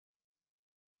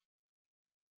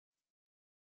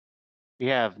 We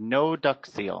have no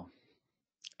duct seal.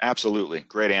 Absolutely,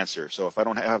 great answer. So if I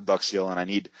don't have duct seal and I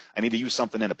need to use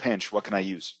something in a pinch, what can I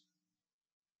use?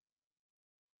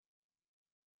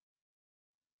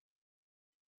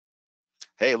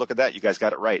 Hey, look at that. You guys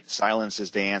got it right. Silence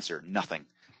is the answer. Nothing.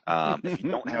 If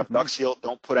you don't have duct seal,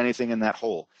 don't put anything in that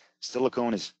hole.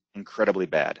 Silicone is incredibly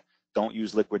bad. Don't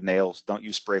use liquid nails. Don't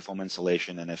use spray foam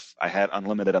insulation. And if I had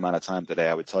unlimited amount of time today,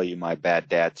 I would tell you my bad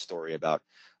dad story about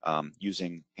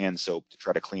using hand soap to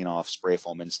try to clean off spray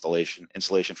foam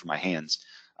insulation from my hands.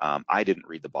 I didn't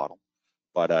read the bottle,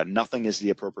 but nothing is the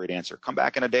appropriate answer. Come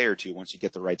back in a day or two once you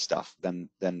get the right stuff, then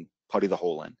putty the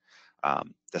hole in.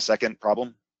 The second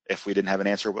problem, if we didn't have an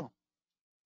answer, Will?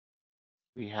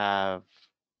 We have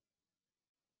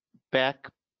back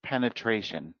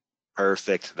penetration.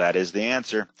 Perfect. That is the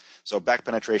answer. So back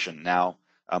penetration. Now,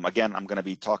 again, I'm going to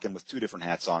be talking with two different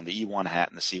hats on, the E1 hat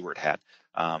and the Siewert hat.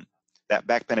 That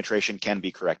back penetration can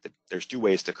be corrected. There's two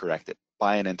ways to correct it.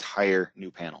 Buy an entire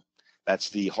new panel. That's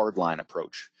the hardline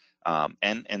approach.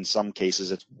 And in some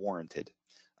cases, it's warranted.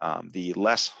 The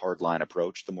less hardline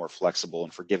approach, the more flexible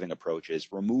and forgiving approach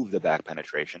is remove the back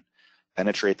penetration,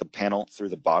 penetrate the panel through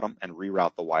the bottom and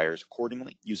reroute the wires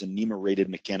accordingly. Use a NEMA-rated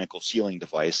mechanical sealing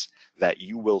device that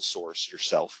you will source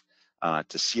yourself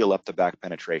to seal up the back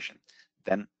penetration.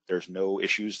 Then there's no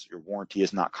issues. Your warranty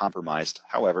is not compromised.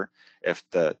 However, if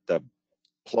the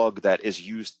plug that is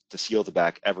used to seal the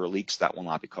back ever leaks, that will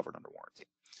not be covered under warranty.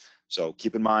 So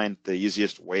keep in mind, the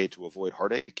easiest way to avoid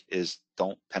heartache is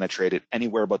don't penetrate it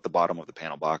anywhere but the bottom of the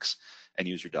panel box and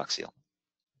use your duct seal.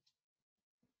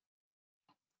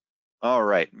 All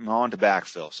right, on to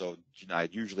backfill. So I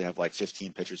usually have like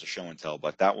 15 pictures of show and tell,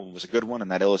 but that one was a good one,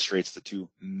 and that illustrates the two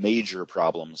major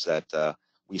problems that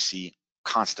we see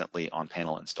constantly on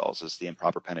panel installs, is the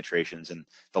improper penetrations and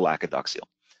the lack of duct seal.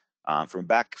 From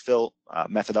backfill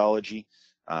methodology,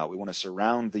 we want to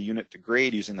surround the unit to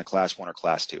grade using the class 1 or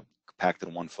class 2, compacted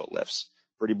 1-foot lifts.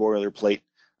 Pretty boilerplate.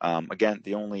 Again,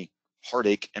 the only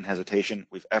heartache and hesitation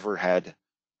we've ever had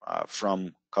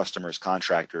from customers,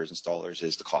 contractors, installers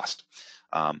is the cost.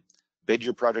 Bid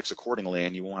your projects accordingly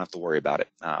and you won't have to worry about it.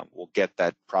 We'll get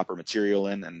that proper material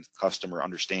in, and the customer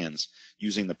understands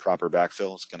using the proper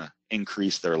backfill is going to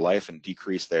increase their life and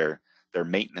decrease their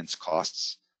maintenance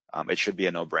costs. It should be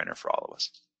a no-brainer for all of us.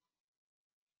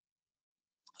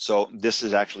 So this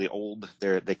is actually old.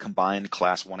 They combined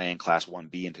class 1A and class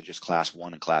 1B into just class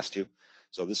 1 and class 2.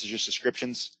 So this is just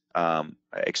descriptions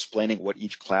explaining what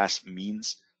each class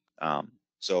means.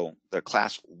 So the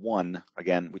class 1,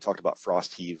 again, we talked about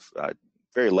frost heave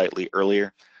very lightly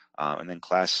earlier, and then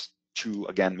class 2,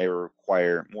 again, may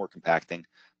require more compacting,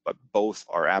 but both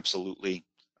are absolutely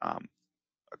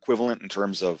equivalent in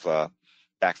terms of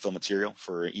backfill material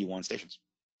for E1 stations.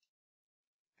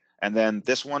 And then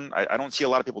this one, I don't see a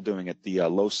lot of people doing it, the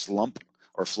low slump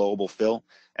or flowable fill.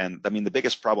 And I mean, the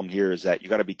biggest problem here is that you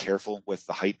got to be careful with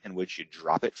the height in which you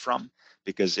drop it from,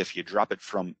 because if you drop it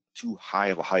from too high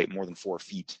of a height, more than 4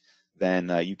 feet, then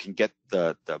you can get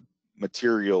the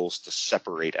materials to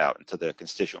separate out into the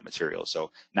constituent materials. So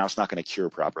now it's not going to cure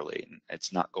properly, and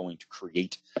it's not going to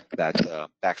create that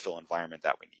backfill environment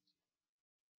that we need.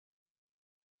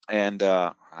 And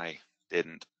I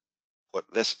didn't put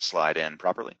this slide in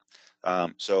properly.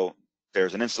 So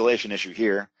there's an installation issue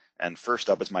here, and first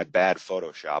up is my bad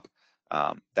Photoshop.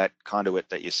 That conduit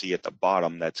that you see at the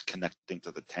bottom that's connecting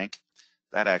to the tank,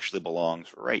 that actually belongs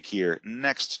right here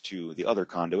next to the other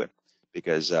conduit,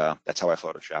 because that's how I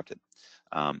Photoshopped it.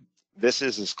 This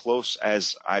is as close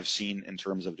as I've seen in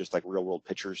terms of just like real world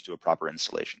pictures to a proper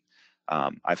installation.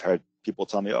 I've heard people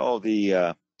tell me, oh,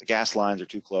 the gas lines are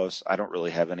too close. I don't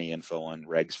really have any info on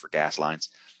regs for gas lines,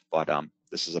 but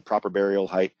this is a proper burial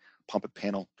height, pump it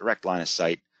panel, direct line of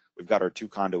sight. We've got our 2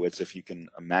 conduits, if you can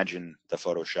imagine the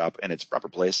Photoshop in its proper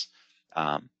place.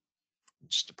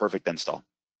 Just a perfect install.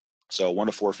 So 1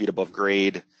 to 4 feet above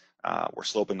grade. We're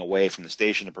sloping away from the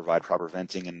station to provide proper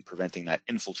venting and preventing that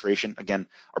infiltration. Again,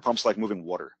 our pumps like moving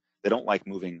water. They don't like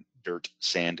moving dirt,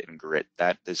 sand, and grit.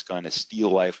 That is going to steal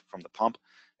life from the pump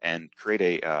and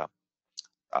create a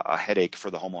headache for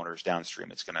the homeowners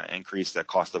downstream. It's going to increase the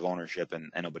cost of ownership,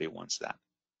 and nobody wants that.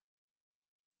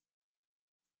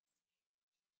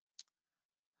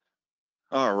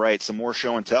 All right, some more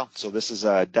show and tell. So this is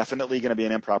definitely going to be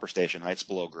an improper station, heights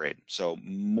below grade. So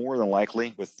more than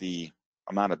likely, with the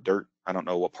amount of dirt, I don't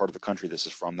know what part of the country this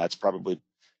is from, that's probably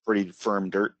pretty firm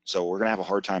dirt. So we're going to have a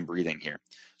hard time breathing here.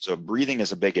 So breathing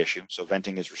is a big issue. So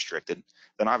venting is restricted.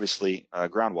 Then obviously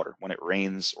groundwater, when it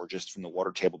rains or just from the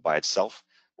water table by itself,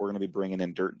 we're going to be bringing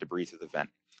in dirt and debris through the vent.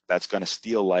 That's going to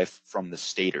steal life from the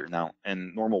stator. Now,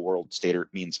 in normal world, stator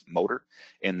means motor.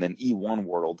 In the E1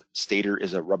 world, stator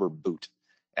is a rubber boot.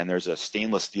 And there's a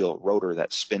stainless steel rotor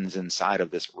that spins inside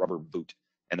of this rubber boot,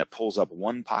 and it pulls up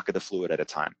 1 pocket of fluid at a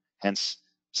time, hence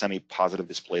semi-positive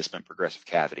displacement progressive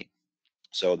cavity.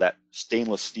 So that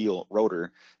stainless steel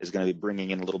rotor is going to be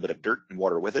bringing in a little bit of dirt and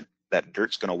water with it. That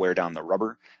dirt's going to wear down the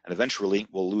rubber, and eventually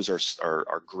we'll lose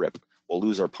our grip. We'll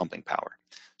lose our pumping power.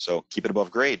 So keep it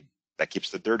above grade. That keeps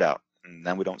the dirt out, and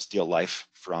then we don't steal life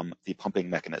from the pumping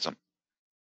mechanism.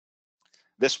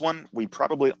 This one, we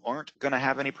probably aren't going to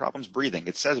have any problems breathing.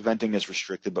 It says venting is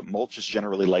restricted, but mulch is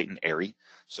generally light and airy,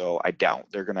 so I doubt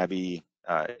there are going to be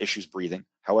issues breathing.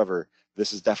 However,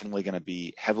 this is definitely going to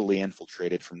be heavily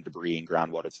infiltrated from debris and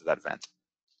groundwater through that vent.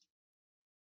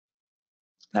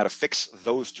 Now, to fix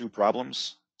those two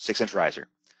problems, 6-inch riser.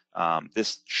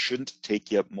 This shouldn't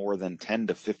take you more than 10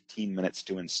 to 15 minutes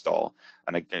to install.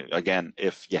 And again,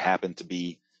 if you happen to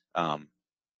be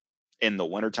in the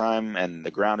wintertime and the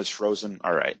ground is frozen,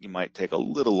 all right, you might take a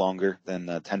little longer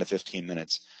than 10 to 15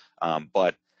 minutes.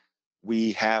 But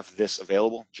we have this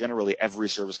available. Generally, every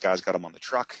service guy's got them on the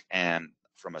truck. And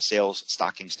from a sales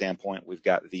stocking standpoint, we've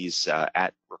got these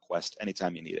at request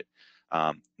anytime you need it.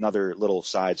 Another little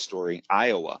side story,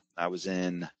 Iowa. I was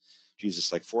in,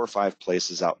 Jesus, like 4 or 5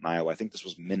 places out in Iowa. I think this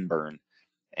was Minburn.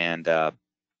 And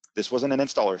this wasn't an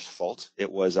installer's fault.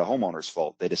 It was a homeowner's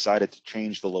fault. They decided to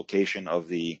change the location of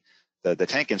the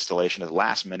tank installation at the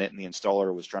last minute, and the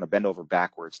installer was trying to bend over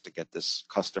backwards to get this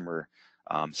customer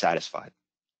satisfied.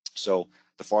 So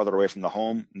the farther away from the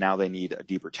home, now they need a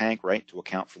deeper tank, right, to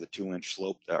account for the 2-inch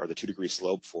slope or the 2-degree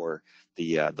slope for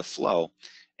the flow.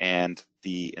 And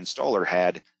the installer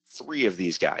had 3 of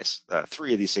these guys,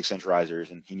 3 of these 6-inch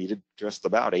risers, and he needed just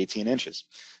about 18 inches.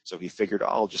 So he figured,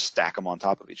 I'll just stack them on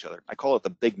top of each other. I call it the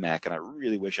Big Mac, and I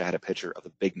really wish I had a picture of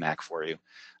the Big Mac for you.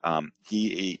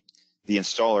 The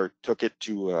installer took it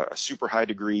to a super high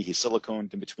degree. He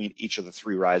siliconed in between each of the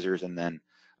 3 risers and then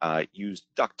used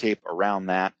duct tape around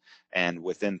that. And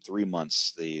within 3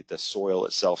 months, the soil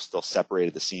itself still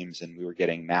separated the seams, and we were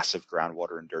getting massive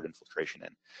groundwater and dirt infiltration in.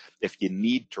 If you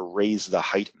need to raise the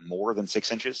height more than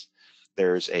 6 inches,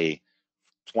 there's a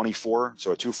 24,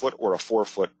 so a 2-foot or a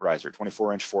 4-foot riser,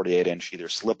 24-inch, 48-inch, either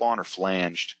slip-on or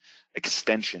flanged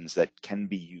extensions that can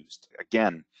be used.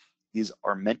 Again, these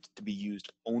are meant to be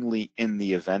used only in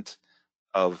the event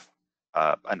of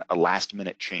a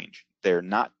last-minute change. They're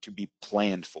not to be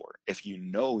planned for. If you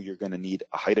know you're going to need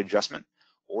a height adjustment,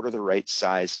 order the right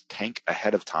size tank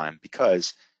ahead of time,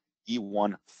 because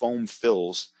E1 foam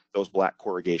fills those black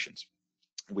corrugations.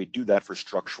 We do that for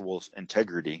structural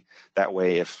integrity. That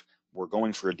way, if we're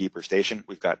going for a deeper station,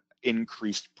 we've got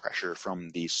increased pressure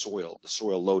from the soil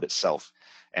load itself.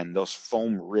 And those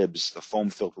foam ribs, the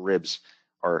foam-filled ribs,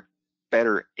 are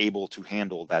better able to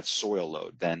handle that soil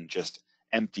load than just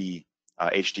empty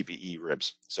HDPE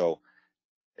ribs. So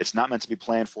it's not meant to be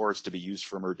planned for, it's to be used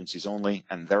for emergencies only,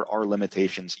 and there are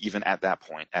limitations even at that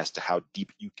point as to how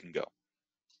deep you can go.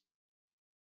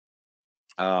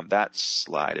 That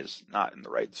slide is not in the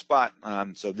right spot.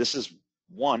 So this is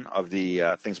one of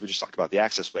the things we just talked about, the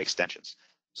access way extensions.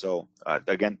 So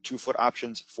again, 2-foot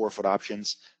options, 4-foot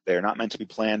options. They're not meant to be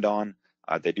planned on.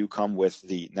 They do come with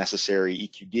the necessary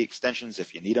EQD extensions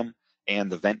if you need them,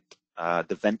 and the vent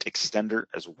extender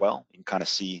as well. You can kind of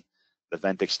see the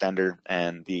vent extender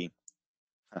and the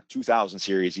 2000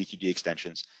 series EQD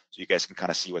extensions, so you guys can kind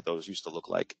of see what those used to look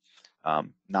like,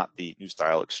 not the new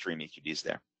style extreme EQDs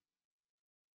there.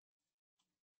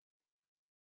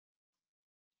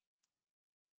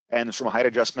 And from height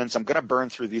adjustments, I'm going to burn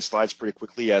through these slides pretty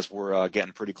quickly as we're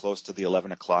getting pretty close to the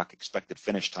 11 o'clock expected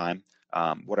finish time.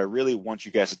 What I really want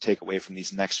you guys to take away from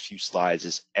these next few slides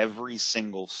is every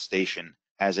single station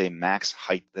has a max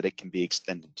height that it can be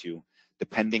extended to,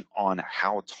 depending on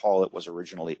how tall it was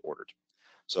originally ordered.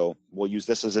 So we'll use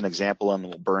this as an example, and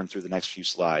we'll burn through the next few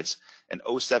slides. An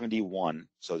 071,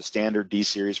 so the standard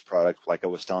D-series product, like I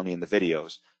was telling you in the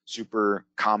videos, super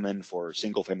common for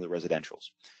single-family residentials.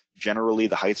 Generally,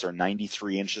 the heights are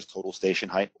 93 inches total station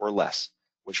height or less,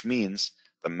 which means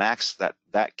the max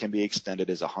that can be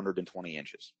extended is 120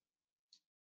 inches.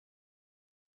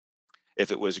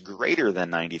 If it was greater than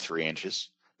 93 inches,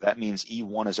 that means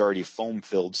E1 has already foam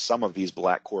filled some of these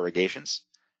black corrugations,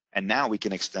 and now we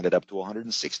can extend it up to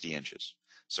 160 inches.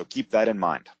 So keep that in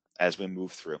mind as we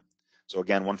move through. So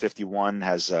again, 151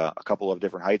 has a couple of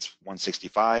different heights,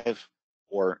 165,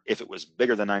 or if it was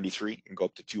bigger than 93, you can go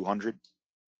up to 200.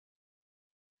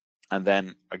 And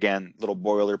then again, little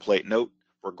boilerplate note,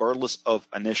 regardless of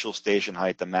initial station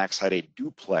height, the max height a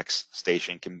duplex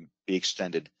station can be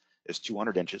extended is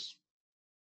 200 inches.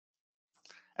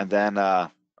 And then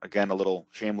again, a little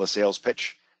shameless sales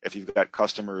pitch. If you've got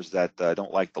customers that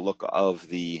don't like the look of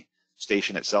the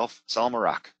station itself, sell them a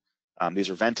rock. These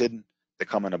are vented. They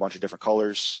come in a bunch of different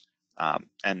colors.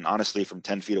 And honestly, from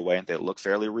 10 feet away, they look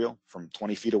fairly real. From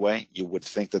 20 feet away, you would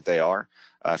think that they are.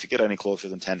 If you get any closer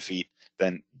than 10 feet,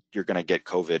 then you're going to get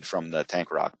COVID from the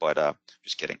tank rock, but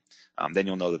just kidding. Then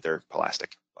you'll know that they're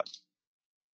plastic. But.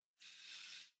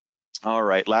 All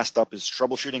right, last up is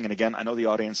troubleshooting. And again, I know the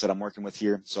audience that I'm working with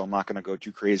here, so I'm not going to go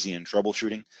too crazy in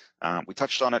troubleshooting. We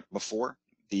touched on it before.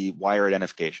 the wire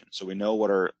identification. So we know what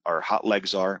our hot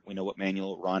legs are, we know what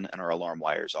manual run and our alarm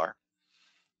wires are.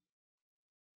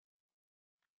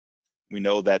 We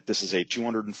know that this is a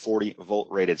 240 volt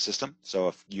rated system. So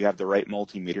if you have the right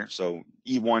multimeter, so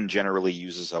E1 generally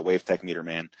uses a WaveTech meter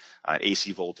man,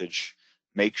 AC voltage.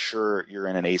 Make sure you're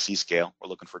in an AC scale. We're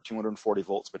looking for 240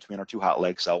 volts between our two hot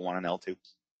legs, L1 and L2.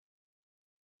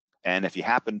 And if you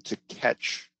happen to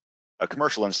catch a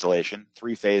commercial installation,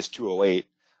 3-phase 208,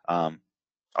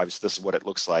 obviously this is what it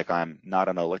looks like. I'm not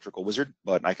an electrical wizard,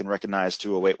 but I can recognize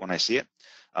 208 when I see it.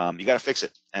 You got to fix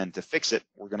it. And to fix it,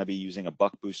 we're going to be using a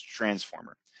buck boost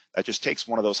transformer. That just takes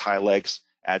one of those high legs,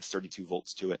 adds 32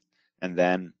 volts to it. And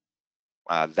then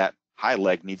that high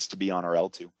leg needs to be on our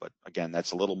L2. But again,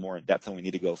 that's a little more in depth than we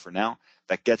need to go for now.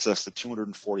 That gets us the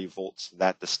 240 volts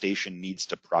that the station needs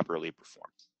to properly perform.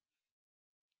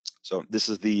 So this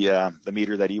is the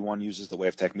meter that E1 uses, the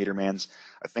WaveTech meter mans.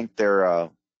 I think they're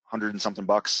 100 and something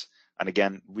bucks. And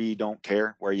again, we don't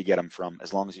care where you get them from,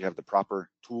 as long as you have the proper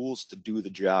tools to do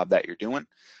the job that you're doing.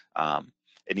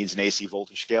 It needs an AC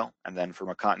voltage scale, and then from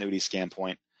a continuity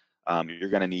standpoint, you're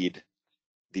going to need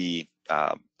the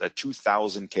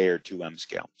 2000K or 2M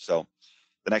scale. So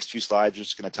the next few slides are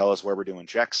just going to tell us where we're doing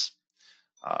checks.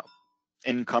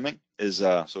 Incoming is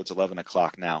so it's 11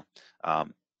 o'clock now,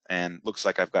 and looks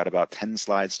like I've got about 10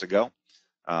 slides to go.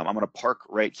 I'm going to park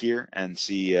right here and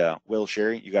see Will,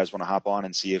 Sherry, you guys want to hop on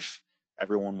and see if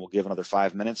everyone will give another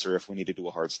 5 minutes or if we need to do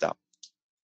a hard stop.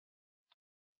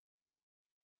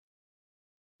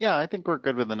 Yeah, I think we're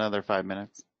good with another 5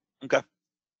 minutes. Okay.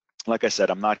 Like I said,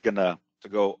 I'm not going to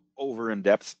go over in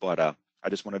depth, but I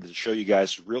just wanted to show you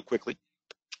guys real quickly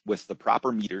with the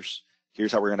proper meters.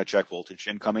 Here's how we're going to check voltage,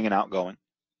 incoming and outgoing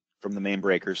from the main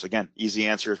breakers. Again, easy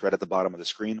answer is right at the bottom of the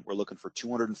screen. We're looking for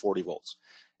 240 volts.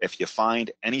 If you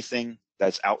find anything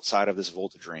that's outside of this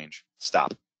voltage range,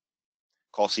 stop.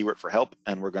 Call Siewert for help,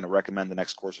 and we're going to recommend the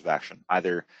next course of action.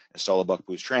 Either install a buck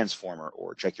boost transformer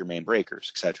or check your main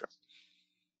breakers, etc.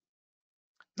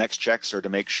 Next checks are to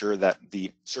make sure that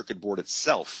the circuit board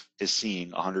itself is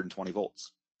seeing 120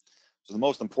 volts. So the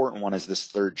most important one is this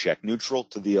third check, neutral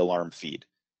to the alarm feed.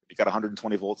 If you got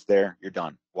 120 volts there, you're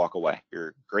done. Walk away.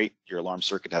 You're great. Your alarm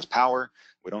circuit has power.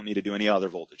 We don't need to do any other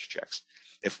voltage checks.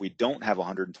 If we don't have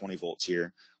 120 volts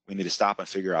here, we need to stop and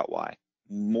figure out why.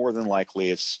 More than likely,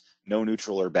 it's no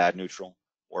neutral or bad neutral,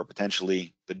 or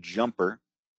potentially the jumper,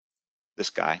 this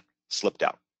guy, slipped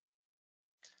out.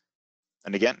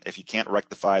 And again, if you can't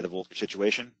rectify the voltage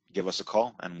situation, give us a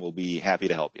call and we'll be happy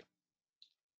to help you.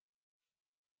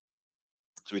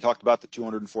 So we talked about the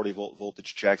 240 volt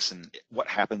voltage checks and what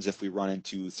happens if we run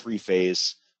into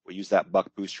 3-phase. We use that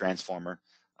buck boost transformer.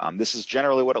 This is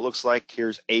generally what it looks like.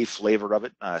 Here's a flavor of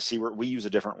it. Siewert, we use a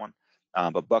different one,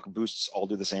 but buck boosts all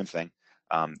do the same thing.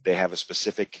 They have a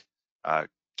specific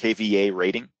kVA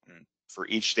rating. For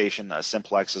each station, a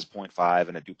simplex is 0.5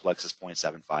 and a duplex is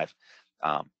 0.75.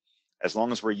 As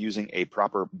long as we're using a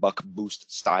proper buck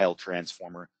boost style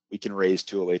transformer, we can raise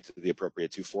 208 to the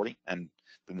appropriate 240, and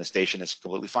then the station is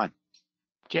completely fine.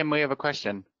 Jim, we have a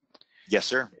question. Yes,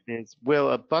 sir. Will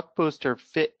a buck booster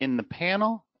fit in the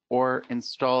panel or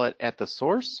install it at the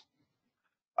source?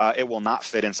 It will not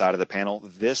fit inside of the panel.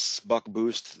 This buck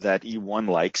boost that E1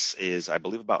 likes is, I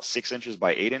believe, about 6 inches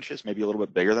by 8 inches, maybe a little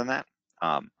bit bigger than that.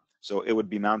 So it would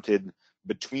be mounted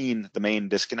between the main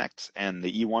disconnect and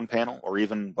the E1 panel, or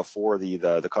even before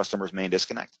the customer's main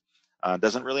disconnect.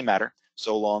 Doesn't really matter,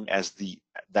 so long as the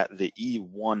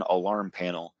E1 alarm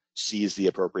panel sees the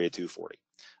appropriate 240.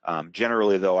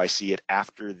 Generally, though, I see it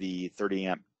after the 30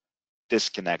 amp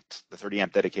disconnect, the 30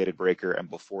 amp dedicated breaker, and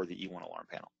before the E1 alarm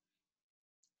panel.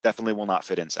 Definitely will not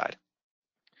fit inside.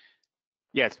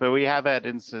 Yes, but we have had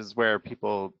instances where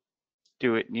people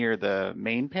do it near the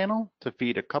main panel to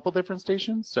feed a couple different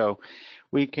stations. So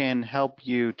we can help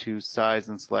you to size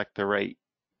and select the right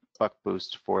buck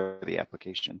boost for the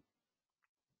application.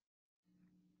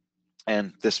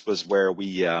 And this was where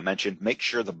we mentioned, make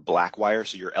sure the black wire,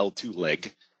 so your L2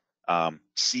 leg,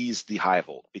 sees the high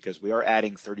volt, because we are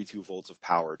adding 32 volts of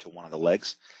power to one of the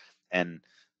legs. And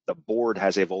the board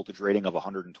has a voltage rating of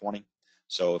 120.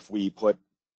 So if we put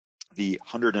the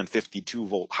 152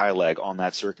 volt high leg on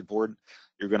that circuit board,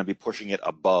 you're going to be pushing it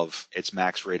above its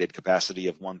max rated capacity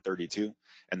of 132.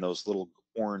 And those little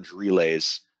orange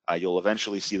relays, you'll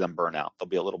eventually see them burn out. There'll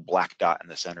be a little black dot in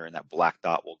the center, and that black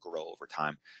dot will grow over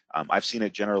time. I've seen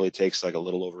it generally takes like a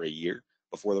little over a year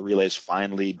before the relays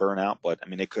finally burn out, but I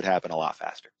mean, it could happen a lot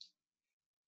faster.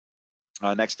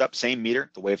 Next up, same meter,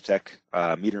 the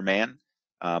WaveTech meter man,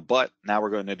 but now we're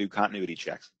going to do continuity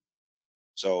checks.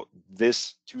 So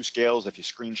this 2 scales, if you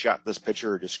screenshot this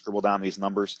picture or just scribble down these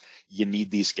numbers, you need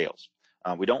these scales.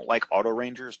 We don't like auto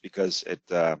rangers because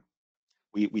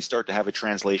we start to have a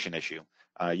translation issue.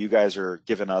 You guys are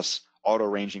giving us auto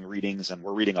ranging readings, and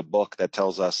we're reading a book that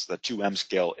tells us the 2M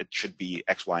scale, it should be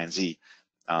X, Y, and Z.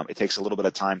 It takes a little bit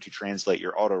of time to translate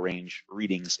your auto range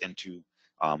readings into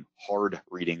hard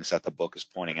readings that the book is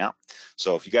pointing out.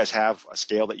 So if you guys have a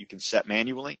scale that you can set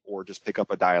manually, or just pick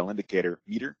up a dial indicator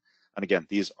meter, and again,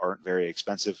 these aren't very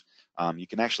expensive. You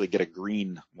can actually get a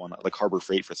green one like Harbor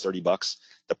Freight for 30 bucks.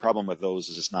 The problem with those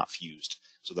is it's not fused.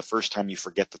 So the first time you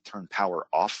forget to turn power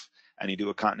off and you do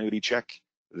a continuity check,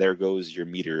 there goes your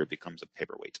meter, it becomes a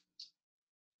paperweight.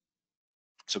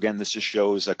 So again, this just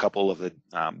shows a couple of the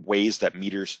ways that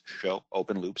meters show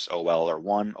open loops, OL or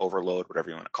 1, overload, whatever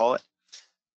you want to call it.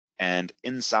 And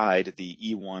inside the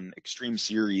E1 Extreme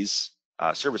Series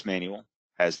service manual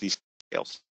has these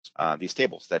tables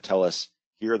that tell us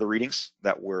here are the readings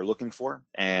that we're looking for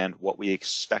and what we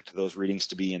expect those readings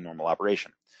to be in normal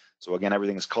operation. So again,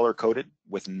 everything is color-coded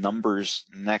with numbers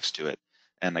next to it.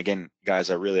 And again, guys,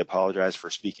 I really apologize for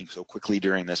speaking so quickly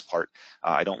during this part.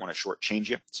 I don't want to shortchange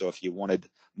you. So if you wanted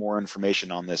more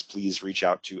information on this, please reach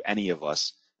out to any of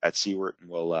us at Siewert, and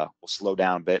we'll slow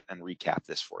down a bit and recap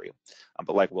this for you.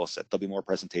 But like Will said, there'll be more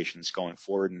presentations going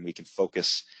forward, and we can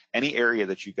focus any area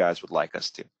that you guys would like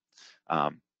us to.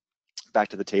 Back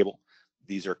to the table.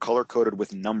 These are color-coded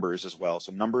with numbers as well.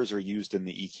 So numbers are used in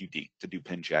the EQD to do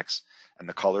pin checks, and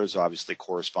the colors obviously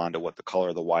correspond to what the color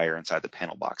of the wire inside the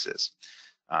panel box is.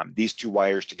 These two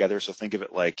wires together, so think of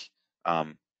it like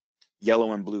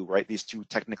yellow and blue, right? These two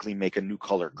technically make a new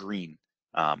color, green.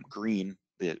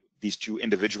 These two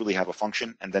individually have a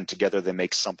function, and then together they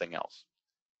make something else.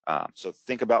 So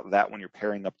think about that when you're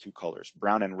pairing up two colors.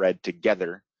 Brown and red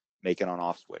together make an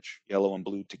on-off switch. Yellow and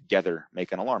blue together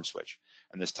make an alarm switch.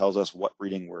 And this tells us what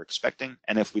reading we're expecting.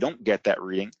 And if we don't get that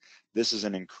reading, this is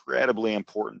an incredibly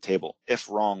important table. If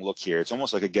wrong, look here. It's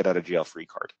almost like a get out of jail free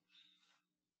card.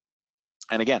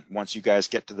 And again, once you guys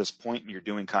get to this point and you're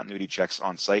doing continuity checks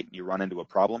on site and you run into a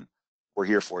problem, we're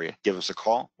here for you. Give us a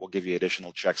call. We'll give you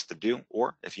additional checks to do,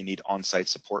 or if you need on-site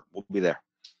support, we'll be there.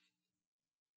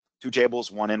 Two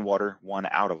tables, one in water, one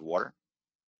out of water.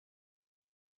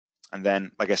 And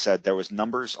then, like I said, there was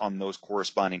numbers on those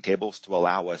corresponding tables to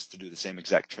allow us to do the same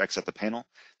exact checks at the panel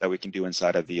that we can do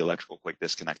inside of the electrical quick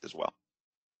disconnect as well.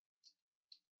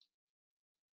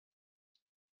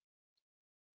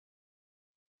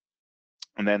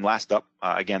 And then last up,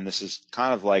 again, this is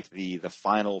kind of like the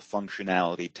final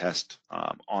functionality test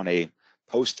on a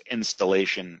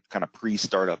post-installation kind of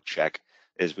pre-startup check,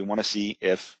 is we want to see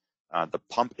if the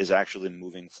pump is actually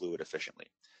moving fluid efficiently.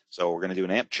 So we're going to do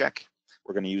an amp check.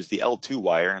 We're going to use the L2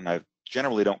 wire, and I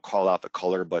generally don't call out the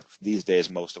color, but these days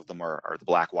most of them are the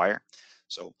black wire.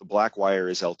 So the black wire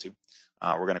is L2.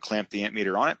 We're going to clamp the amp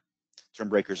meter on it, turn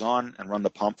breakers on, and run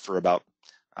the pump for about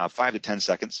 5 to 10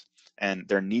 seconds. And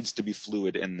there needs to be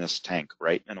fluid in this tank,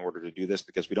 right, in order to do this,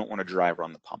 because we don't want to dry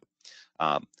run the pump.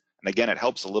 And again, it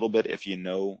helps a little bit if you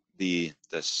know the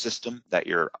system that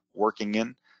you're working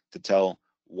in to tell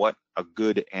what a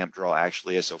good amp draw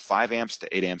actually is. So 5 amps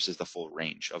to 8 amps is the full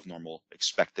range of normal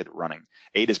expected running.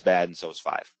 8 is bad, and so is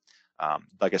 5.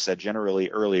 Like I said,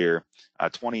 generally earlier,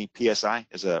 20 PSI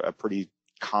is a pretty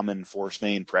common force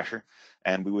main pressure,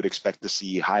 and we would expect to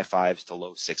see high 5s to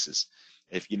low 6s.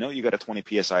 If you know you got a 20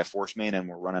 PSI force main and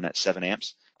we're running at 7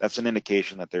 amps, that's an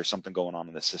indication that there's something going on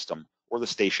in the system or the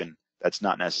station that's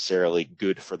not necessarily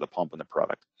good for the pump and the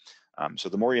product. So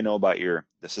the more you know about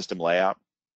the system layout,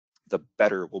 the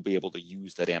better we'll be able to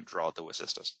use that amp draw to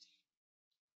assist us.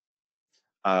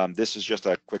 This is just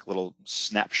a quick little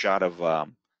snapshot of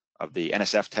the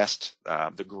NSF test,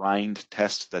 the grind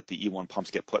test that the E1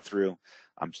 pumps get put through,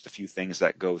 just a few things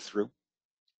that go through.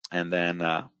 And then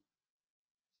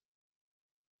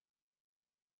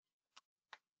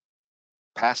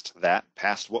past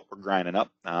what we're grinding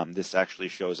up, this actually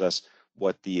shows us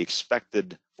what the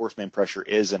expected force main pressure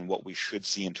is and what we should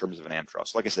see in terms of an amp draw.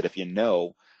 So like I said, if you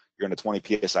know you're in a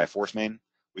 20 PSI force main,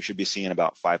 we should be seeing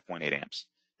about 5.8 amps.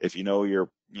 If you know you're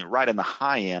right in the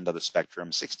high end of the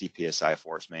spectrum, 60 PSI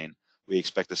force main, we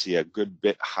expect to see a good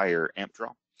bit higher amp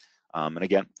draw. And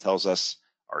again, tells us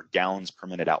our gallons per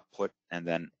minute output. And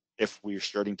then if we're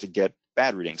starting to get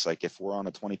bad readings, like if we're on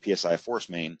a 20 PSI force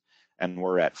main and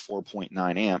we're at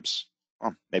 4.9 amps,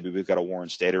 well, maybe we've got a Warren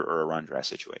stator or a run dry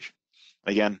situation.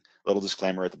 Again, little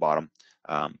disclaimer at the bottom.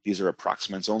 These are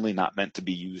approximates only, not meant to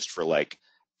be used for like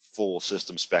full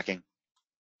system specking.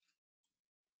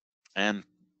 And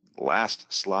the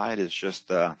last slide is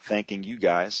just thanking you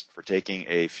guys for taking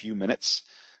a few minutes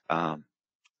out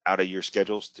of your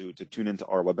schedules to tune into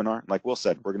our webinar. Like Will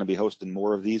said, we're going to be hosting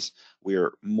more of these. We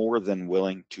are more than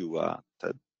willing to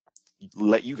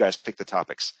let you guys pick the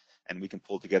topics, and we can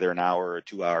pull together an hour or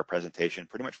 2-hour presentation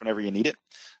pretty much whenever you need it.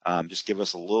 Just give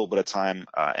us a little bit of time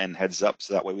and heads up,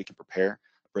 so that way we can prepare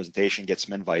a presentation, get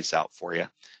some invites out for you.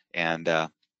 And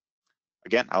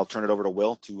again, I'll turn it over to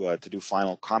Will to do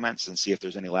final comments and see if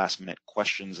there's any last-minute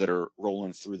questions that are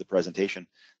rolling through the presentation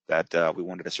that we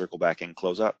wanted to circle back and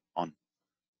close up on.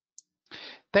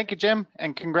 Thank you, Jim,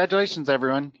 and congratulations,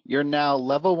 everyone. You're now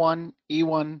Level 1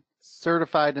 E1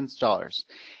 certified installers.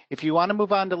 If you want to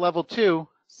move on to Level 2,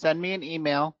 send me an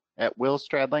email at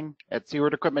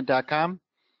willstradling@siewertequipment.com,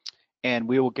 and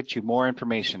we will get you more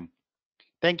information.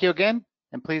 Thank you again,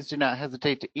 and please do not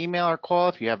hesitate to email or call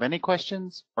if you have any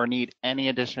questions or need any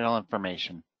additional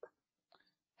information.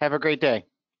 Have a great day.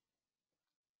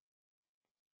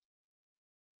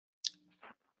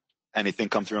 Anything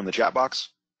come through in the chat box?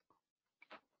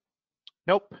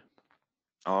 Nope.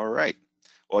 All right.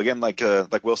 Well, again, like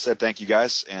Will said, thank you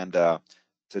guys. And to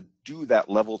do that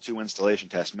Level 2 installation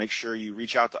test, make sure you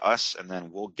reach out to us, and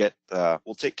then we'll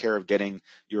take care of getting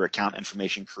your account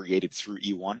information created through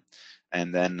E1.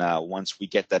 And then once we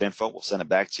get that info, we'll send it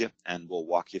back to you, and we'll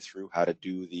walk you through how to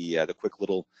do the quick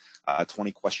little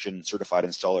 20-question certified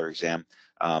installer exam.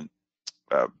 I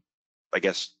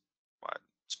guess,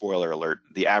 spoiler alert,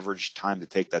 the average time to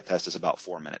take that test is about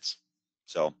 4 minutes.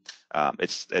 So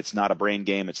it's not a brain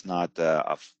game. It's not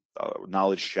a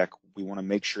knowledge check. We want to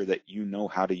make sure that you know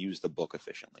how to use the book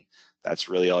efficiently. That's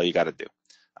really all you got to do.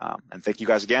 And thank you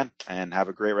guys again, and have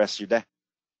a great rest of your day.